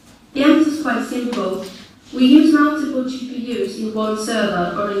 The answer is quite simple. We use multiple GPUs in one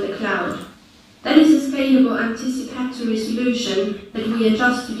server or in the cloud. That is a scalable anticipatory solution that we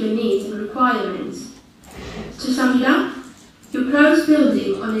adjust to your needs and requirements. To sum it up, your pros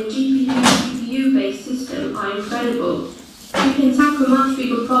building on a GPU-based system are incredible. You can tackle much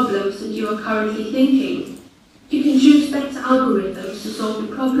bigger problems than you are currently thinking. You can choose better algorithms to solve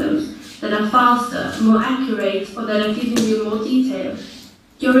your problems that are faster, more accurate, or that are giving you more detail.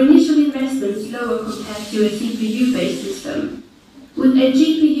 Your initial investment is lower compared to a CPU-based system. With a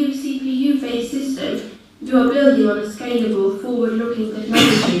GPU-CPU-based system, you are building on a scalable, forward-looking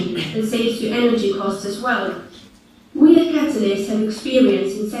technology that saves you energy costs as well. We at Catalyst have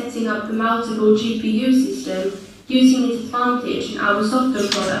experience in setting up a multiple GPU system using its advantage in our software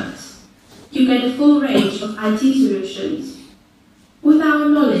products. You get a full range of IT solutions. With our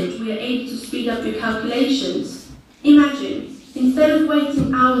knowledge, we are able to speed up your calculations. Imagine, instead of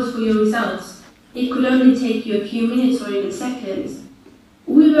waiting hours for your results, it could only take you a few minutes or even seconds.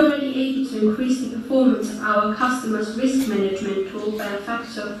 We were already able to increase the performance of our customers' risk management tool by a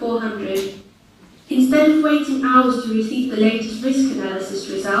factor of 400. Instead of waiting hours to receive the latest risk analysis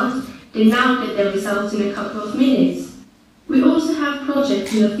result, they now get their results in a couple of minutes. We also have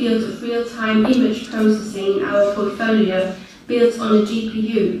projects in the field of real-time image processing in our portfolio built on a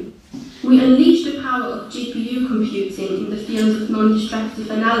GPU. We unleash the power of GPU computing in the field of non-destructive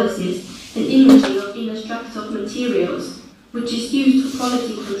analysis and imaging of inner structure of materials, which is used for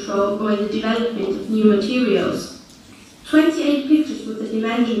quality control or in the development of new materials. 28 pictures with a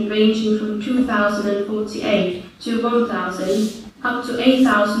dimension ranging from 2048 to 1000 up to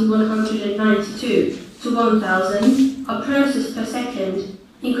 8192 to 1000 are processed per second,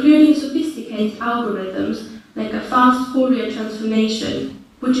 including sophisticated sophisticated algorithms like a fast Fourier transformation,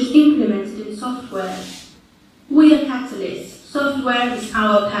 which is implemented in software. We are Catalyst. Software is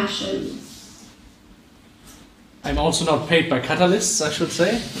our passion. I'm also not paid by Catalysts, I should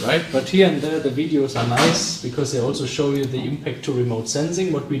say, right? But here and there the videos are nice because they also show you the impact to remote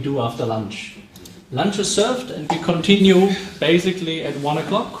sensing, what we do after lunch. Lunch is served and we continue basically at 1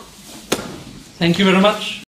 o'clock. Thank you very much.